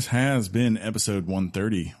gentlemen, this has been episode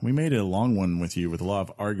 130. We made it a long one with you with a lot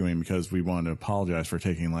of arguing because we wanted to apologize for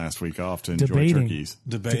taking last week off to enjoy Debating. turkeys.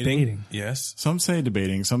 Debating. Yes. Some say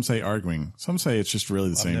debating, some say arguing, some say it's just really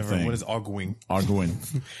the same thing. What is arguing? Arguing.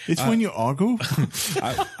 It's when you argue.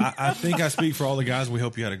 I think I speak for all the guys. We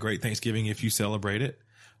hope you had a great Thanksgiving if you celebrate it.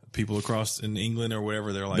 People across in England or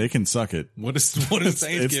whatever, they're like, They can suck it. what is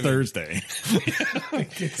Thanksgiving? It's Thursday.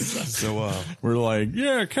 So, We're like,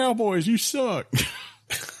 yeah, Cowboys, you suck.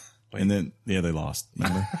 And then, yeah, they lost.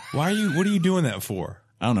 Remember? what are you doing that for?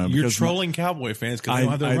 I don't know. You're because trolling Cowboy fans because they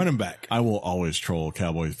don't have their running back. I will always troll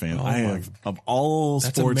Cowboys fans. Oh I have, of all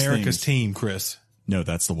That's sports America's things, team, Chris. No,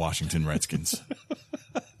 that's the Washington Redskins.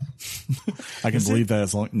 I can believe that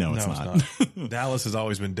as long. No, it's not. Dallas has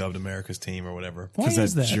always been dubbed America's team or whatever. Why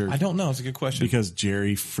is that? I don't know. It's a good question. Because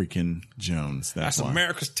Jerry freaking Jones. That's why.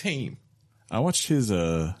 America's team. I watched his.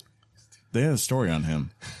 They had a story on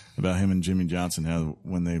him. about him and Jimmy Johnson, how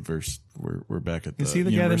when they were back at the Is he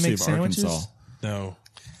the guy that University makes of sandwiches? Arkansas. No,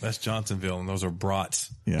 that's Johnsonville, and those are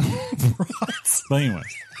brats. Yeah. But anyway,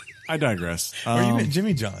 I digress. Or you meant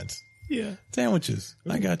Jimmy John's Yeah. sandwiches.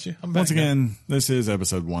 I got you. I'm back Once now. again, this is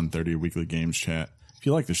episode 130 of Weekly Games Chat. If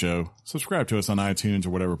you like the show, subscribe to us on iTunes or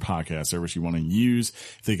whatever podcast service you want to use.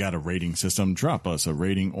 If they got a rating system, drop us a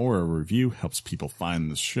rating or a review. Helps people find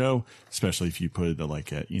the show, especially if you put it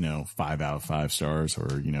at 5 out of 5 stars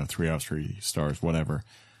or 3 out of 3 stars, whatever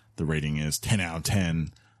the rating is. 10 out of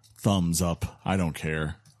 10, thumbs up. I don't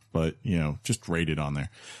care, but just rate it on there.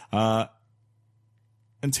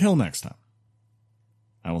 Until next time,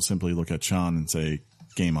 I will simply look at Sean and say,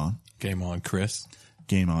 game on. Game on, Chris.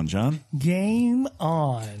 Game on, John. Game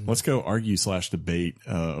on. Let's go argue/debate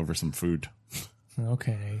over some food.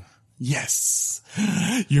 Okay. Yes.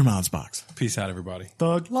 Your mom's box. Peace out, everybody.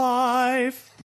 Thug life.